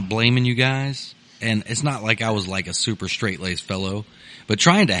 I'm not blaming you guys. And it's not like I was like a super straight-laced fellow. But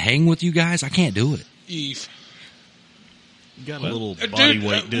trying to hang with you guys, I can't do it. Eve. You got a little body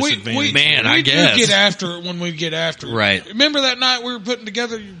weight disadvantage. I guess. We get after it when we get after it. Right. Remember that night we were putting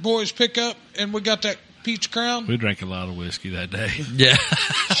together your boys' pickup and we got that peach crown? We drank a lot of whiskey that day. Yeah.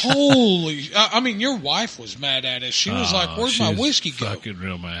 Holy. I mean, your wife was mad at us. She was like, where'd my whiskey go? Fucking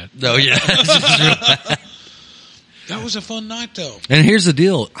real mad. Oh, yeah. That was a fun night, though. And here's the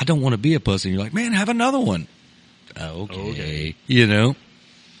deal. I don't want to be a pussy. And you're like, man, have another one. Okay.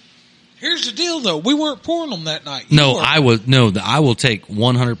 Here's the deal, though. We weren't pouring them that night. I will take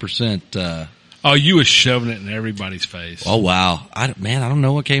 100%. Oh, you was shoving it in everybody's face. Oh, wow. I don't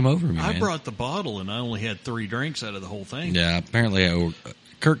know what came over me, I man. brought the bottle and I only had 3 drinks out of the whole thing. Yeah, apparently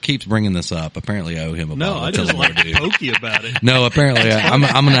Kirk keeps bringing this up. Apparently I owe him a No, bottle. I Tell just him what like to to do. poke you about it. No, apparently I'm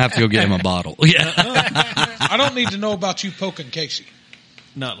going to have to go get him a bottle. Yeah. I don't need to know about you poking Casey.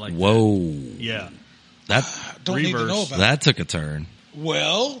 Not like Whoa. that. Yeah. That Don't need to know Reverse. about it. that took a turn.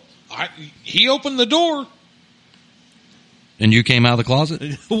 Well, he opened the door. And you came out of the closet?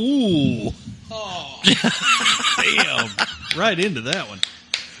 Ooh. Oh, Damn. Right into that one.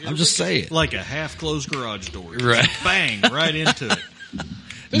 I'm just saying. Like a half-closed garage door. Just Right. Bang, right into it.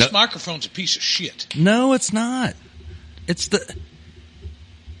 this No. microphone's a piece of shit. No, it's not. It's the...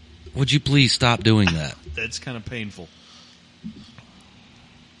 Would you please stop doing that? That's kind of painful.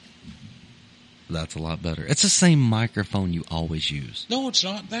 That's a lot better. It's the same microphone you always use. No, it's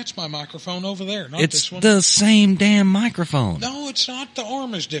not. That's my microphone over there, not It's this one. the same damn microphone. No, it's not. The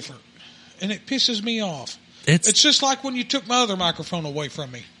arm is different. And it pisses me off. It's It's just like when you took my other microphone away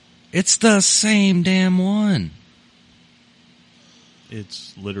from me. it's the same damn one.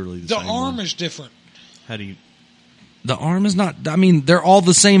 It's literally the The same arm one. is different. How do you... The arm is not... I mean, they're all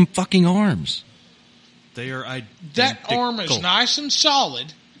the same fucking arms. They are identical. That arm is nice and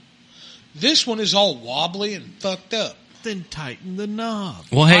solid. This one is all wobbly and fucked up. Then tighten the knob.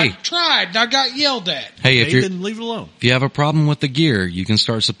 Well, I hey, tried and I got yelled at. hey, if Okay, then leave it alone. you have a problem with the gear, you can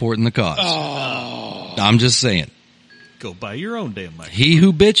start supporting the cause. Oh. I'm just saying. Go buy your own damn mic. He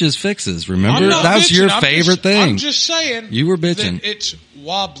who bitches fixes. Remember, I'm not that's bitching. your I'm favorite just, thing. I'm just saying. You were bitching. that it's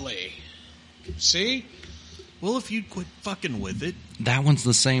wobbly. See? Well, if you'd quit fucking with it. That one's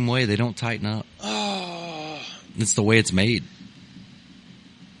the same way. They don't tighten up. Oh. It's the way it's made.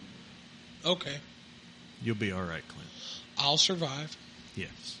 Okay. You'll be all right, Clint. I'll survive.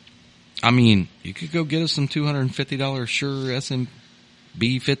 Yes. I mean, you could go get us some $250 Shure SMB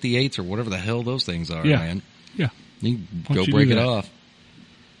 58s or whatever the hell those things are, Yeah. man. Yeah. You can Why go don't you break do it that? off.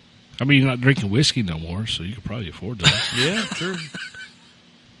 I mean, you're not drinking whiskey no more, so you could probably afford that. Yeah, sure.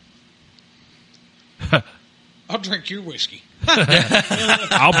 I'll drink your whiskey.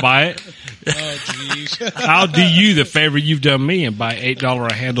 I'll buy it. Oh, jeez. I'll do you the favor you've done me and buy $8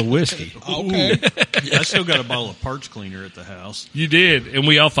 a handle whiskey. Okay. I still got a bottle of parts cleaner at the house. You did, and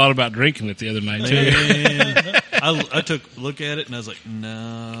we all thought about drinking it the other night too. And I took a look at it and I was like,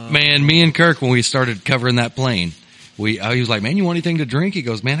 no. Man, me and Kirk, when we started covering that plane, he was like, man, you want anything to drink? He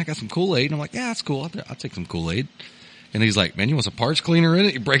goes, man, I got some Kool-Aid. And I'm like, yeah, that's cool. I'll take some Kool-Aid. And he's like, man, you want some parts cleaner in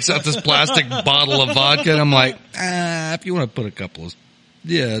it? He breaks out this plastic bottle of vodka. And I'm like, if you want to put a couple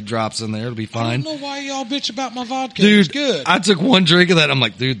of, drops in there, it'll be I fine. don't know why y'all bitch about my vodka. Dude, It's good. I took one drink of that. I'm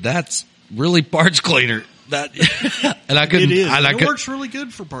like, dude, that's really parts cleaner. That, and I couldn't, It is. and It works really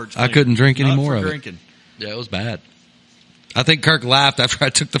good for parts I cleaner. couldn't drink any Not more for of it. drinking. Yeah, it was bad. I think Kirk laughed after I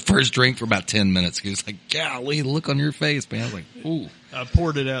took the first drink for about 10 minutes. He was like, golly, the look on your face, man. I was like, ooh. I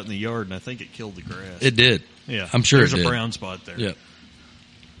poured it out in the yard and I think it killed the grass. It did. Yeah. I'm sure There's it a did. brown spot there. Yeah.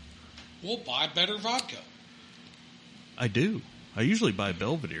 We'll buy better vodka. I do. I usually buy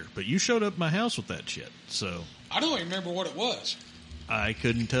Belvedere, but you showed up at my house with that shit, so I don't even remember what it was. I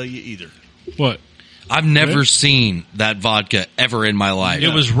couldn't tell you either. What? I've never seen that vodka ever in my life.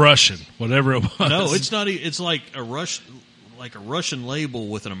 It was Russian, whatever it was. No, it's not. It's like a Russian label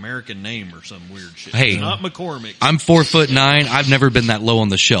with an American name or some weird shit. Hey. It's not McCormick. I'm 4'9". I've never been that low on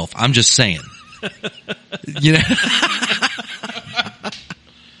the shelf. I'm just saying. You know?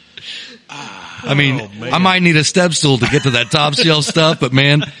 I mean, Oh, man. I might need a step stool to get to that top shelf stuff, but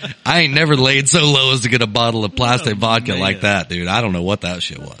man, I ain't never laid so low as to get a bottle of plastic vodka man. like that, dude. I don't know what that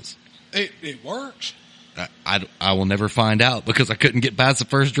shit was. It works. I will never find out because I couldn't get past the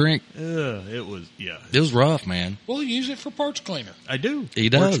first drink. It was, yeah. It was rough, man. We'll use it for parts cleaner. I do. He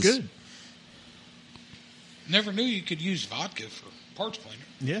Works does. good. Never knew you could use vodka for parts cleaner.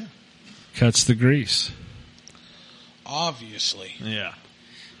 Yeah. Cuts the grease. Obviously. Yeah.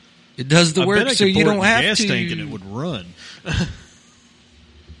 It does the I work bet I so could you pour it don't in a have gas to. tank and it would run.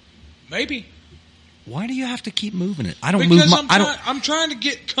 Maybe. Why do you have to keep moving it? I don't Because move my, I'm trying to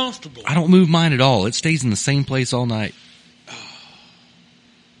get comfortable. I don't move mine at all. It stays in the same place all night.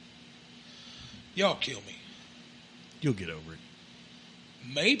 Y'all kill me. You'll get over it.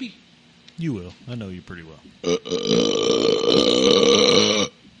 Maybe. You will. I know you pretty well.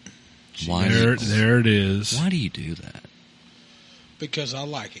 Why? There it is. Why do you do that? Because I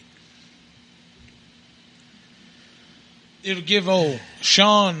like it. It'll give old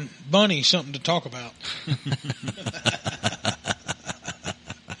Sean Bunny something to talk about.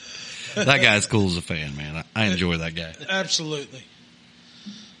 That guy's cool as a fan, man. I enjoy that guy. Absolutely.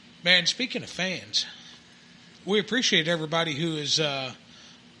 Man, speaking of fans, we appreciate everybody who has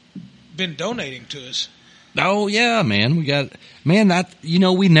been been donating to us. Oh yeah, man.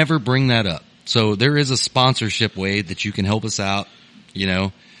 We never bring that up. So there is a sponsorship way that you can help us out.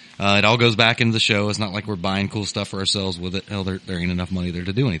 It all goes back into the show. It's not like we're buying cool stuff for ourselves with it. Hell, there ain't enough money there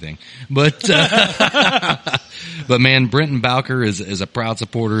to do anything. But, but man, Brenton Bowker is a proud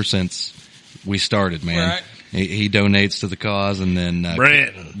supporter since we started, man. Right. He donates to the cause, and then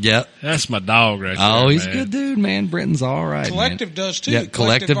Brenton. Yep, that's my dog right there. Oh, he's man. a good dude, man. Brenton's all right. Collective man. does too. Yeah,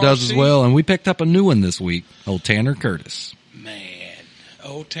 Collective does as well, and we picked up a new one this week. Old Tanner Curtis. Man,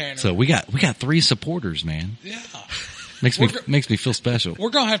 Tanner. So we got 3 supporters, man. Yeah. Makes me feel special. We're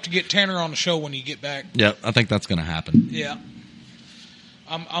gonna have to get Tanner on the show when you get back. Yeah, I think that's gonna happen. Yeah.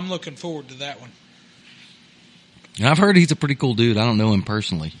 I'm looking forward to that one. And I've heard he's a pretty cool dude. I don't know him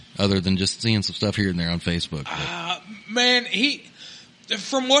personally, other than just seeing some stuff here and there on Facebook. Man,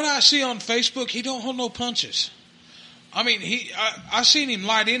 from what I see on Facebook, he don't hold no punches. I mean, I seen him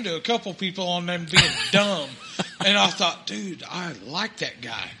light into a couple people on them being dumb, and I thought, dude, I like that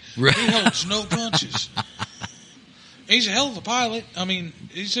guy. Right. He holds no punches. He's a hell of a pilot. I mean,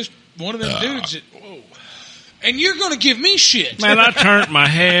 he's just one of them dudes that. Whoa. And you're going to give me shit, man. I turned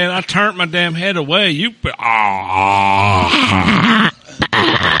my damn head away.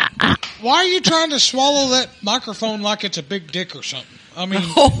 Why are you trying to swallow that microphone like it's a big dick or something? I mean,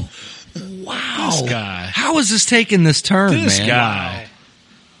 wow, this guy. How is this taking this turn, this man? guy.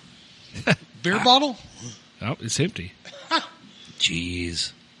 Beer bottle? Oh, it's empty.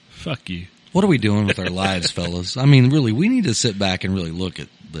 Jeez, fuck you. What are we doing with our lives, fellas? I mean, really, we need to sit back and really look at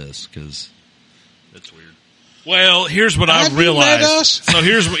this because that's weird. Well, here's what I've realized. So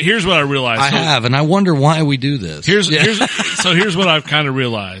here's what I realized. I have, and I wonder why we do this. Here's what I've kind of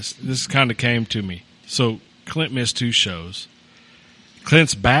realized. This kind of came to me. So Clint missed 2 shows.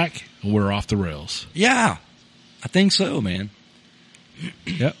 Clint's back, and we're off the rails. Yeah, I think so, man.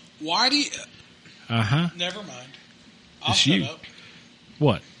 Yep. Why do you? Never mind. I'll shut up.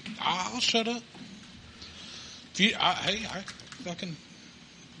 What? I'll shut up. I fucking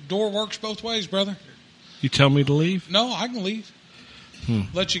door works both ways, brother. You tell me to leave? No, I can leave.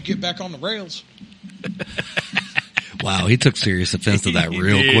 Let you get back on the rails. Wow, he took serious offense to that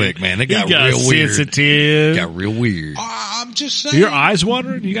real quick, man. It got real sensitive. Weird. It got real weird. I'm just saying. Your eyes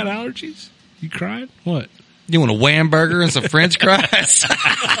watering? You got allergies? You crying? What? You want a wham burger and some French fries? A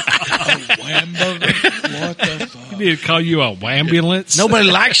wham burger? What the fuck? You need to call you a wambulance? Nobody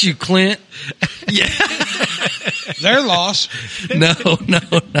likes you, Clint. Yeah. Their loss. No.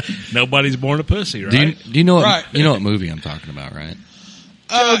 Nobody's born a pussy, right? Do you know what movie I'm talking about, right?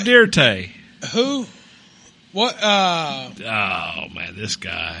 Joe Dirte. Who? What? Oh man, this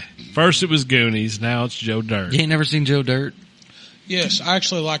guy. First it was Goonies, now it's Joe Dirt. You ain't never seen Joe Dirt? Yes, I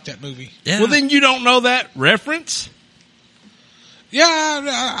actually like that movie. Yeah. Well, then you don't know that reference? Yeah,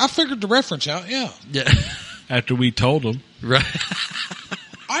 I figured the reference out. Yeah. After we told him, right?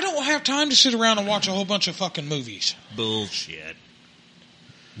 I don't have time to sit around and watch a whole bunch of fucking movies. Bullshit.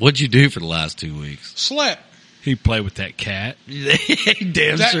 What'd you do for the last 2 weeks? Slept. he played with that cat.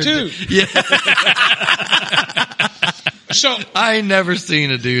 Damn that sure too. Did. Yeah. So I ain't never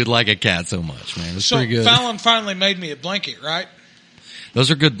seen a dude like a cat so much, man. It's pretty good. Fallon finally made me a blanket, right?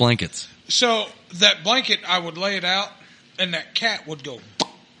 Those are good blankets. So that blanket, I would lay it out, and that cat would go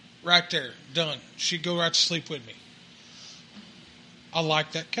right there, done. She'd go right to sleep with me. I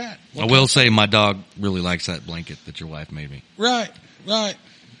like that cat. I will say my dog really likes that blanket that your wife made me. Right.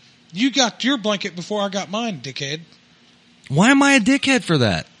 You got your blanket before I got mine, dickhead. Why am I a dickhead for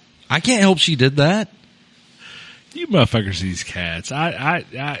that? I can't help she did that. You motherfuckers, these cats. I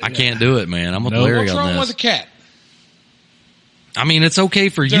can't do it, man. I'm with Larry on this. What's wrong with a cat? I mean, it's okay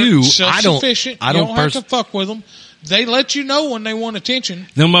for They're you. self-sufficient. You don't have to fuck with them. They let you know when they want attention.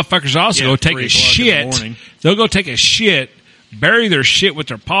 Them motherfuckers also go take a shit. They'll go take a shit, bury their shit with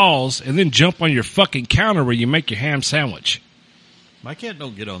their paws, and then jump on your fucking counter where you make your ham sandwich. My cat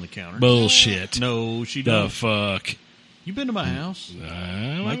don't get on the counter. Bullshit. No, she the don't. Fuck. You been to my house?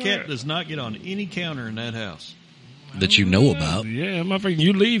 My cat does not get on any counter in that house. That you know about. Yeah, motherfucker,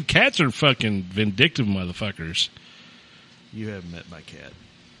 you leave. Cats are fucking vindictive motherfuckers. You haven't met my cat.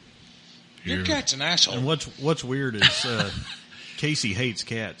 Your cat's an asshole. And what's weird is Casey hates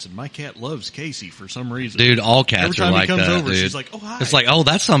cats, and my cat loves Casey for some reason. Dude, all cats are like that, Every time he comes over, dude. she's like, "Oh, hi." It's like, oh,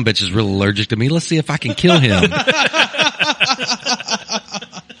 that sumbitch is really allergic to me. Let's see if I can kill him.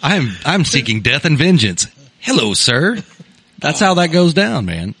 I'm seeking death and vengeance. Hello, sir. That's how that goes down,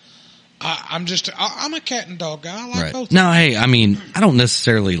 man. I'm a cat and dog guy. I like both. No, hey, I mean, I don't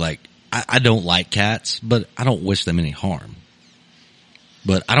necessarily I don't like cats, but I don't wish them any harm.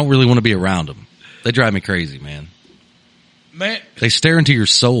 But I don't really want to be around them. They drive me crazy, man. Man. They stare into your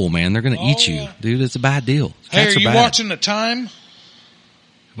soul, man. They're going to eat you. yeah. Dude, it's a bad deal. Hey, Cats are you bad. watching the time?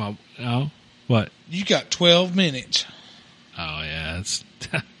 Well, no, what? You got 12 minutes. Oh yeah, it's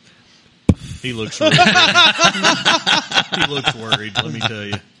He looks worried. He looks worried, let me tell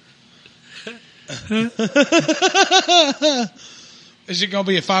you. Is it going to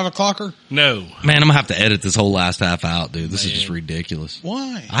be a 5 o'clocker? no. Man, I'm going to have to edit this whole last half out, dude. This is just ridiculous.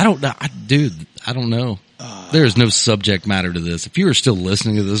 Why? I don't know. Dude, I don't know. There is no subject matter to this. If you are still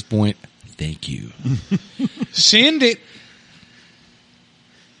listening to this point, thank you. Send it.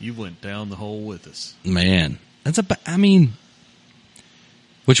 You went down the hole with us. Man, I mean,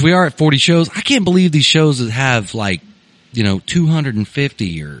 which we are at 40 shows. I can't believe these shows that have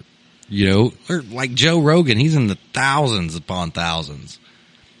 250 or like Joe Rogan. He's in the thousands upon thousands.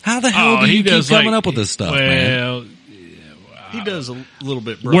 How the hell do you keep coming up with this stuff, man? He does a little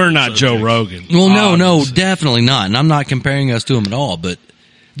bit. We're not Joe Rogan. Well, no, definitely not. And I'm not comparing us to him at all, but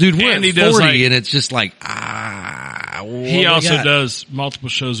dude, we're And at he 40 does, and it's just like, He also does multiple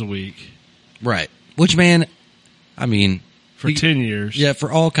shows a week right. Which, man, I mean, for 10 years. yeah,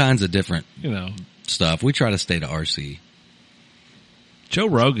 for all kinds of different stuff. We try to stay to RC. Joe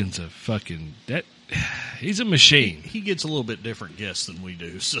Rogan's a fucking he's a machine. He gets a little bit different guests than we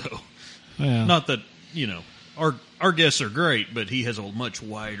do, so Well, not that our guests are great, but he has a much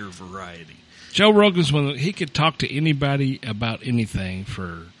wider variety. Joe Rogan's one. He could talk to anybody about anything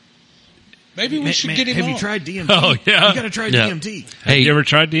for. Maybe we should get him Have on. you tried DMT? Oh, yeah. You got to try Yeah. DMT. Hey, Have you ever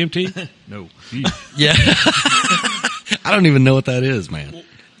tried DMT? No. yeah. I don't even know what that is, man.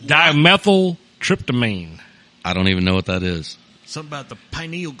 Dimethyltryptamine. I don't even know what that is. Something about the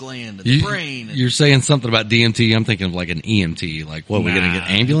pineal gland and the brain. You're saying something about DMT. I'm thinking of like an EMT. Like, what, we're going to get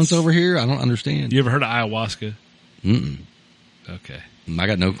ambulance over here? I don't understand. You ever heard of ayahuasca? Mm-mm. Okay. I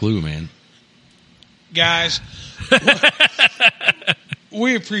got no clue, man. Guys,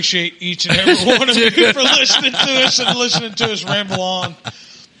 we appreciate each and every one of you for listening to us and listening to us ramble on.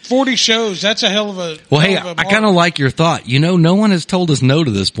 40 shows, that's a hell of a... Well, hey, I kind of like your thought. No one has told us no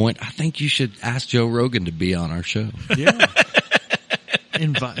to this point. I think you should ask Joe Rogan to be on our show. Yeah.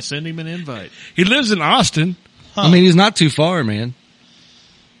 Send him an invite. He lives in Austin. I mean, he's not too far, man.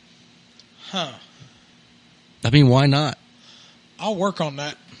 Huh. I mean, why not? I'll work on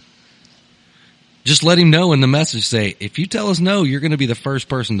that. Just let him know in the message, say, if you tell us no, you're going to be the first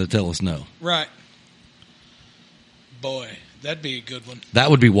person to tell us no. Right. Boy, that'd be a good one.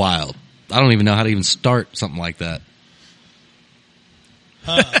 That would be wild. I don't even know how to even start something like that.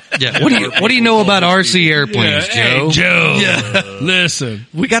 Huh. Yeah. What do you know about RC airplanes, Joe? Hey, Joe. Yeah. Listen.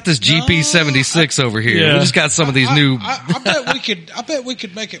 We got this GP76 over here. Yeah. We just got some of these new. I bet we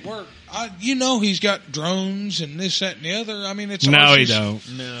could make it work. He's got drones and this, that, and the other. I mean, it's No, he don't.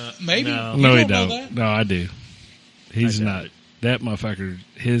 No. Maybe. No. You No, he know don't. that? No, I do. He's I doubt not. it. That motherfucker.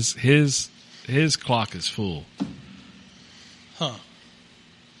 His clock is full. Huh.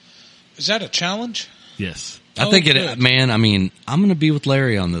 Is that a challenge? Yes. I think good. man. I mean, I'm going to be with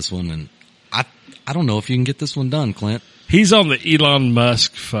Larry on this one, and I don't know if you can get this one done, Clint. He's on the Elon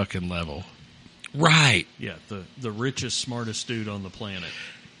Musk fucking level. Right. Yeah, the richest, smartest dude on the planet.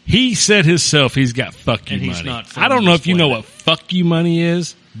 He said himself he's got fuck you And he's money. not from I don't know this if you know planet. what fuck you money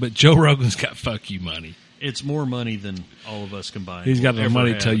is, but Joe Rogan's got fuck you money. It's more money than all of us combined. He's got will the money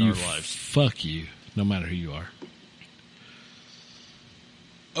ever to tell have in you our lives. fuck you, no matter who you are.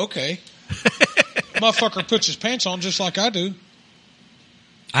 Okay. Motherfucker puts his pants on just like I do.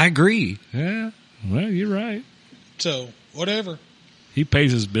 I agree. Yeah. Well, you're right. So, whatever. He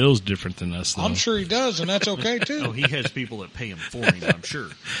pays his bills different than us, though. I'm sure he does, and that's okay, too. Oh, he has people that pay him for him, I'm sure.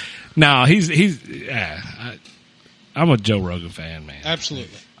 No, I'm a Joe Rogan fan, man.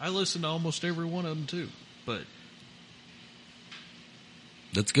 Absolutely. I listen to almost every one of them, too. But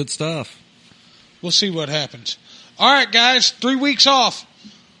That's good stuff. We'll see what happens. All right, guys, 3 weeks off.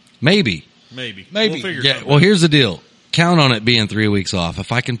 Maybe. maybe. Maybe. We'll figure Yeah. something Well, out. here's the deal. Count on it being 3 weeks off.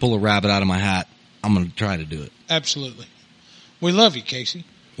 If I can pull a rabbit out of my hat, I'm going to try to do it. Absolutely. We love you, Casey.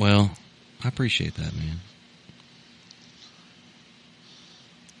 Well, I appreciate that, man.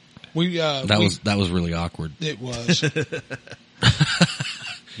 That was really awkward. It was.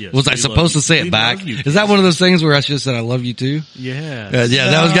 Yes, Was I we supposed love to you. say We it back? love you. Is that one of those things where I should have said I love you too? Yeah. Yeah,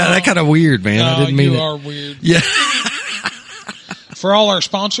 that kind of weird, man. I No, didn't mean you it. are weird. Yeah, For all our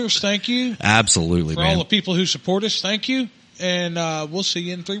sponsors, thank you. absolutely, For man. all the people who support us, thank you. And we'll see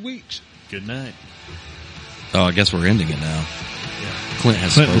you in 3 weeks. Good night. Oh, I guess we're ending it now. Clint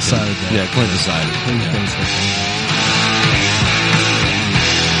has Clint spoken. decided that. Yeah, Clint decided. Please Yeah. don't say that.